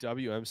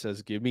WM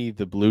says, give me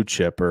the blue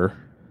chipper.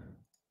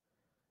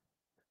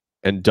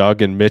 And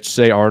Doug and Mitch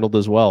say Arnold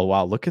as well.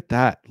 Wow, look at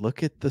that.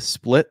 Look at the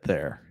split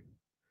there.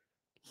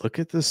 Look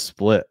at the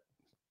split.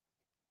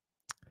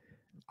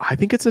 I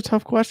think it's a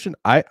tough question.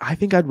 I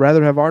think I'd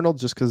rather have Arnold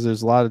just because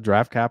there's a lot of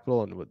draft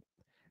capital and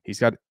he's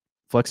got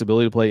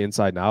flexibility to play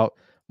inside and out.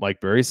 Mike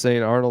Berry's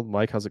saying Arnold.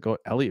 Mike, how's it going?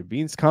 Elliot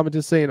Bean's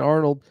commenting saying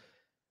Arnold.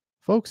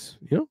 Folks,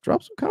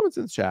 drop some comments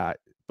in the chat.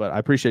 But I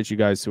appreciate you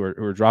guys who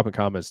are dropping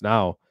comments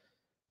now.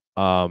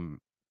 And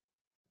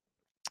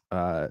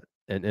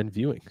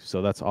viewing.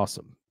 So that's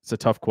awesome. It's a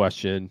tough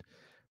question.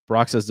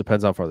 Brock says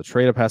depends on how far the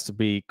trade up has to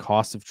be.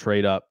 Cost of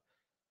trade up.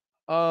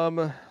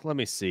 Let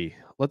me see.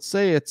 Let's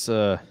say it's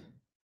a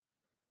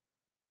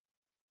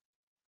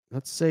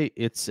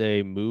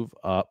move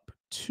up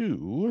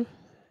to.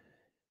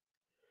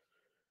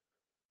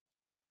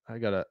 I'm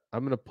gonna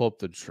pull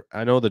up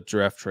I know the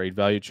draft trade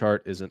value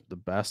chart isn't the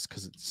best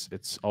because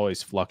it's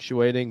always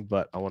fluctuating,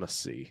 but I want to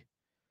see.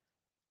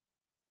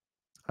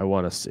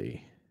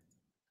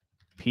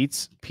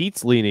 Pete's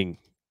leaning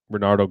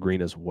Renardo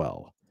Green as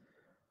well.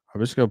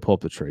 I'm just gonna pull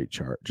up the trade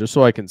chart just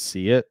so I can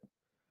see it.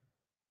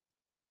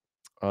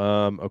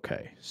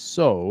 Okay,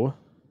 so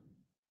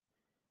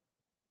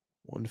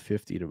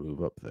 150 to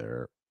move up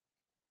there.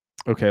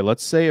 Okay,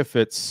 let's say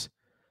it's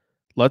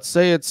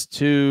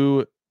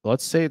to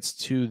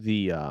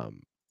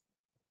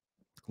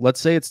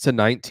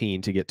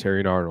 19 to get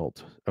Terrion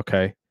Arnold.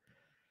 Okay.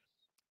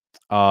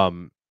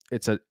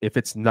 If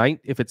it's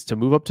to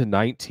move up to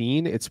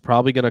 19, it's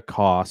probably going to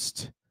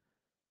cost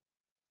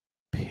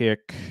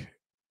pick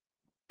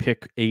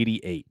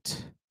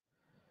 88.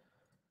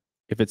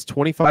 If it's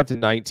 25 to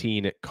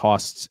 19, it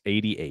costs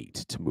 88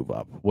 to move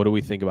up. What do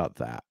we think about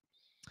that?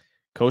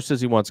 Coach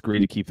says he wants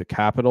Green to keep the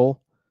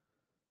capital.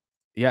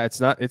 Yeah, it's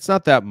not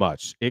that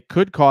much. It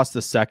could cost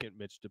the second,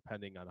 Mitch,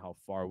 depending on how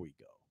far we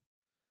go.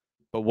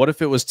 But what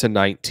if it was to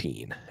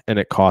 19 and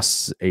it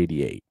costs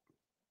 88?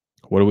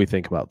 What do we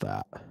think about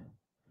that?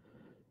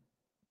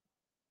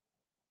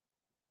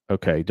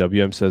 Okay,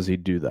 WM says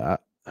he'd do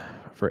that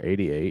for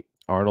 88.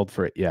 Arnold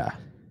for 88.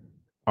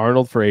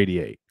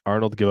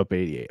 Arnold give up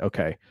 88.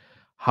 Okay.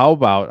 How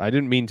about, I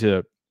didn't mean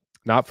to,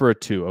 not for a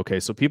 2. Okay,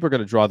 so people are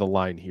going to draw the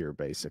line here,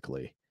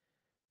 basically,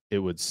 it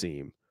would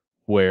seem,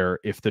 where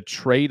if the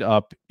trade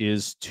up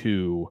is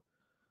to,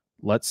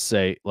 let's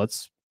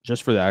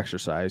just for the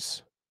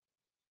exercise,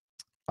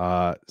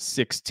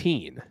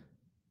 16,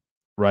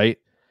 right?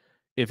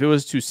 If it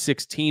was to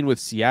 16 with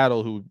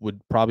Seattle, who would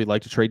probably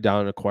like to trade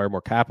down and acquire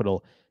more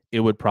capital,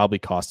 it would probably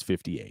cost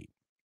 58.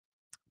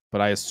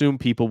 But I assume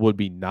people would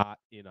be not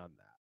in on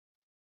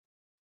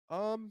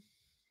that.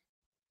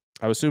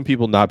 I would assume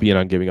people not be in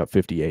on giving up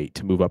 58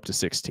 to move up to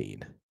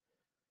 16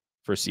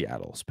 for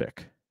Seattle's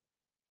pick,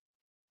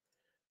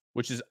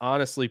 which is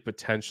honestly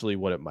potentially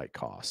what it might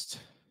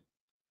cost.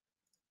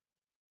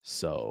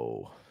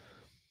 So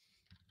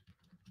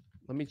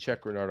let me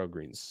check Renardo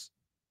Green's.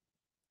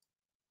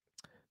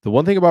 The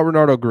one thing about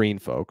Renardo Green,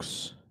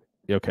 folks.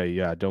 Okay,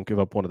 yeah, don't give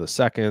up one of the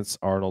seconds.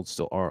 Arnold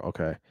still are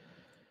okay.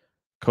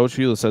 Coach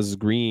Felix says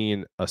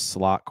Green a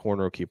slot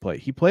corner key play.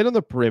 He played on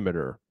the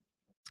perimeter.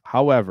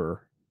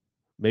 However,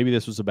 maybe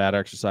this was a bad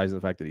exercise in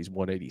the fact that he's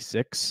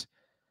 186,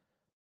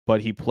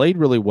 but he played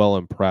really well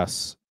in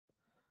press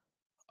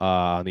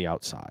on the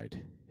outside.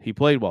 He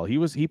played well.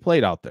 He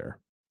played out there.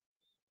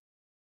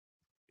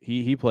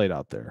 He played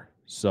out there.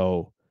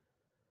 So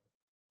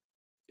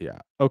yeah,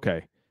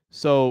 okay.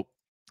 So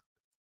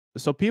it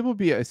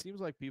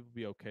seems like people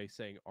be okay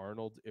saying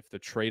Arnold if the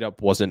trade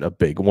up wasn't a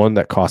big one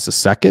that costs a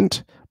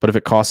second, but if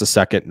it costs a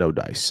second, no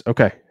dice.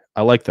 Okay.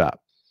 I like that.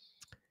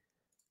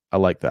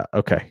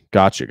 Okay.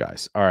 Gotcha,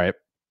 guys. All right.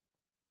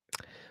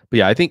 But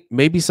yeah, I think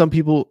maybe some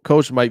people,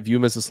 coach might view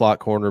him as a slot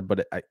corner,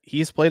 but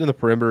he's played in the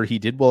perimeter. He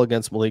did well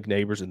against Malik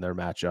Neighbors in their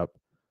matchup.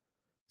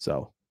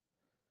 So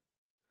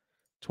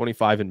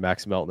 25 in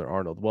Max Melton or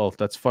Arnold. Well,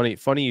 that's funny.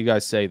 Funny you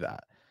guys say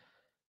that.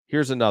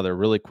 Here's another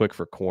really quick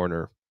for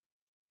corner.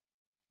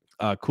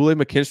 Kool-Aid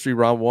McKinstry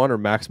round 1 or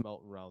Max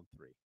Melton round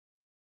 3?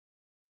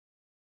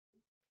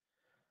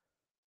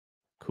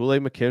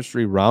 Kool-Aid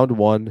McKinstry round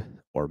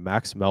 1 or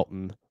Max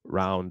Melton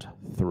round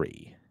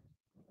 3?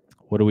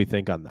 What do we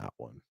think on that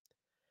one?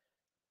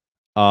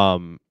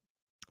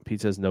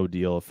 Pete says no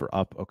deal for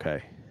up.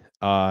 Okay.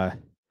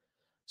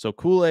 So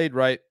Kool-Aid,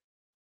 right?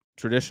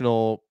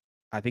 Traditional.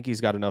 I think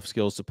he's got enough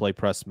skills to play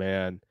press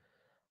man.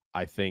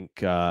 I think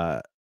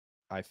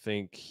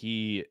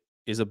he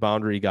is a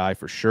boundary guy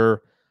for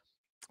sure.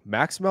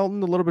 Max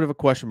Melton, a little bit of a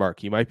question mark.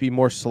 He might be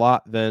more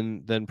slot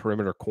than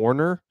perimeter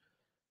corner.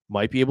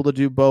 Might be able to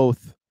do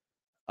both.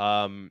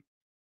 I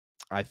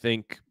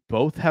think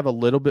both have a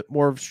little bit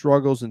more of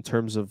struggles in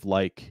terms of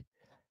like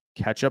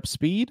catch up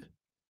speed.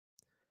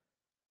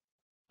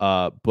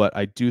 But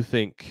I do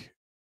think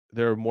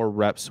there are more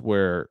reps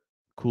where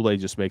Kool-Aid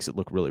just makes it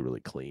look really,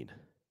 really clean.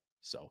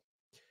 So,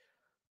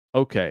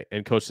 okay.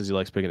 And coach says he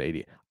likes picking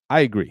 80.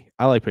 I agree.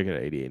 I like picking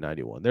at 88,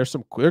 91. There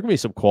can be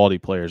some quality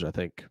players, I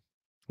think,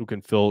 who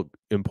can fill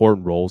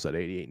important roles at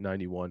 88,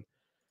 91.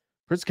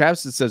 Prince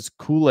Capstan says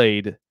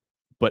Kool-Aid,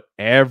 but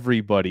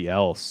everybody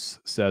else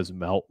says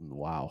Melton.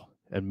 Wow.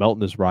 And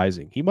Melton is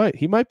rising. He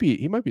might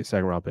be a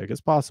second round pick. It's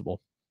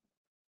possible.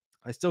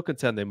 I still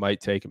contend they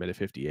might take him at a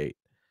 58,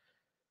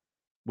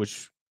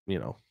 which,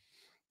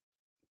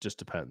 just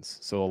depends.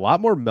 So a lot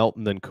more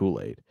Melton than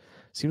Kool-Aid.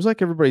 Seems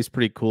like everybody's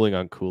pretty cooling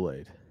on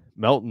Kool-Aid.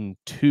 Melton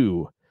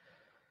 2.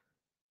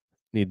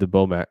 Need the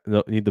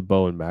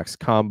bow and Max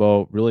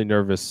combo. Really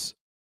nervous.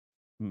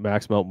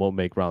 Max Melton won't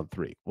make round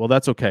 3. Well,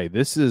 that's okay.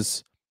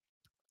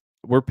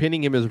 We're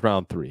pinning him as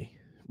round 3,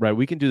 right?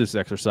 We can do this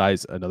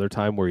exercise another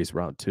time where he's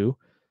round 2.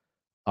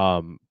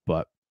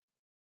 But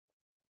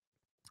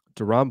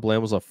Deron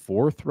Bland was a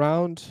 4th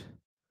round.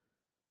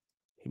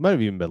 He might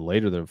have even been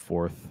later than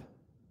 4th.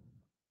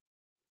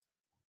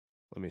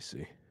 Let me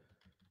see.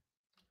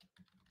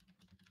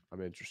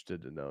 I'm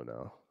interested to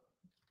know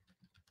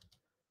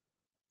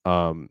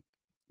now.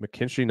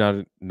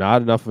 McKinstry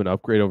not enough of an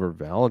upgrade over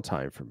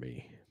Valentine for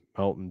me.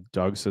 Melton,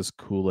 Doug says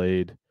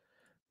Kool-Aid.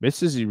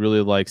 Misses he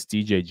really likes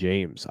DJ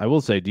James. I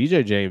will say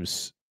DJ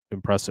James,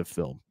 impressive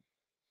film.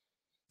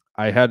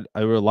 There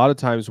were a lot of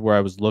times where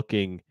I was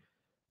looking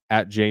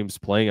at James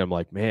playing. I'm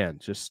like, man,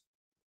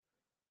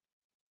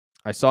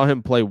 I saw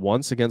him play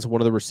once against one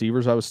of the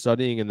receivers I was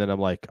studying, and then I'm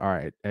like, all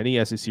right,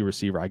 any SEC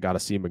receiver, I got to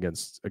see him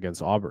against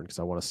Auburn because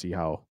I want to see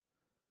how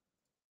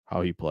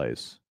he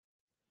plays.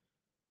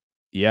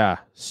 Yeah,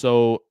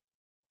 so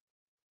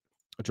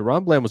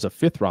Deron Bland was a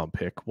 5th round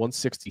pick,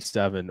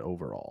 167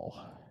 overall.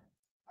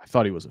 I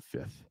thought he was a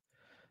 5th.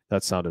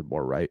 That sounded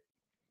more right.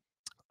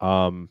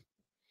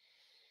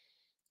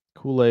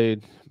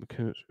 Kool-Aid,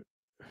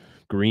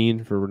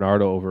 Green for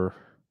Renardo over.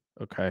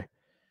 Okay.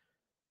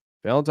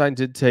 Valentine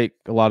did take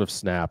a lot of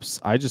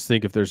snaps. I just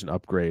think if there's an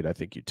upgrade, I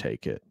think you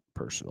take it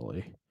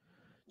personally.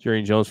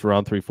 Jerry Jones for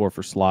round 3, 4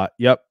 for slot.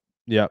 Yep.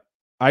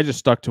 I just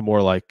stuck to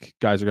more like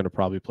guys are going to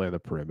probably play on the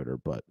perimeter,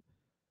 but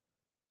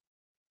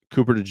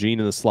Cooper DeJean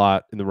in the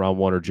slot in the round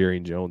 1 or Jerry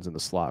Jones in the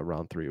slot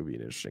round 3 would be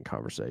an interesting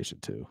conversation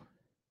too.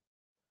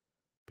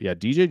 But yeah,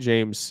 DJ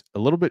James a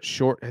little bit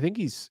short. I think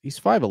he's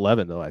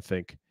 5'11" though, I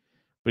think.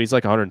 But he's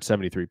like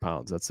 173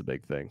 pounds. That's the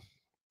big thing.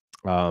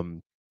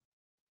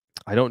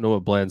 I don't know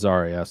what Bland's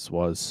RAS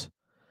was.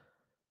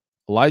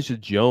 Elijah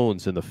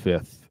Jones in the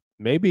 5th.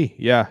 Maybe.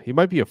 Yeah, he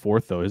might be a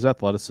 4th though. His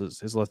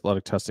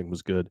athletic testing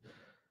was good.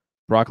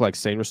 Brock like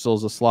Sainer still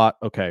is a slot.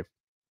 Okay.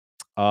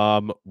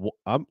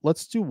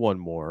 Let's do one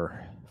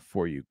more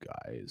for you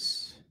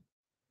guys.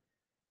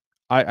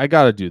 I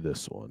got to do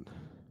this one.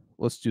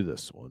 Let's do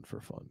this one for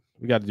fun.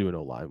 We got to do an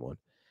O-line one.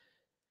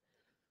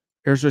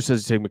 Airstream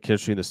says you take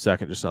McKinstry in the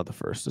 2nd, just not the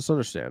 1st. It's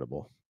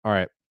understandable. All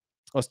right.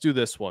 Let's do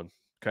this one.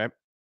 Okay.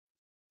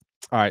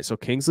 All right. So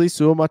Kingsley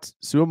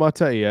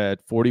Suamataia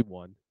at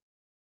 41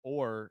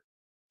 or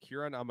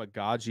Kieran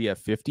Amagaji at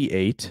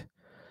 58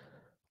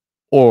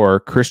 or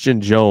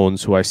Christian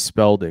Jones, who I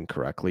spelled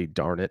incorrectly.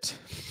 Darn it.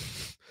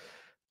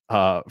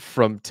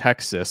 From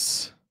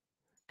Texas.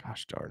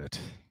 Gosh darn it.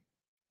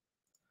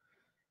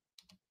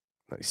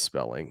 Nice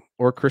spelling.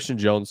 Or Christian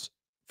Jones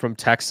from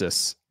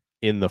Texas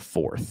in the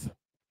 4th.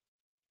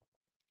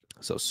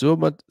 So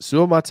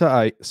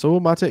Suamataia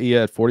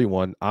at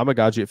 41,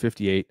 Amagaji at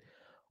 58,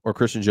 or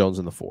Christian Jones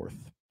in the 4th.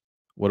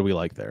 What do we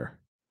like there?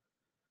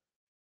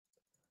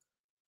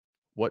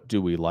 Let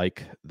you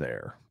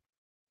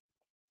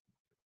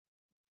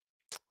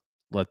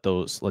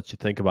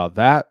think about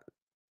that.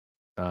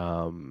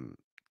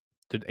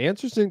 The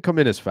answers didn't come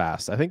in as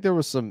fast. I think there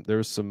was some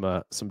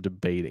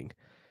debating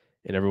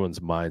in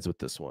everyone's minds with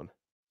this one.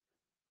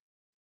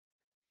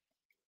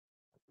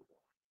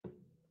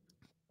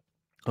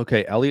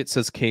 Okay, Elliot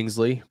says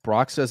Kingsley.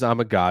 Brock says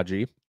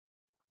Amagaji.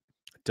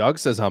 Doug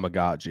says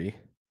Amagaji.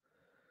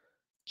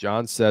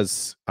 John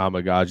says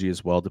Amagaji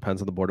as well.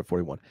 Depends on the board at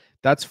 41.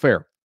 That's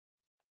fair.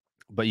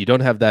 But you don't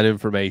have that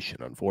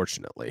information,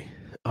 unfortunately.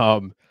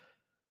 Wow,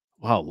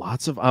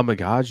 lots of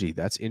Amagaji.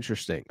 That's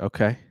interesting.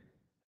 Okay.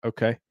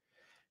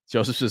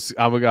 Joseph says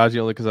Amagaji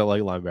only because I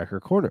like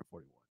linebacker corner at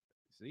 41.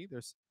 See,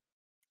 there's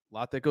a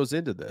lot that goes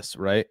into this,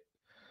 right?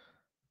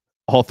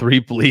 All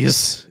three,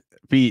 please.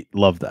 Pete,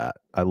 love that.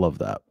 I love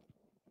that.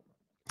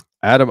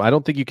 Adam, I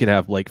don't think you can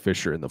have Blake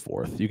Fisher in the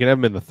 4th. You can have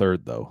him in the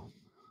 3rd, though.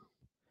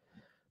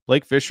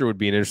 Blake Fisher would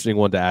be an interesting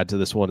one to add to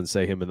this one and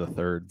say him in the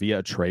 3rd via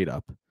a trade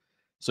up.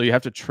 So you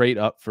have to trade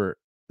up for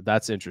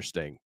that's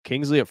interesting.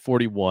 Kingsley at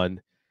 41,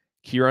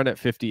 Kieran at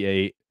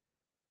 58,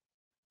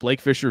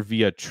 Blake Fisher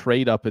via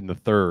trade up in the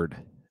 3rd,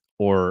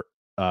 or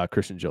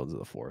Christian Jones in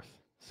the 4th.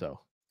 So,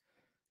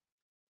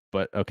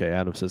 but okay,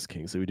 Adam says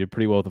Kingsley. We did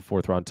pretty well with the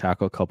 4th round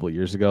tackle a couple of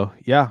years ago.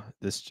 Yeah,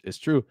 this is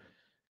true.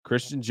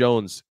 Christian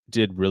Jones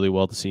did really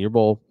well at the Senior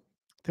Bowl.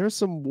 There's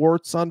some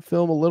warts on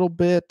film a little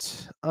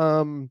bit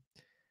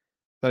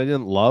that I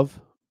didn't love,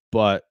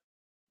 but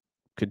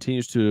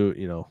continues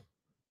to,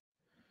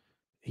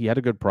 he had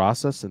a good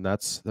process, and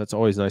that's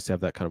always nice to have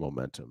that kind of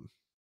momentum.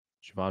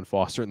 Javon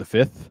Foster in the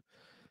 5th.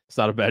 It's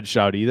not a bad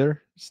shout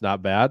either. It's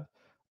not bad.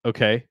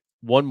 Okay,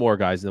 one more,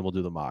 guys, and then we'll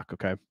do the mock,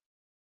 okay?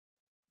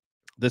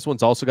 This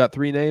one's also got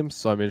 3 names,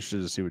 so I'm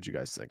interested to see what you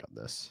guys think on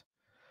this.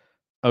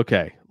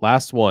 Okay,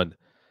 last one.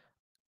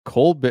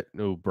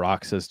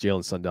 Brock says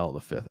Jalen Sundell in the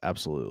 5th.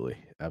 Absolutely.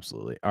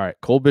 All right,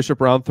 Cole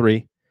Bishop round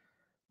 3,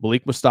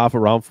 Malik Mustafa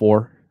round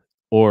 4,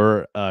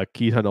 or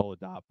Keaton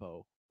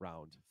Oladapo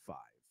round 5.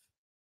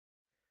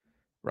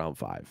 Round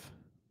 5.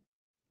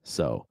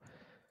 So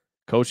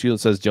Coach Healan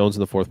says Jones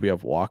in the 4th. We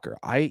have Walker.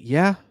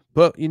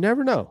 But you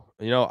never know.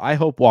 I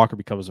hope Walker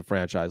becomes a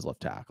franchise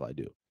left tackle. I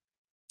do.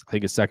 I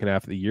think his second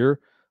half of the year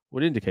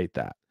would indicate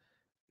that.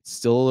 It's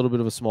still a little bit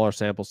of a smaller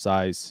sample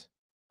size.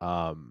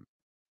 But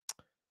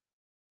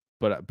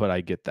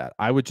I get that.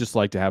 I would just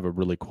like to have a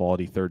really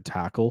quality 3rd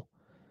tackle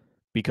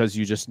because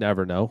you just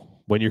never know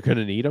when you're going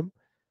to need them.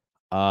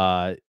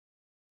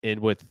 And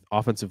with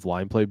offensive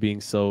line play being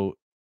so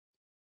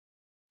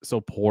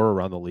poor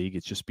around the league,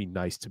 it'd just be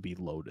nice to be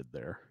loaded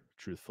there,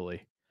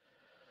 truthfully.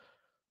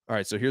 All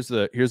right, so here's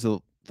the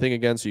thing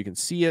again, so you can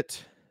see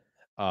it.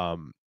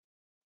 Cole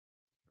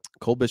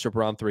Bishop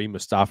round 3,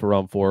 Mustafa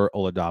round 4,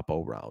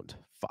 Oladapo round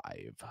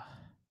 5.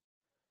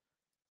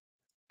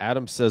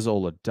 Adam says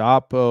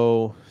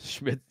Oladapo.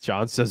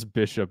 John says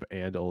Bishop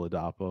and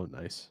Oladapo.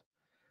 Nice.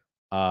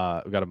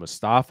 We got a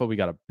Mustafa. We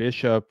got a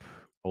Bishop.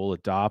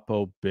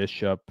 Oladapo.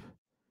 Bishop.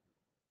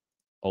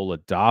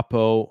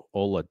 Oladapo.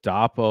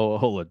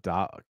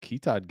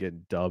 Keaton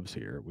getting dubs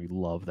here. We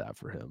love that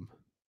for him.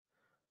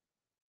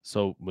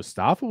 So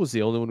Mustafa was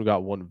the only one who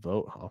got 1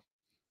 vote, huh?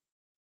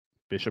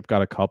 Bishop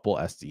got a couple.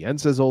 SDN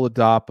says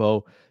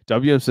Oladapo.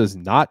 WM says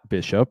not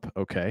Bishop.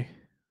 Okay.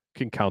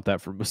 Can count that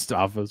for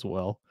Mustafa as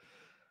well.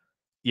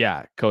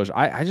 Yeah, Coach.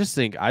 I just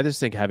think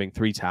having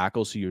 3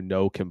 tackles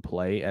who can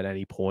play at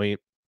any point,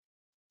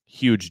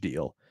 huge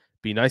deal.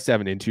 Be nice to have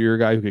an interior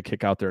guy who could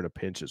kick out there in a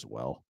pinch as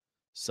well.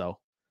 So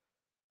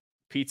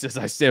Pete says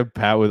I stand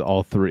pat with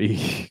all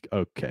 3.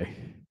 Okay.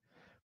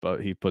 But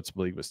he puts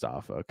Malik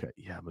Mustafa. Okay.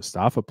 Yeah,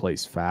 Mustafa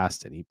plays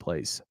fast and he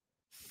plays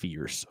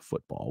fierce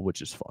football,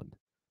 which is fun.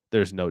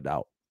 There's no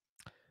doubt.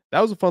 That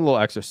was a fun little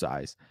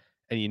exercise.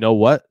 And you know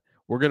what?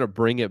 We're going to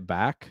bring it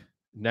back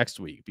next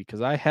week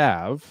because I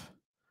have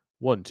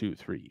 1, 2,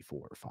 3,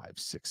 4, 5,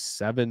 6,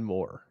 7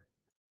 more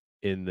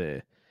in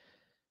the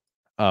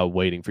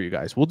waiting for you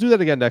guys. We'll do that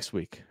again next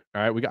week.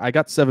 All right. I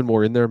got 7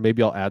 more in there.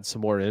 Maybe I'll add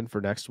some more in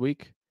for next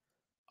week.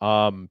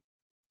 And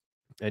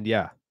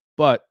yeah,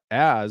 but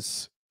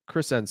as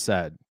Chris N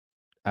said,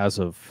 as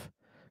of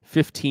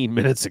 15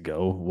 minutes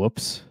ago,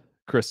 whoops,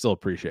 Chris, still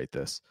appreciate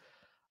this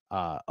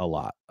a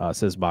lot.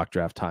 Says mock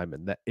draft time,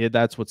 and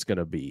that's what's going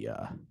to be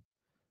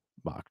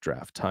mock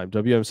draft time.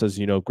 WM says,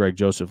 Greg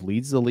Joseph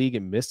leads the league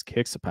in missed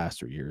kicks the past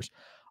 3 years.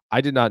 I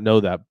did not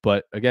know that,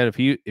 but again,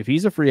 if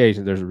he's a free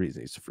agent, there's a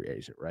reason he's a free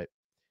agent, right?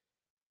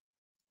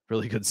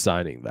 Really good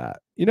signing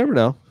that. You never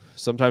know.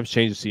 Sometimes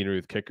change of scenery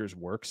with kickers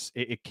works.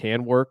 It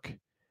can work.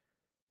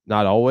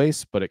 Not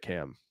always, but it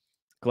can.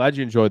 Glad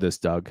you enjoyed this,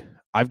 Doug.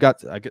 Like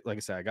I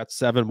said, I got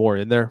 7 more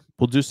in there.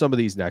 We'll do some of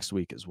these next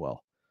week as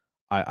well.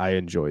 I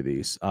enjoy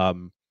these.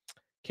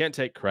 Can't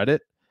take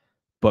credit,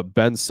 but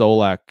Ben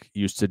Solak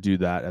used to do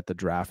that at the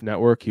Draft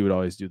Network. He would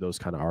always do those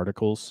kind of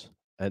articles,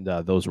 and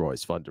those were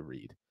always fun to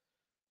read.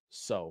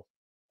 So,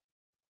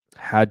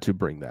 had to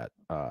bring that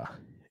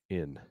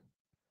in.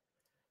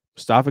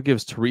 Mustafa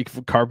gives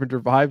Tariq Carpenter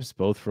vibes,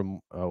 both from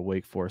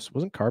Wake Forest.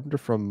 Wasn't Carpenter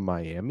from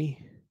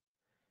Miami?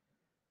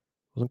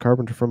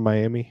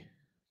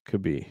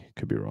 Could be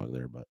wrong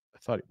there, but I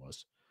thought he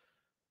was.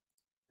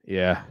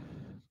 Yeah.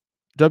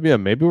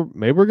 WM, maybe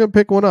we're gonna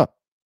pick one up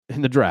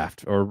in the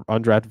draft or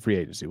undrafted free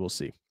agency. We'll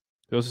see.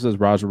 He also says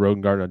Roger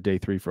Rodengarten on day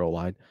 3 for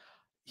O-line.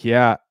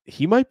 Yeah,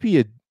 he might be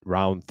a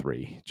round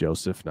 3,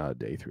 Joseph, not a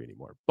day 3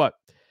 anymore. But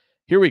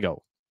here we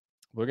go.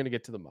 We're gonna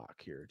get to the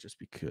mock here just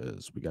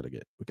because we gotta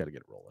get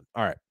rolling.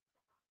 All right.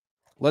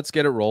 Let's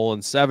get it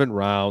rolling. 7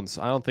 rounds.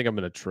 I don't think I'm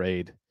going to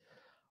trade.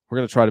 We're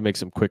going to try to make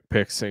some quick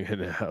picks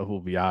and we'll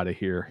be out of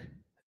here.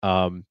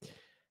 Adam,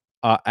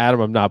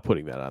 I'm not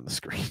putting that on the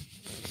screen.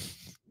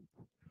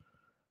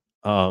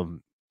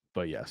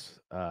 But yes.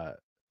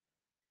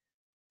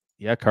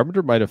 Yeah,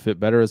 Carpenter might have fit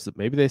better as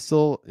maybe they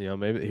still,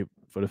 maybe he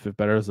would have fit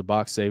better as a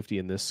box safety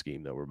in this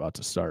scheme that we're about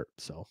to start.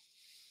 So,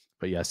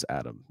 but yes,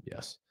 Adam,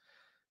 yes.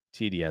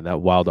 TDN,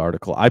 that wild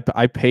article. I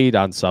paid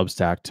on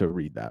Substack to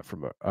read that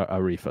from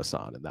Arif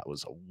Hassan, and that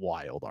was a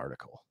wild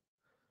article.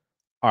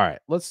 All right,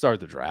 let's start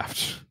the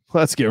draft.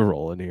 Let's get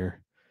rolling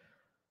here.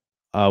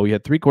 We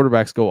had 3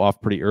 quarterbacks go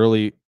off pretty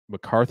early.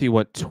 McCarthy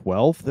went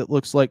 12th, it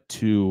looks like,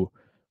 to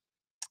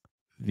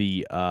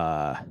he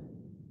went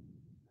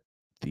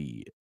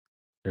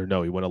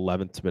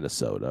 11th to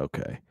Minnesota.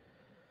 Okay.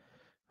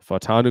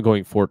 Fatanu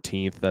going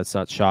 14th. That's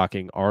not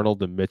shocking.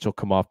 Arnold and Mitchell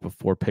come off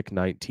before pick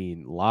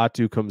 19.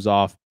 Latu comes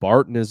off.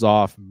 Barton is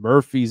off.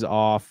 Murphy's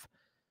off.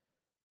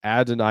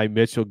 Adonai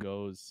Mitchell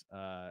goes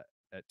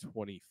at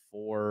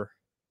 24.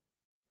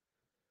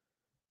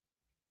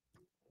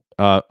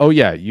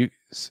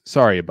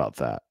 Sorry about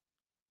that.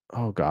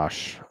 Oh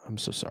gosh, I'm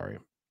so sorry.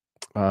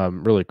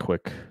 Really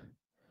quick,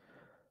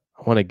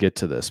 I want to get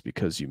to this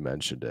because you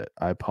mentioned it.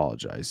 I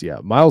apologize. Yeah,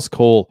 Miles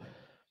Cole's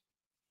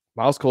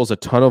a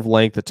ton of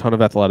length, a ton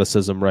of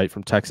athleticism, right,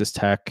 from Texas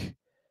Tech.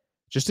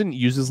 Just didn't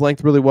use his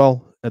length really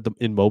well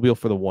in Mobile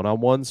for the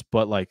one-on-ones,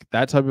 but like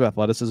that type of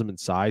athleticism and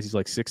size, he's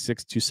like 6'6",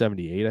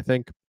 278, I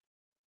think.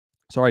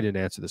 Sorry I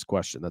didn't answer this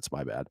question. That's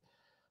my bad.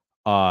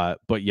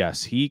 But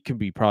yes, he can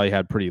be probably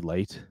had pretty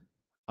late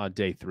on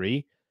day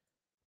 3.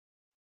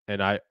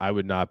 And I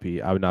would not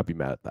be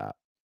mad at that.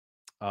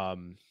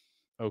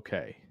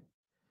 Okay.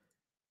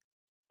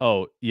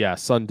 Oh, yeah,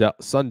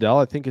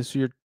 Sundell, I think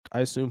I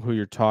assume who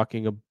you're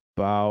talking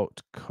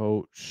about,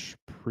 Coach.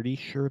 Pretty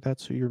sure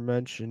that's who you're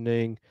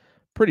mentioning.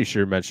 Pretty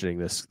sure you're mentioning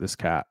this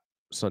cat,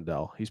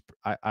 Sundell.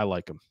 I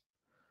like him.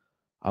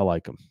 I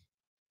like him.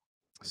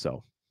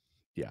 So,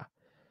 yeah.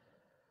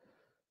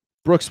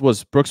 Brooks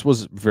was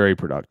very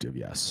productive.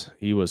 Yes,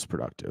 he was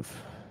productive.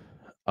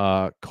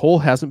 Cole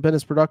hasn't been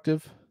as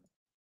productive,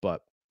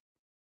 but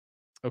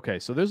okay.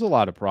 So there's a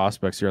lot of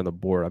prospects here on the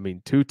board. I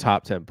mean, 2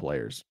 top 10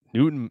 players: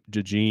 Newton,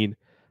 Jejean,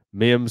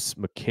 Mims,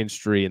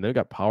 McKinstry, and they've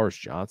got Powers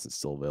Johnson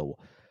still available.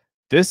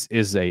 This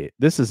is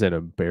an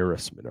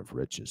embarrassment of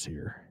riches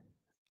here.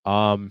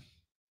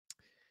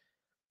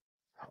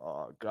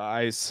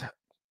 Guys,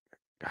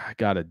 I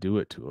gotta do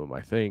it to him,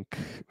 I think.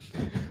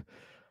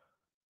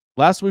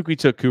 Last week we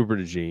took Cooper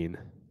DeJean.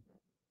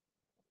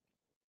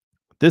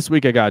 This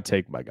week I gotta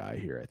take my guy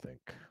here, I think.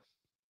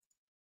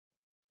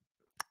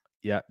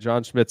 Yeah,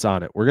 John Schmidt's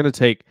on it. We're gonna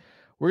take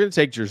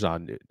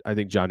Jerzon. I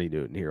think Johnny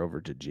Newton here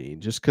over DeJean,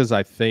 just because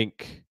I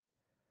think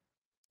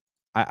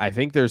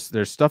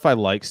there's stuff I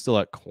like still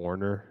at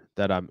corner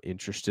that I'm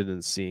interested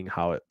in seeing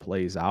how it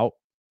plays out.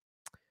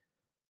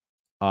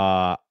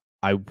 I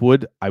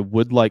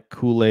would like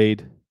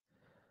Kool-Aid.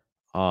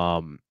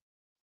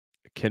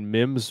 Can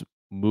Mims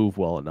move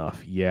well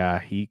enough? Yeah,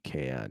 he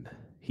can.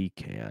 He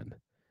can.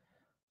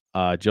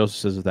 Joseph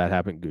says if that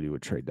happened, Goody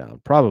would trade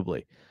down.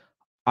 Probably.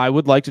 I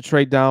would like to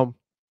trade down,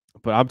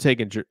 but I'm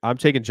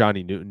taking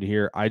Johnny Newton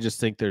here. I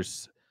just think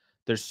there's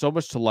so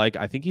much to like.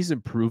 I think he's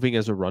improving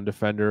as a run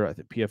defender. I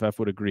think PFF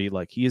would agree.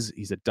 Like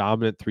he's a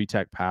dominant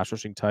 3-tech pass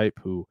rushing type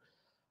who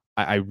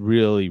I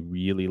really,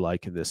 really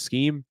like in this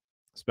scheme,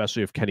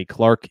 especially if Kenny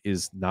Clark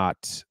is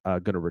not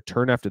going to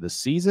return after the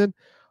season.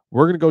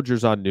 We're going to go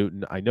Jerzon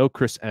Newton. I know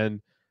Chris N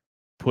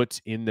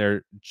puts in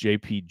there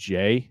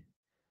JPJ.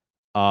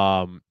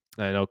 I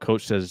know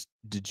Coach says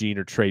DeJean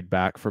or trade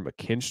back for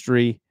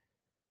McKinstry.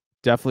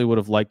 Definitely would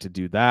have liked to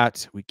do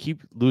that. We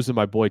keep losing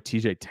my boy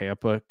TJ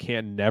Tampa.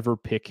 Can never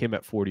pick him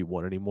at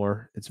 41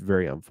 anymore. It's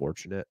very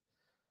unfortunate.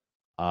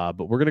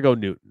 But we're gonna go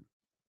Newton.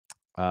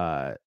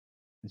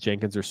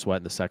 Jenkins or Sweat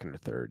in the second or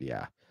third.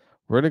 Yeah.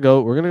 We're gonna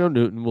go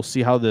Newton. We'll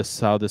see how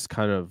this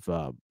kind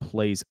of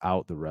plays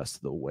out the rest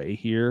of the way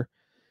here.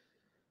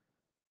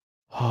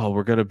 Oh,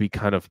 we're gonna be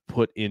kind of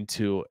put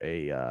into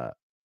a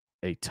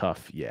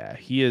tough, yeah.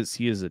 He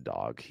is a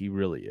dog. He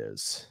really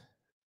is.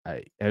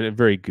 And a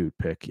very good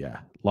pick, yeah.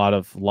 A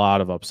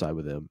lot of upside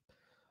with him.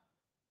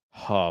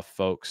 Oh,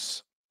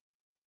 folks.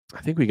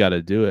 I think we got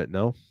to do it,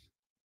 no?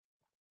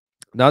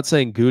 Not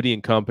saying Goody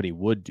and company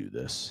would do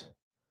this,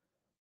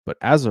 but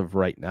as of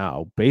right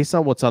now, based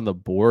on what's on the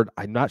board,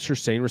 I'm not sure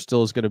Sainer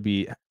still is going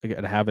to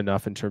have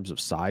enough in terms of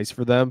size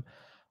for them.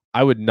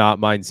 I would not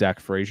mind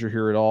Zach Frazier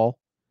here at all,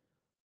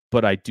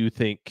 but I do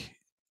think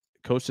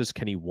Coach says,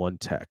 can he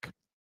 1-tech?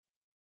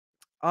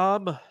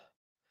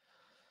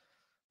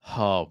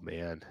 Oh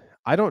man,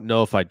 I don't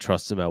know if I'd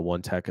trust him at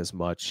 1-tech as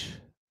much.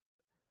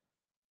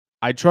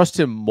 I trust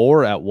him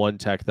more at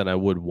 1-tech than I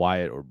would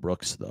Wyatt or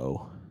Brooks,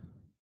 though.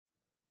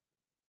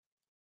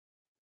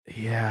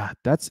 Yeah,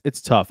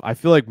 it's tough. I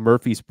feel like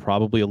Murphy's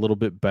probably a little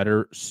bit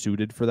better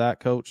suited for that,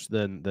 Coach,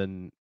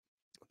 than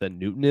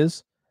Newton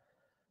is.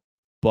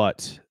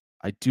 But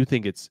I do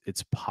think it's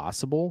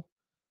possible.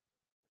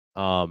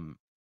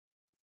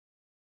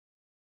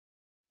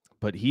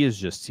 But he's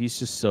just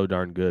so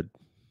darn good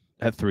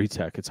at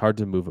 3-tech. It's hard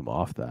to move him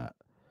off that.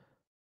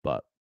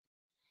 But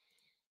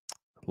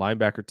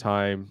linebacker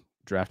time,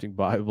 drafting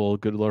Bible,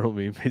 good Lord,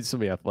 we made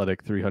somebody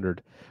athletic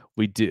 300.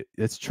 We did.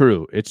 It's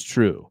true. It's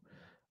true.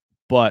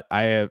 But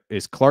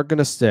is Clark going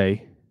to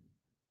stay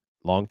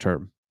long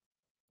term?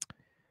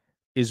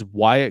 Is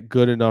Wyatt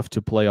good enough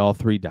to play all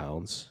 3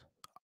 downs?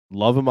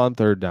 Love him on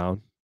 3rd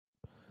down.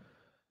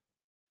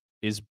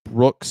 Is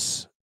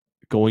Brooks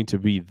going to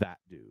be that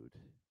dude?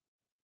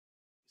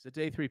 He's a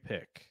day 3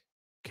 pick.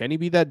 Can he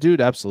be that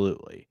dude?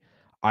 Absolutely.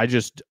 I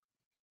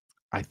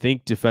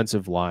think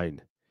defensive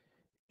line,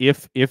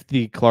 if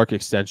the Clark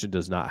extension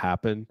does not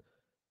happen,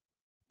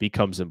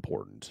 becomes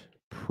important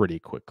pretty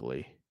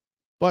quickly.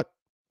 But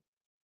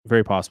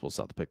very possible it's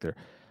not the pick there.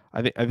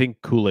 I think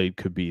Kool-Aid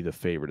could be the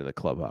favorite in the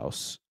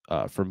clubhouse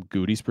from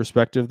Goody's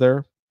perspective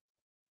there.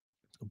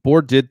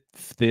 Board did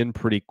thin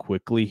pretty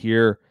quickly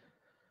here.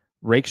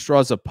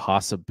 Rakestraw's a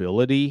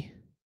possibility.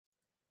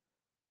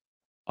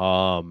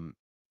 I'm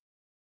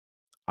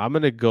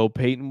going to go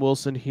Peyton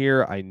Wilson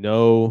here. I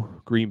know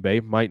Green Bay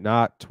might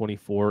not.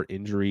 24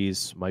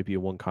 injuries, might be a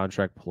 1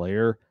 contract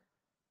player.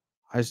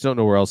 I just don't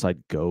know where else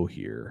I'd go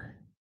here.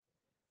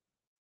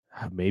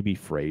 Maybe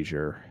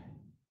Frazier.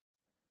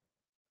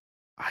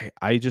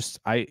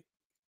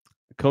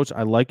 Coach,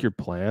 I like your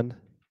plan.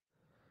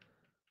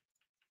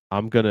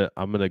 I'm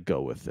gonna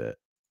go with it.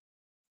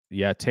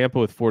 Yeah, Tampa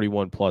with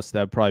 41 plus,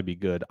 that'd probably be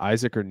good.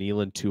 Isaac or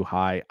Nealon too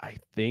high? I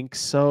think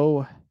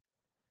so.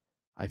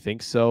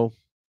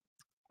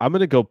 I'm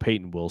gonna go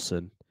Peyton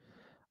Wilson.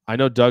 I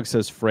know Doug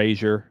says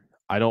Frazier.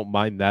 I don't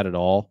mind that at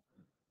all.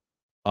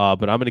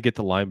 But I'm gonna get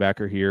the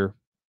linebacker here.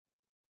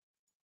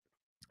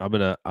 I'm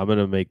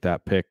gonna make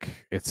that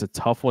pick. It's a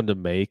tough one to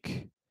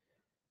make.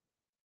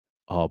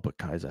 Oh, but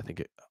guys, I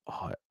think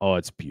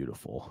it's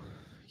beautiful.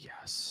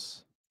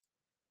 Yes.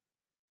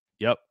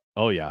 Yep.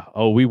 Oh yeah.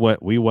 Oh, we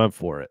went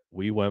for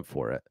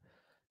it.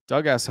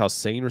 Doug asks how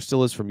Sainer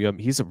still is from UM.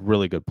 He's a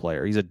really good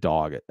player. He's a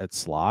dog at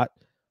slot.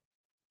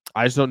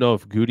 I just don't know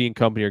if Goody and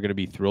company are going to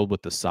be thrilled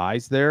with the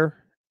size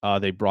there.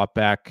 They brought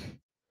back,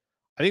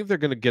 I think if they're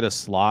going to get a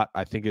slot,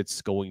 I think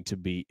it's going to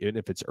be, even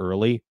if it's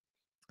early,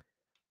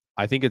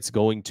 I think it's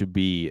going to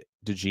be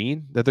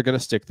DeJean that they're going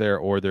to stick there,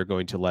 or they're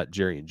going to let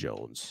Jerry and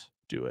Jones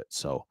do it.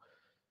 So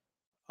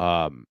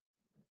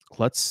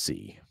let's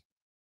see.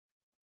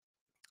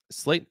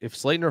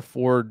 Slayton or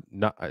Ford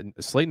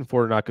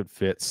are not good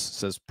fits,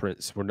 says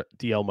Prince.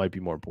 DL might be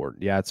more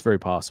important. Yeah, it's very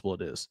possible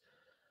it is.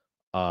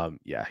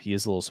 Yeah, he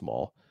is a little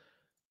small.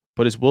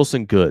 But is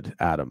Wilson good,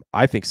 Adam?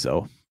 I think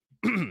so.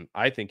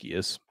 I think he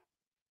is.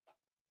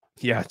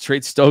 Yeah,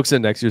 trade Stokes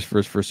in next year's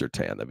first or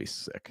tan. That'd be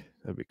sick.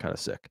 That'd be kind of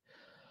sick.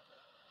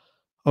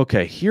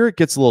 Okay, here it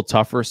gets a little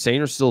tougher.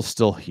 Sainer's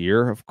still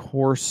here, of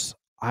course.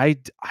 I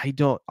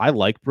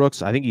like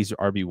Brooks. I think he's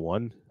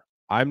RB1.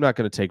 I'm not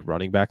going to take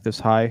running back this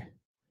high.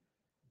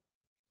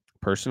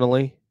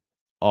 Personally.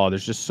 Oh,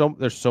 there's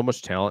so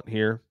much talent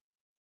here.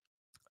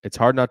 It's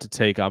hard not to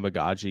take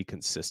Amagaji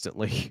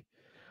consistently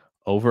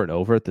over and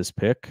over at this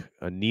pick.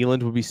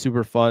 Nealand would be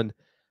super fun.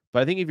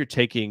 But I think if you're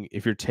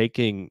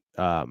taking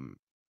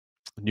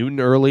Newton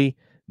early,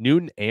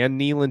 Newton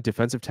and Nealand,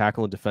 defensive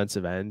tackle and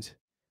defensive end,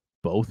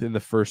 both in the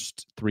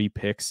first 3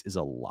 picks is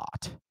a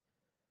lot.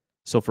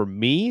 So for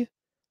me,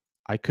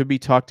 I could be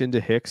talked into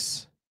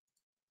Hicks.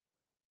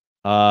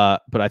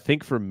 But I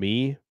think for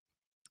me,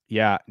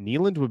 yeah,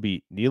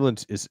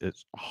 Nealand is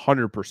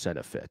 100%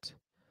 a fit.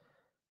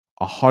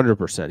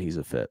 100% he's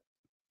a fit.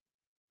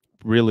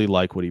 Really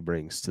like what he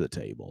brings to the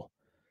table.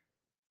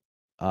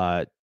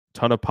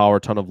 Ton of power,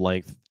 ton of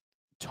length,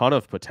 ton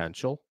of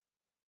potential.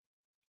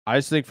 I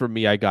just think for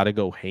me, I got to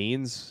go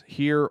Haynes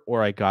here,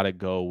 or I got to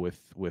go with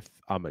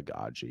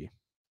Amagaji.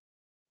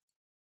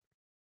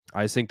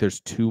 I just think there's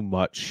too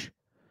much.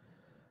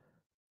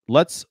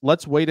 Let's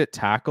wait at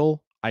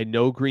tackle. I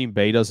know Green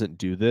Bay doesn't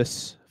do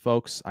this,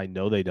 folks. I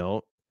know they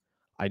don't.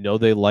 I know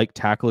they like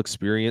tackle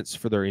experience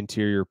for their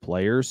interior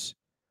players,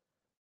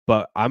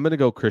 but I'm going to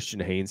go Christian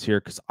Haynes here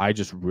because I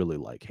just really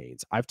like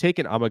Haynes. I've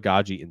taken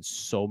Amagaji in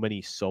so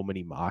many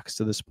mocks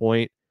to this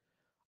point.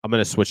 I'm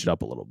going to switch it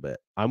up a little bit.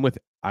 I'm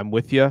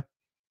with you,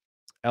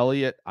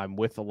 Elliot. I'm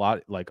with a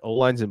lot. Like,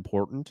 O-line's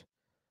important.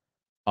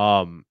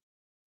 I'm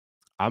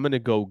going to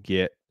go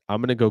get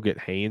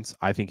Haynes.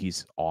 I think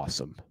he's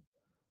awesome.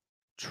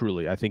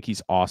 Truly, I think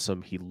he's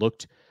awesome. He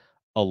looked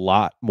a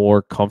lot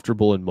more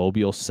comfortable and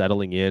mobile,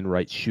 settling in,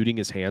 right, shooting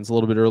his hands a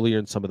little bit earlier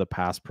in some of the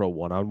pass pro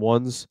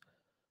one-on-ones.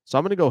 So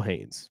I'm going to go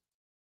Haynes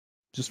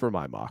just for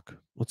my mock.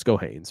 Let's go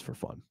Haynes for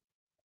fun.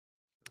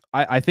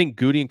 I think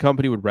Goody and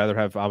company would rather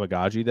have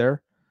Amagaji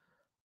there.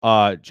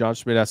 John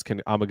Schmidt asks,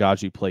 can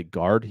Amagaji play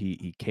guard?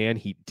 He can.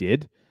 He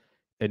did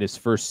in his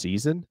first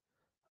season.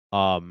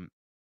 So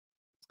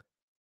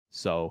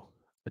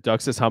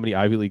Doug says, how many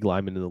Ivy League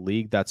linemen in the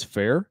league? That's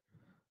fair.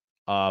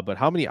 But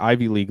how many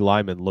Ivy League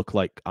linemen look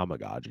like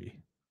Amagaji?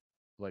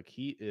 Like,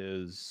 he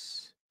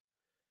is,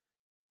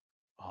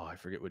 I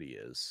forget what he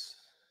is.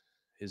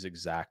 His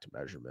exact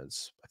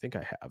measurements. I think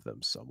I have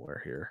them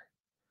somewhere here.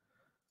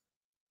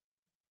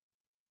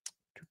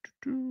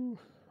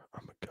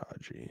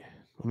 Amagaji.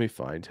 Let me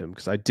find him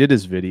because I did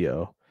his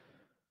video.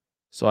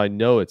 So I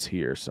know it's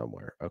here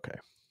somewhere. Okay.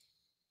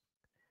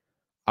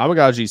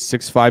 Amagaji's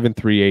 6'5" and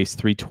 3/8,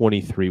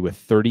 323 with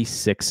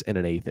 36 and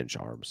an 1/8 inch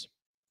arms.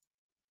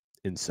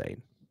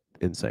 Insane.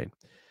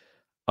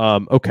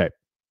 Okay.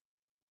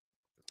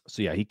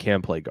 So yeah, he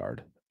can play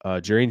guard.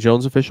 Jerry and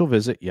Jones official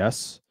visit,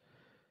 yes.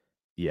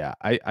 Yeah,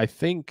 I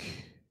think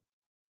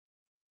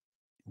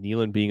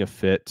Nealon being a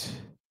fit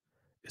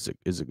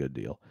is a good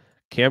deal.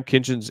 Cam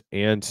Kinchens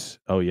and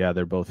yeah,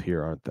 they're both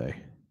here, aren't they?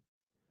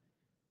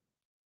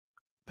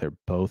 They're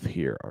both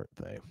here, aren't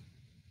they?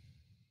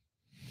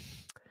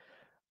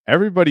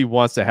 Everybody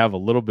wants to have a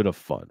little bit of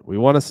fun.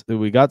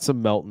 We got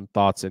some Melton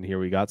thoughts in here.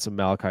 We got some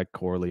Malachi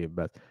Corley and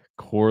Beth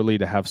Corley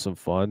to have some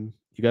fun.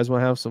 You guys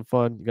want to have some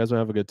fun? You guys want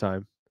to have a good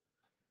time?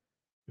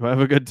 You want to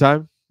have a good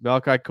time?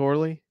 Malachi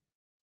Corley?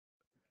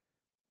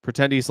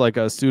 Pretend he's like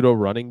a pseudo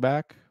running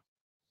back.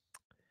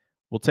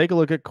 We'll take a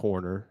look at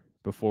corner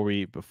before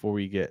we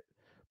get,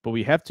 but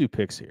we have 2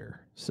 picks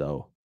here.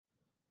 So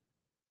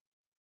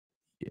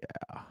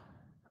yeah.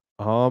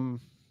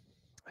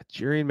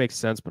 Nigerian makes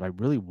sense, but I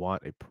really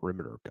want a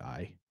perimeter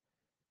guy.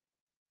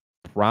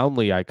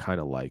 Brownlee, I kind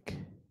of like.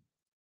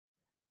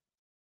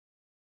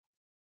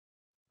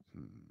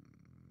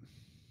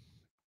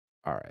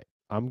 All right,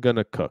 I'm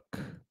gonna cook.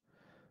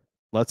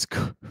 Let's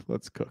cook.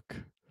 Let's cook.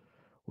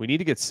 We need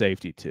to get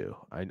safety too.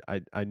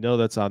 I know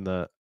that's on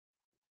the.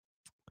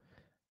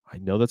 I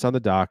know that's on the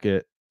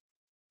docket.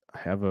 I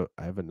have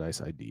a nice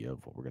idea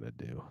of what we're gonna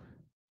do.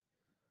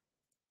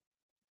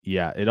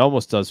 Yeah, it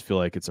almost does feel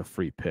like it's a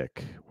free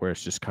pick, where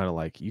it's just kind of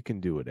like you can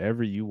do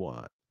whatever you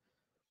want.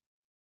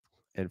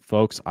 And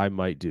folks, I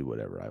might do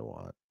whatever I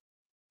want.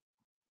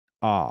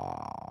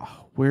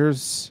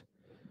 Where's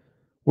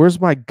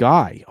my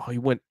guy? Oh, he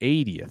went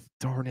 80th.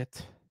 Darn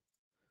it.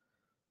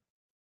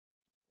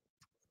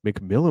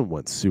 McMillan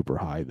went super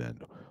high then.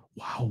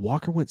 Wow,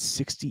 Walker went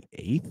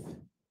 68th.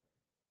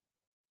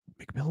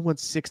 McMillan went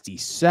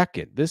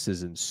 62nd. This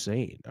is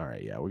insane. All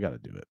right, yeah, we got to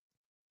do it.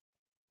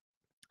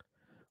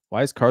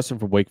 Why is Carson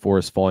from Wake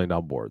Forest falling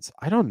down boards?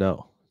 I don't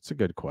know. It's a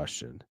good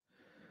question.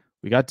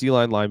 We got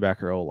D-line,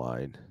 linebacker,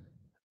 O-line.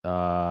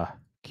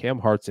 Cam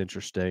Hart's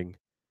interesting.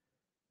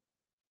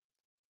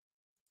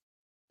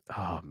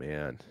 Oh,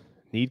 man.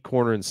 Need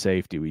corner and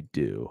safety. We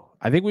do.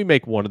 I think we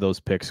make one of those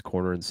picks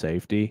corner and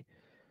safety.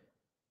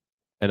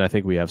 And I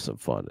think we have some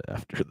fun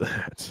after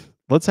that.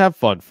 Let's have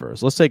fun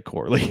first. Let's take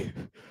Corley.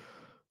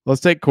 Let's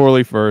take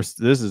Corley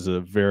first. This is a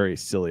very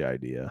silly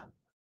idea.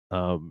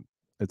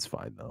 It's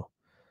fine, though.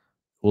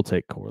 We'll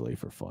take Corley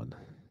for fun.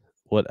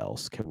 What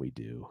else can we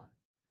do?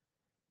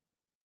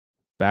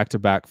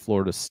 Back-to-back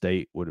Florida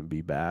State wouldn't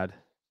be bad.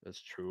 That's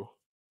true.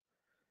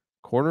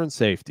 Corner and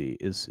safety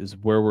is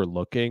where we're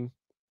looking.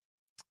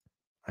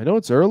 I know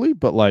it's early,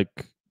 but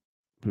like,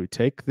 do we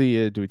take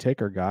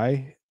our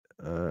guy,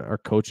 our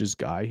coach's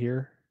guy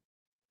here?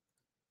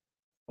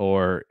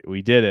 Or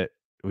we did it.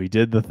 We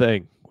did the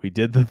thing.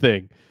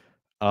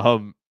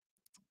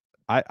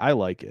 I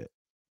like it.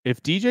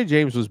 If DJ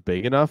James was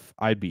big enough,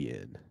 I'd be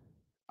in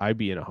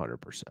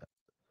 100%.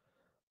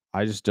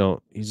 I just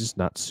don't. He's just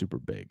not super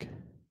big.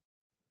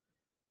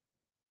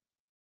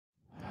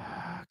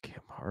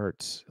 Cam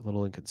Hart, a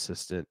little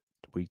inconsistent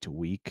week to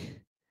week.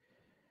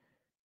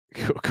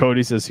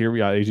 Cody says, here we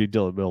got AJ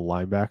Dillon, middle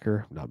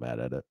linebacker. I'm not mad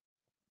at it.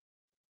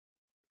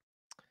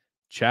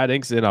 Chad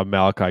Inks in on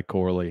Malachi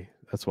Corley.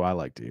 That's what I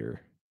like to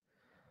hear.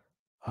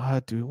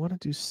 Do we want to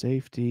do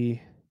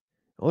safety?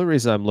 The only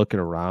reason I'm looking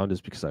around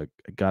is because I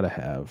got to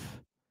have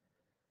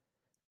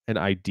an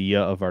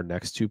idea of our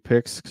next 2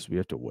 picks because we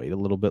have to wait a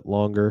little bit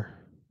longer.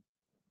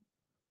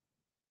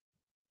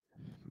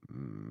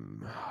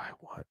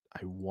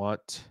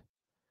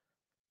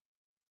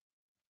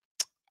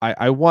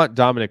 I want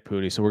Dominic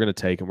Pooney, so we're going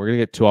to take him. We're going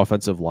to get 2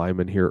 offensive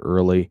linemen here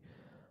early.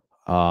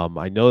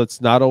 I know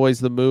it's not always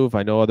the move.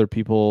 I know other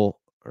people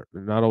are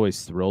not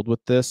always thrilled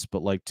with this,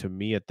 but like to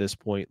me at this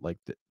point, like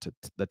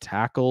the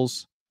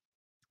tackles,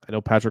 I know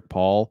Patrick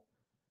Paul,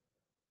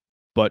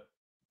 but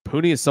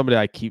Pooney is somebody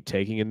I keep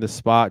taking in this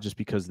spot just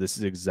because this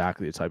is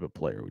exactly the type of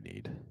player we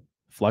need.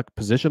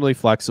 Positionally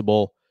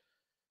flexible,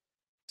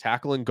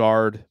 tackle and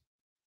guard,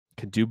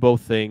 can do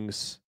both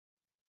things.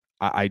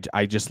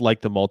 I just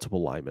like the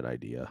multiple lineman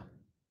idea.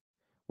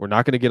 We're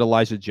not going to get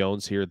Elijah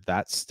Jones here.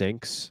 That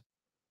stinks.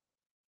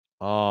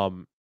 But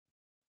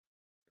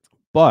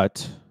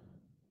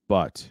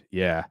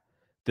yeah,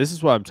 this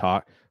is what I'm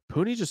talking.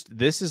 Pooney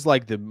this is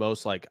like the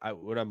most like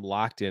what I'm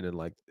locked in and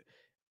like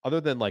other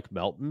than like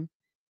Melton,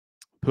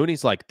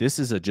 Pooney's like this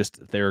is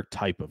just their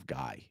type of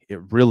guy. It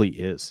really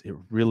is. It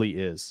really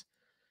is.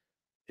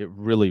 It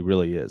really,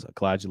 really is. I'm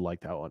glad you like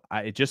that one.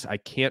 I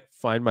can't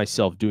find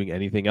myself doing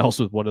anything else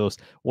with one of those.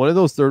 One of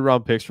those 3rd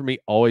round picks for me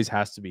always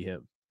has to be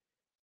him.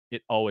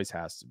 It always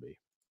has to be.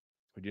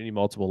 We do need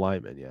multiple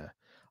linemen, yeah.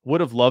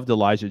 Would have loved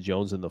Elijah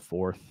Jones in the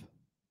 4th.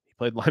 He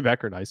played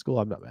linebacker in high school.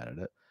 I'm not mad at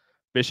it.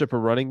 Bishop or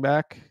running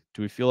back?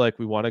 Do we feel like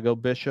we want to go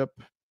Bishop?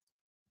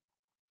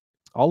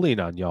 I'll lean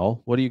on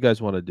y'all. What do you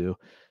guys want to do?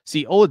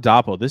 See,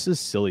 Oladapo, this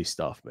is silly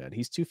stuff, man.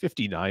 He's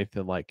 259th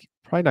and like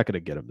probably not going to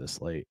get him this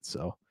late.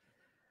 So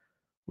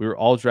we were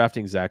all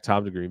drafting Zach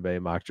Tom to Green Bay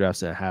mock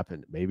drafts, and it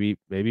happened. Maybe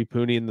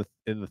Pooney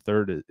in the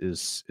third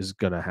is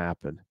going to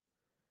happen.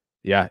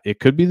 Yeah, it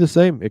could be the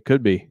same. It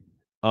could be.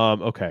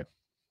 Okay.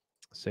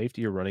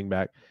 Safety or running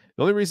back.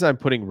 The only reason I'm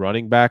putting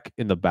running back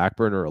in the back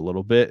burner a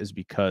little bit is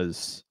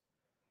because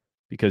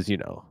you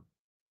know,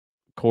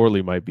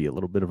 Corley might be a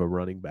little bit of a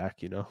running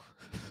back, you know.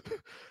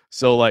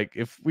 So like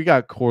if we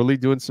got Corley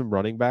doing some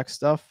running back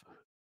stuff,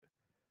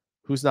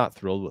 who's not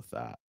thrilled with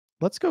that?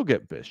 Let's go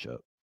get Bishop.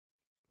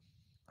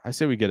 I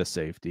say we get a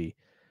safety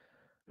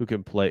who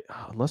can play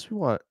unless we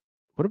want.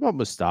 What about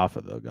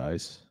Mustafa though,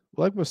 guys?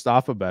 We like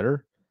Mustafa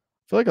better.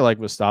 I feel like I like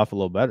Mustafa a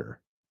little better.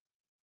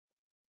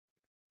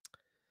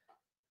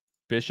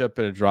 Bishop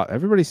and a drop.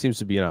 Everybody seems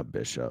to be on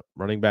Bishop.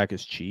 Running back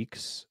is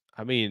Cheeks.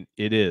 I mean,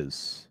 it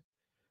is.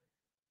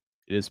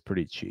 It is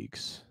pretty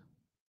Cheeks.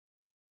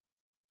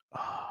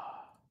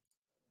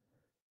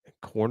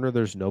 Corner,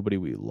 there's nobody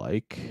we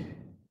like.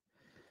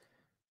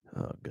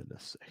 Oh,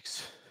 goodness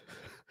sakes.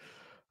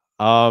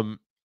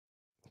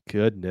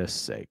 Goodness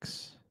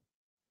sakes.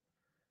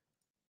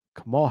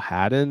 Kamal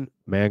Haddon,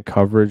 man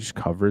coverage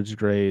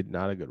grade.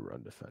 Not a good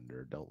run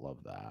defender. Don't love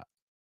that.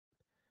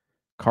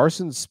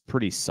 Carson's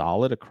pretty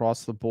solid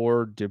across the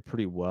board. Did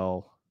pretty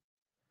well.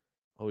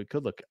 Oh, we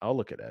could look. I'll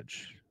look at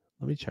edge.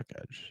 Let me check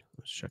edge.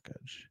 Let's check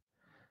edge.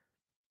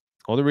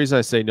 Only reason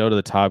I say no to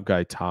the top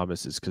guy,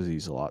 Thomas, is because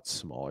he's a lot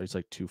smaller. He's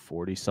like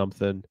 240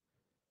 something.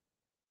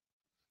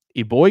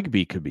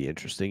 Eboigbe could be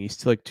interesting. He's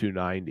still like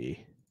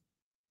 290.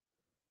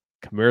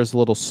 Kamara's a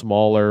little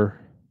smaller.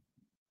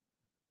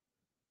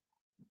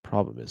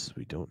 Problem is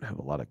we don't have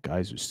a lot of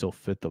guys who still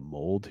fit the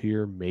mold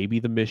here. Maybe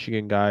the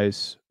Michigan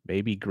guys.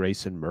 Maybe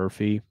Grayson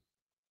Murphy.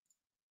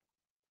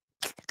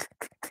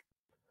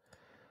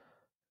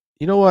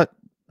 You know what?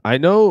 I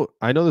know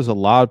there's a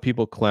lot of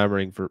people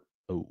clamoring for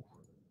Ooh.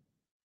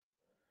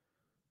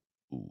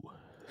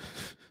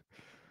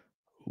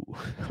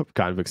 I'm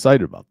kind of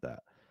excited about that.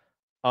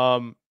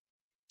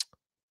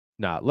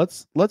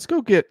 Let's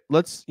go get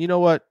you know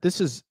what? This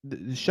is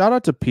shout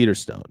out to Peter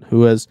Stone,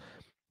 who has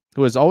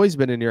always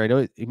been in here. I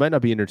know he might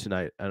not be in here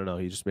tonight. I don't know.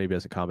 He just maybe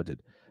hasn't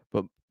commented.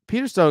 But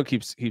Peter Stone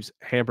keeps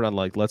hampering on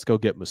like, let's go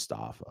get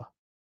Mustafa.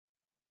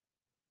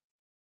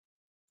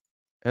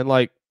 And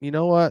like, you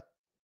know what?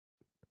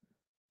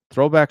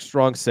 Throwback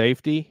strong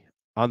safety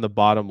on the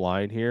bottom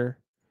line here.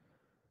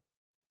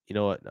 You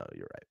know what? No,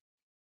 you're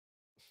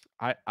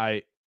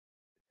right.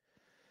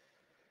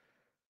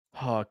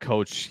 Oh,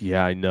 coach.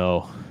 Yeah, I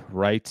know.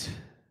 Right?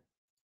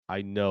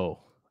 I know.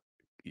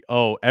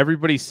 Oh,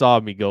 everybody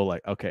saw me go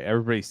like, okay,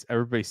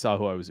 everybody saw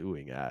who I was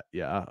oohing at.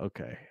 Yeah,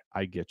 okay.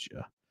 I get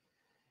you.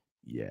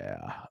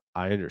 Yeah,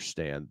 I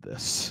understand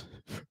this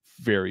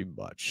very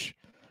much.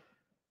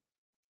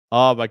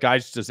 Oh, my guy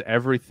just does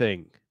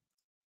everything.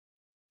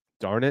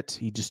 Darn it.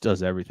 He just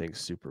does everything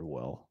super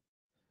well.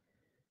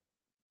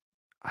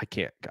 I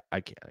can't.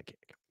 I'm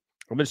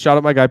going to shout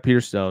out my guy,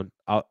 Peter Stone.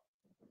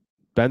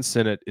 Ben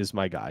Sinnott is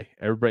my guy.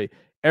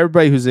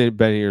 Everybody who's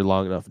been here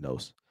long enough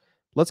knows.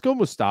 Let's go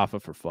Mustafa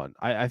for fun.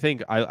 I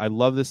think I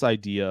love this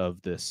idea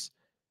of this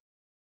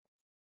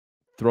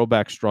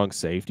throwback strong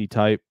safety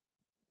type.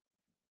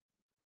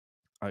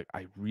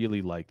 I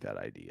really like that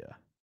idea.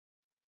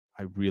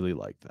 I really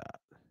like that.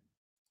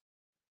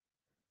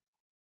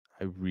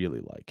 I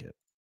really like it.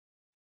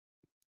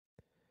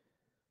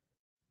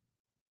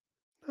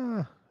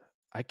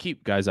 I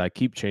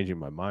keep changing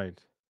my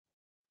mind.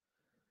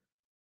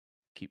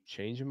 Keep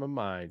changing my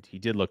mind. He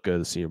did look good at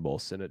the Senior Bowl.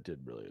 Sinnott did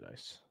really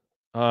nice.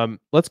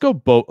 Let's go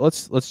Bo.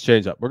 Let's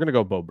change up. We're gonna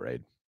go Bo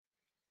Braid.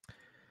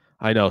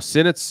 I know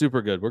Sinnott's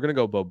super good. We're gonna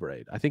go Bo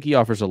Braid. I think he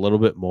offers a little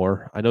bit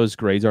more. I know his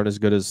grades aren't as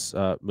good as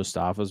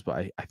Mustafa's,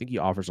 but I think he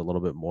offers a little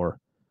bit more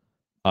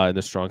in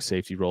the strong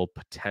safety role.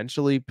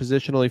 Potentially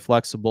positionally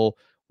flexible.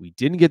 We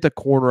didn't get the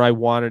corner I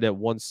wanted at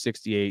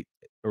 168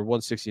 or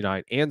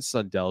 169, and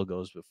Sundell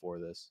goes before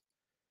this.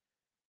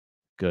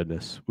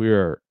 Goodness,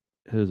 it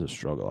is a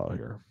struggle out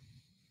here.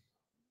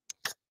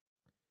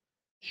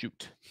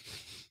 Shoot.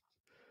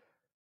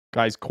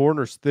 Guys,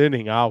 corner's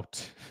thinning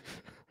out.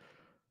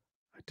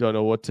 I don't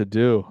know what to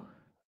do.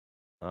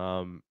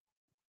 Might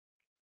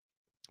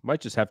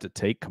just have to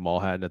take Kamal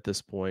Haddon at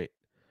this point.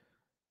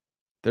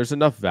 There's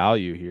enough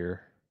value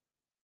here.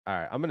 All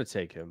right, I'm going to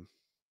take him.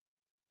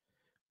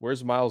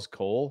 Where's Miles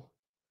Cole?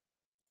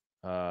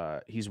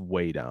 He's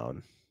way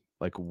down.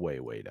 Like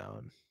way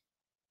down.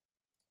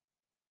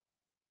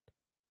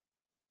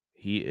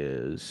 He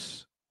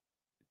is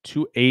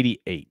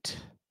 288.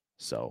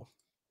 So,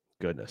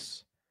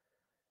 goodness.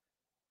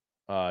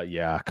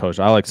 Yeah, coach,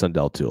 I like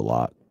Sundell too a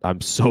lot. I'm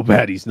so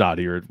bad he's not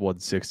here at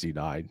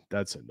 169.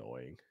 That's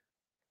annoying.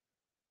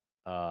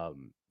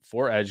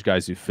 4 edge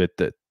guys who fit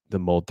the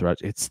mold threat,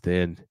 it's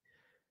thin.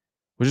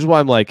 Which is why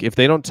I'm like, if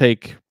they don't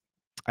take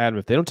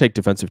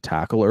defensive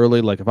tackle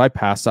early, like if I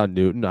passed on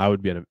Newton, I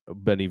would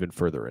been even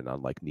further in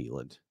on like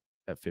Nealand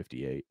at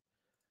 58.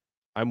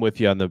 I'm with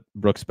you on the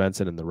Brooks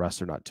Benson, and the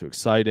rest are not too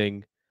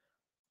exciting.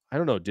 I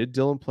don't know. Did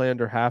Dylan play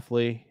under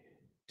Halfley?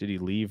 Did he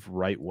leave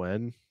right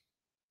when?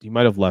 He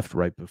might have left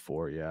right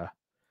before, yeah.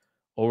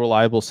 Oh,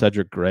 reliable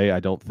Cedric Gray? I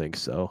don't think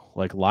so.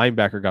 Like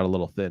linebacker got a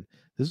little thin.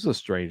 This is a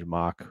strange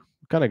mock.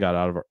 We kind of got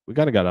out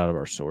of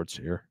our sorts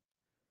here.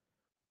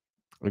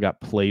 We got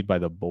played by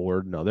the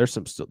board. No, there's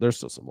still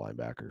some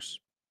linebackers.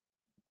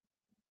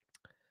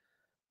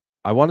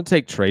 I want to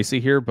take Tracy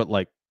here, but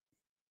like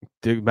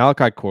the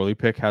Malachi Corley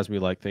pick has me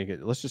like thinking,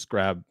 let's just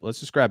grab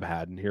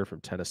Haddon here from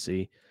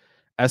Tennessee.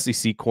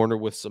 SEC corner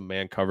with some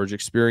man coverage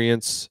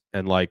experience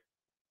and like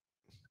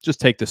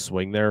just take the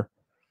swing there.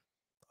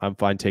 I'm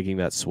fine taking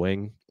that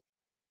swing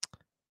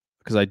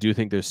because I do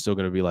think there's still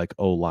going to be like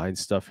O-line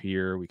stuff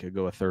here. We could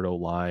go a third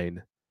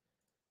O-line.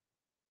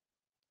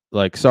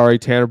 Like, sorry,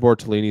 Tanner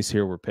Bortolini's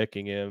here. We're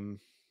picking him.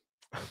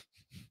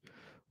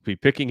 Be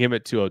picking him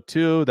at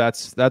 202.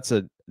 That's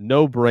a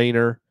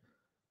no-brainer.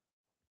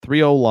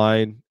 3-0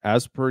 line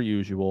as per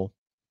usual.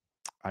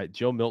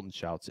 Joe Milton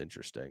shouts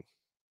interesting.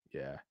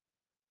 Yeah.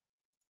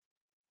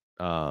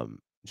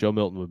 Joe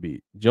Milton would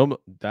be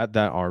that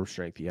arm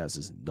strength he has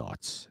is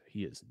nuts.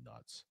 He is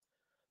nuts.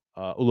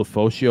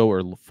 Ulafosio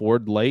or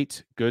Ford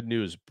late. Good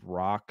news,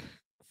 Brock.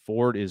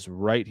 Ford is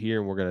right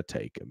here, and we're gonna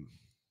take him.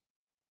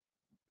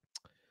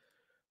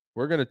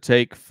 We're gonna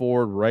take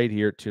Ford right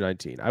here at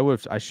 219.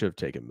 I should have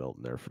taken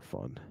Milton there for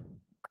fun.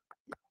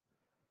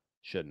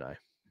 Shouldn't I?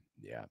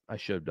 Yeah, I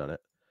should have done it.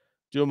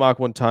 Do a mock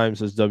one time,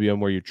 says WM,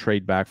 where you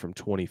trade back from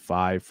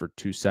 25 for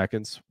 2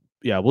 seconds.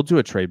 Yeah, we'll do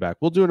a trade back.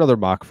 We'll do another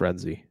mock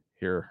frenzy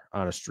here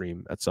on a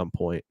stream at some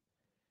point.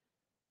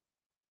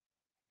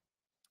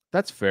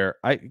 That's fair.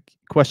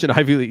 Question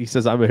Ivy League. He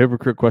says, I'm a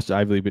hypocrite. Question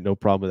Ivy League, but no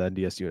problem with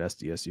NDSU and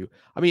SDSU.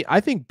 I mean, I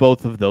think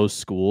both of those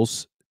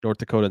schools, North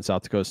Dakota and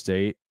South Dakota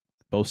State,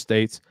 both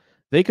states,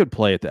 they could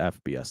play at the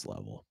FBS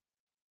level.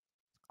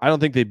 I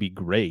don't think they'd be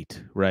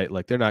great, right?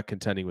 Like they're not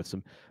contending with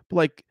some, but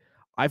like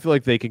I feel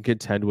like they can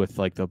contend with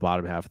like the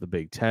bottom half of the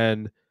Big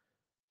Ten,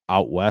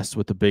 out west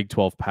with the Big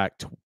 12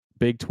 pack,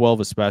 Big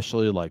 12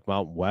 especially, like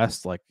Mountain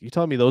West. Like you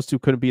telling me those two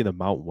couldn't be in the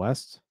Mountain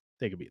West?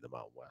 They could be in the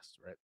Mountain West,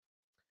 right?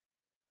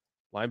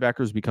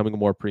 Linebacker is becoming a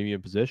more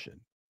premium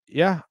position.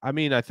 Yeah, I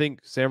mean, I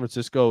think San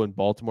Francisco and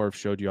Baltimore have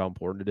showed you how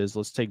important it is.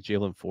 Let's take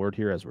Jalen Ford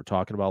here as we're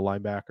talking about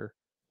linebacker.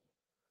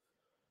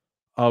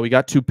 We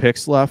got 2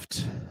 picks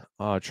left.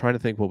 Trying to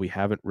think what we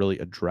haven't really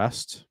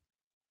addressed.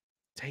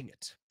 Dang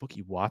it.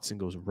 Bookie Watson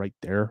goes right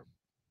there.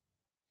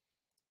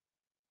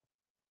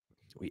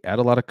 We add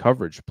a lot of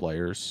coverage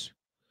players.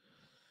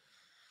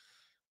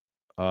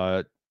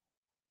 All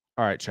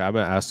right, Chad, I'm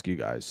going to ask you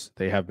guys.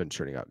 They have been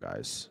churning out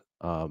guys.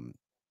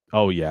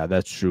 Oh, yeah,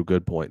 that's true.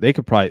 Good point. They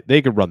could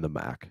run the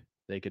MAC.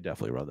 They could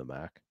definitely run the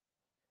MAC.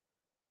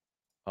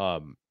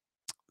 All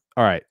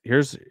right,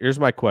 here's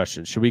my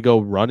question. Should we go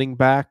running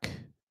back,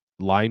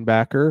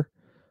 linebacker,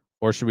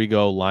 or should we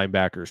go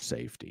linebacker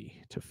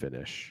safety to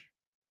finish?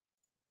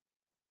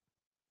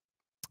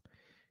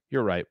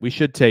 You're right. We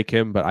should take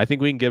him, but I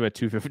think we can give him a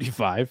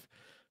 255.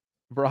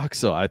 Brock,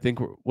 so I think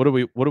what do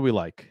we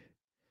like?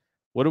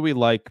 What do we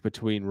like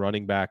between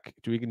running back?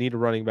 Do we need a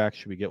running back?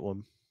 Should we get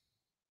one?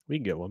 We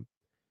can get one.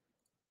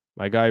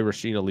 My guy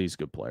Rasheen Ali's a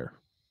good player.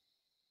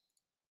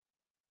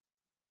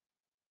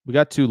 We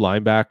got 2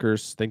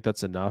 linebackers. Think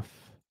that's enough.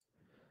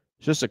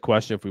 It's just a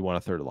question if we want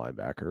a third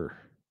linebacker.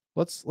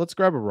 Let's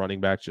grab a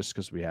running back just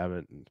because we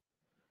haven't.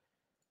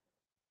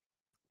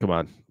 Come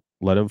on.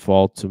 Let him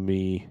fall to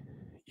me.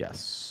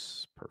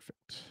 Yes.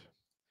 Perfect.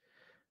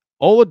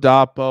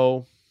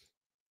 Oladapo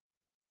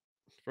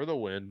for the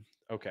win.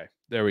 Okay.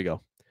 There we go.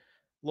 A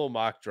little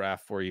mock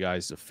draft for you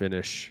guys to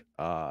finish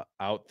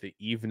out the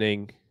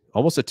evening.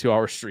 Almost a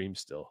 2-hour stream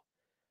still.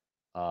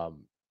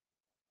 I'm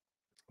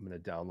going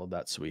to download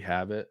that so we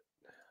have it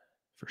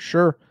for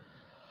sure.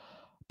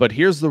 But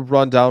here's the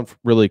rundown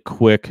really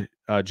quick.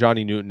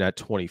 Johnny Newton at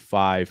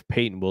 25,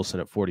 Peyton Wilson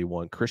at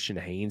 41, Christian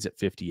Haynes at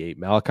 58,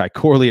 Malachi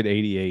Corley at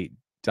 88,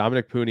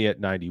 Dominic Pooney at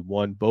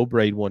 91, Bo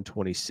Braid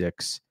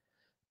 126,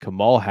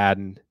 Kamal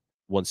Haddon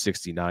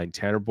 169,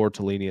 Tanner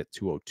Bortolini at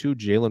 202,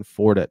 Jalen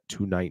Ford at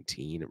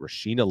 219,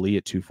 Rasheen Ali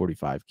at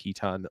 245,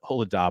 Keaton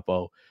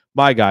Oladapo,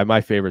 my guy, my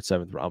favorite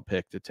 7th round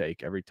pick to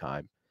take every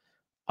time.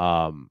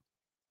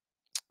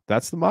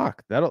 That's the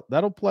mock.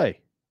 That'll play.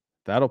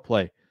 That'll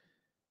play.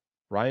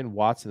 Ryan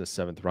Watts in the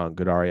 7th round,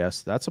 good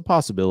RAS. That's a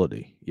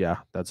possibility. Yeah,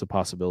 that's a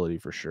possibility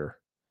for sure.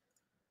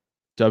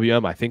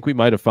 WM, I think we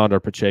might have found our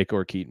Pacheco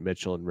or Keaton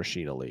Mitchell and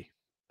Rasheen Ali.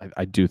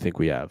 I do think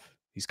we have.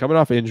 He's coming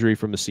off injury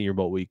from the Senior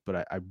Bowl week,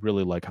 but I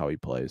really like how he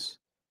plays.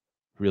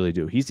 Really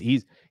do.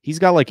 He's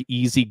got like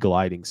easy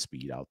gliding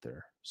speed out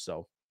there.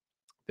 So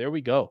there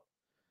we go.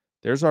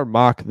 There's our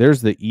mock.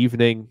 There's the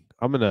evening.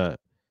 I'm gonna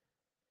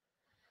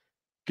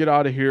get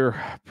out of here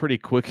pretty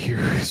quick here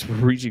because we're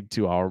reaching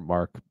 2-hour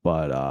mark,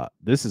 but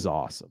this is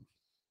awesome.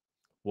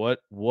 What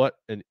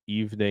an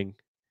evening.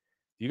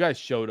 You guys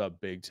showed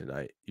up big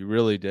tonight. You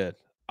really did.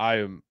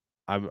 It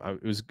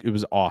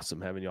was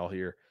awesome having y'all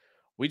here.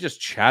 We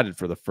just chatted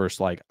for the first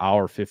like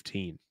hour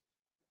 15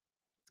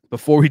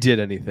 before we did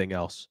anything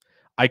else.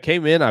 I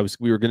came in,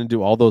 we were gonna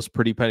do all those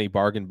pretty penny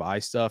bargain buy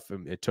stuff,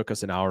 and it took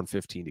us an hour and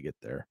 15 to get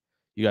there.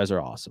 You guys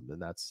are awesome,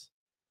 and that's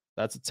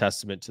a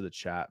testament to the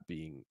chat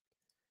being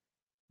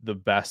the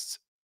best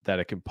that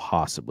it can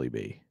possibly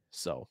be.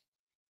 So,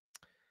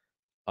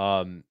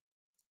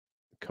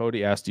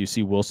 Cody asked, "Do you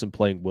see Wilson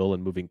playing Will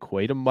and moving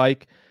Quay to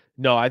Mike?"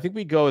 No, I think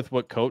we go with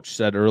what Coach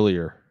said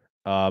earlier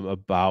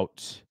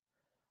about.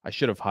 I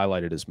should have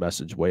highlighted his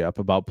message way up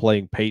about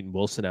playing Peyton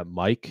Wilson at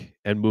Mike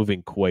and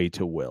moving Quay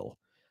to Will.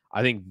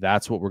 I think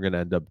that's what we're going to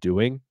end up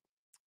doing.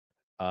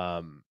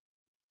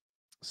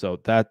 So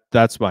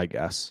that's my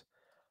guess.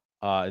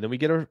 And then we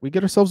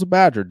get ourselves a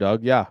Badger,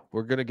 Doug. Yeah,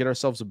 we're gonna get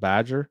ourselves a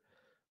Badger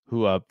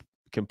who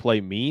can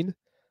play mean.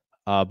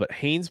 But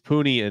Haynes,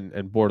 Pooney,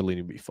 and Bordelini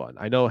would be fun.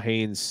 I know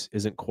Haynes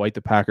isn't quite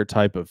the Packer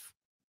type of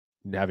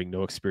having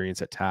no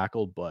experience at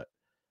tackle, but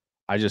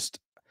I'd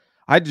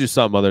do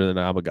something other than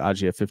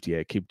Amagaji at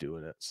 58. Keep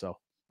doing it. So,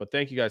 but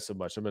thank you guys so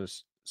much. I'm gonna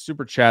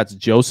super chats.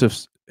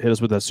 Joseph hit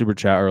us with that super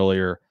chat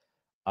earlier,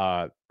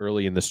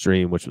 early in the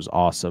stream, which was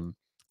awesome.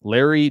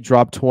 Larry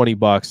dropped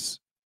 $20.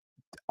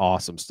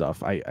 Awesome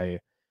stuff. I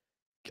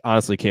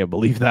honestly can't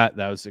believe that.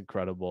 That was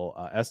incredible.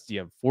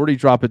 SDM 40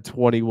 dropping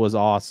 20 was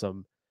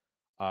awesome.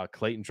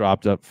 Clayton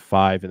dropped up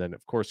 5, and then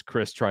of course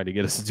Chris trying to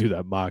get us to do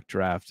that mock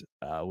draft,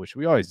 which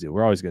we always do.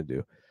 We're always going to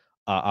do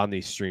on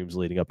these streams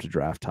leading up to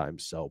draft time.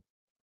 So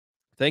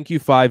thank you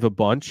 5 a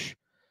bunch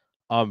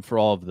for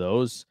all of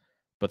those.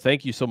 But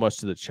thank you so much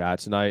to the chat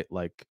tonight.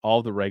 Like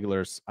all the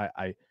regulars,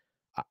 I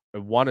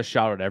want to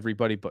shout out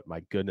everybody, but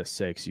my goodness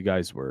sakes, you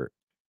guys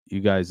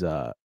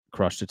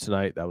crushed it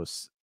tonight. That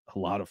was a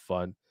lot of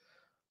fun.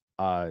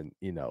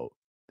 You know,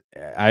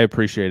 I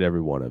appreciate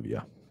every one of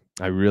you.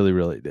 I really,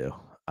 really do.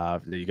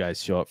 That you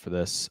guys show up for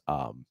this.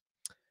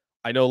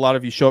 I know a lot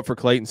of you show up for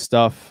Clayton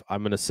stuff.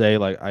 I'm going to say,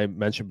 like I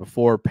mentioned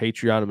before,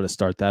 Patreon, I'm going to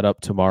start that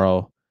up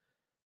tomorrow.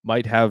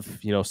 Might have,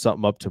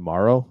 something up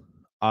tomorrow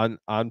on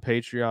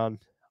Patreon.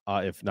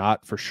 If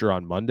not, for sure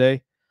on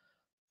Monday.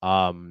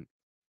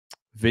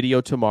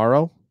 Video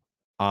tomorrow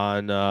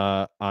on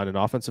an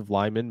offensive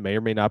lineman. May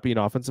or may not be an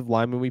offensive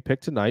lineman we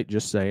pick tonight,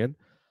 just saying.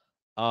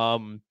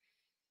 And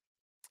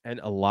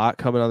a lot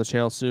coming on the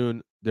channel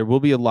soon. There will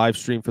be a live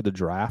stream for the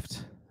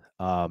draft.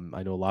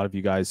 I know a lot of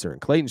you guys are in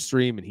Clayton's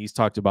stream, and he's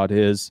talked about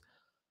his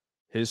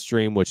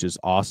stream, which is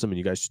awesome, and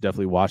you guys should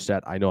definitely watch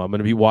that. I know I'm going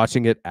to be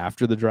watching it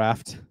after the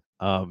draft,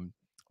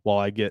 while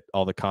I get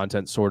all the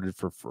content sorted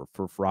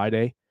for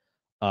Friday,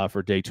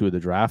 for day 2 of the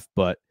draft.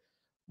 But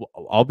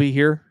I'll be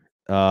here.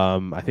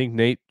 I think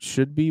Nate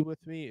should be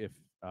with me. If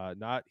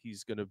not,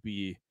 he's going to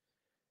be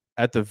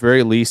at the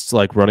very least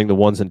like running the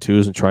 1s and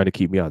 2s and trying to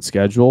keep me on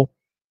schedule.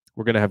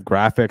 We're going to have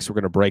graphics. We're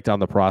going to break down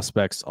the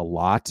prospects a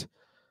lot.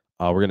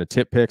 We're going to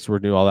tip picks. We're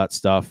going to do all that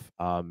stuff.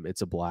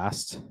 It's a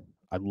blast.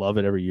 I love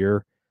it every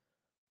year.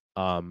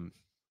 So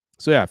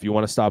yeah, if you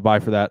want to stop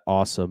by for that,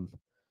 awesome.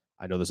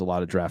 I know there's a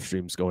lot of draft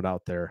streams going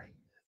out there.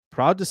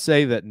 Proud to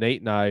say that Nate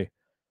and I,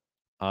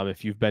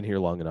 if you've been here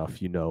long enough,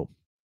 you know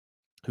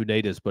who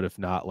Nate is, but if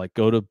not, like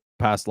go to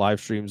past live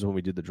streams when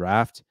we did the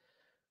draft.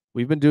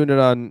 We've been doing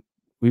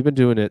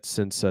it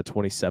since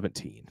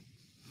 2017.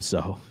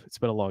 So it's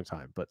been a long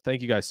time, but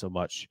thank you guys so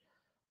much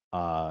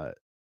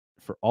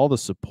for all the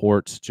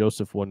support.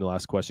 Joseph, one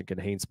last question. Can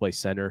Haynes play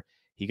center?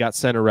 He got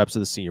center reps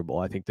of the Senior Bowl.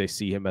 I think they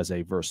see him as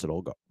a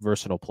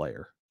versatile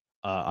player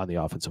on the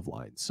offensive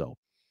line. So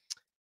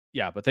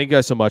yeah, but thank you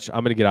guys so much.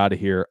 I'm going to get out of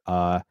here.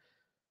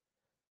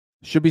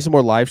 Should be some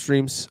more live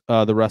streams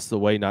the rest of the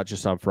way, not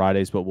just on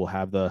Fridays, but we'll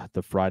have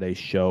the Friday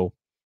show.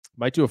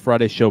 Might do a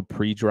Friday show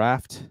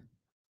pre-draft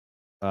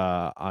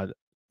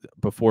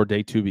before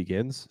day 2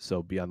 begins,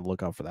 so be on the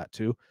lookout for that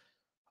too.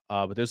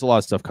 But there's a lot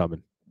of stuff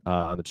coming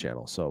on the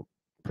channel, so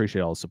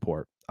appreciate all the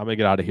support. I'm gonna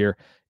get out of here.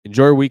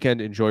 Enjoy your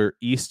weekend. Enjoy your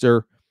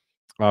Easter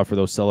for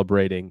those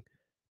celebrating,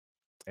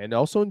 and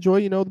also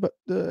enjoy the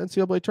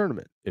NCAA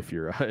tournament if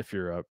you're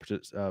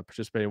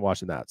participating,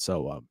 watching that.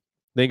 So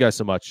thank you guys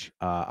so much.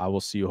 I will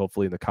see you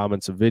hopefully in the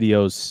comments of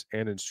videos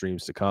and in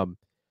streams to come.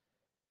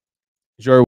 Enjoy.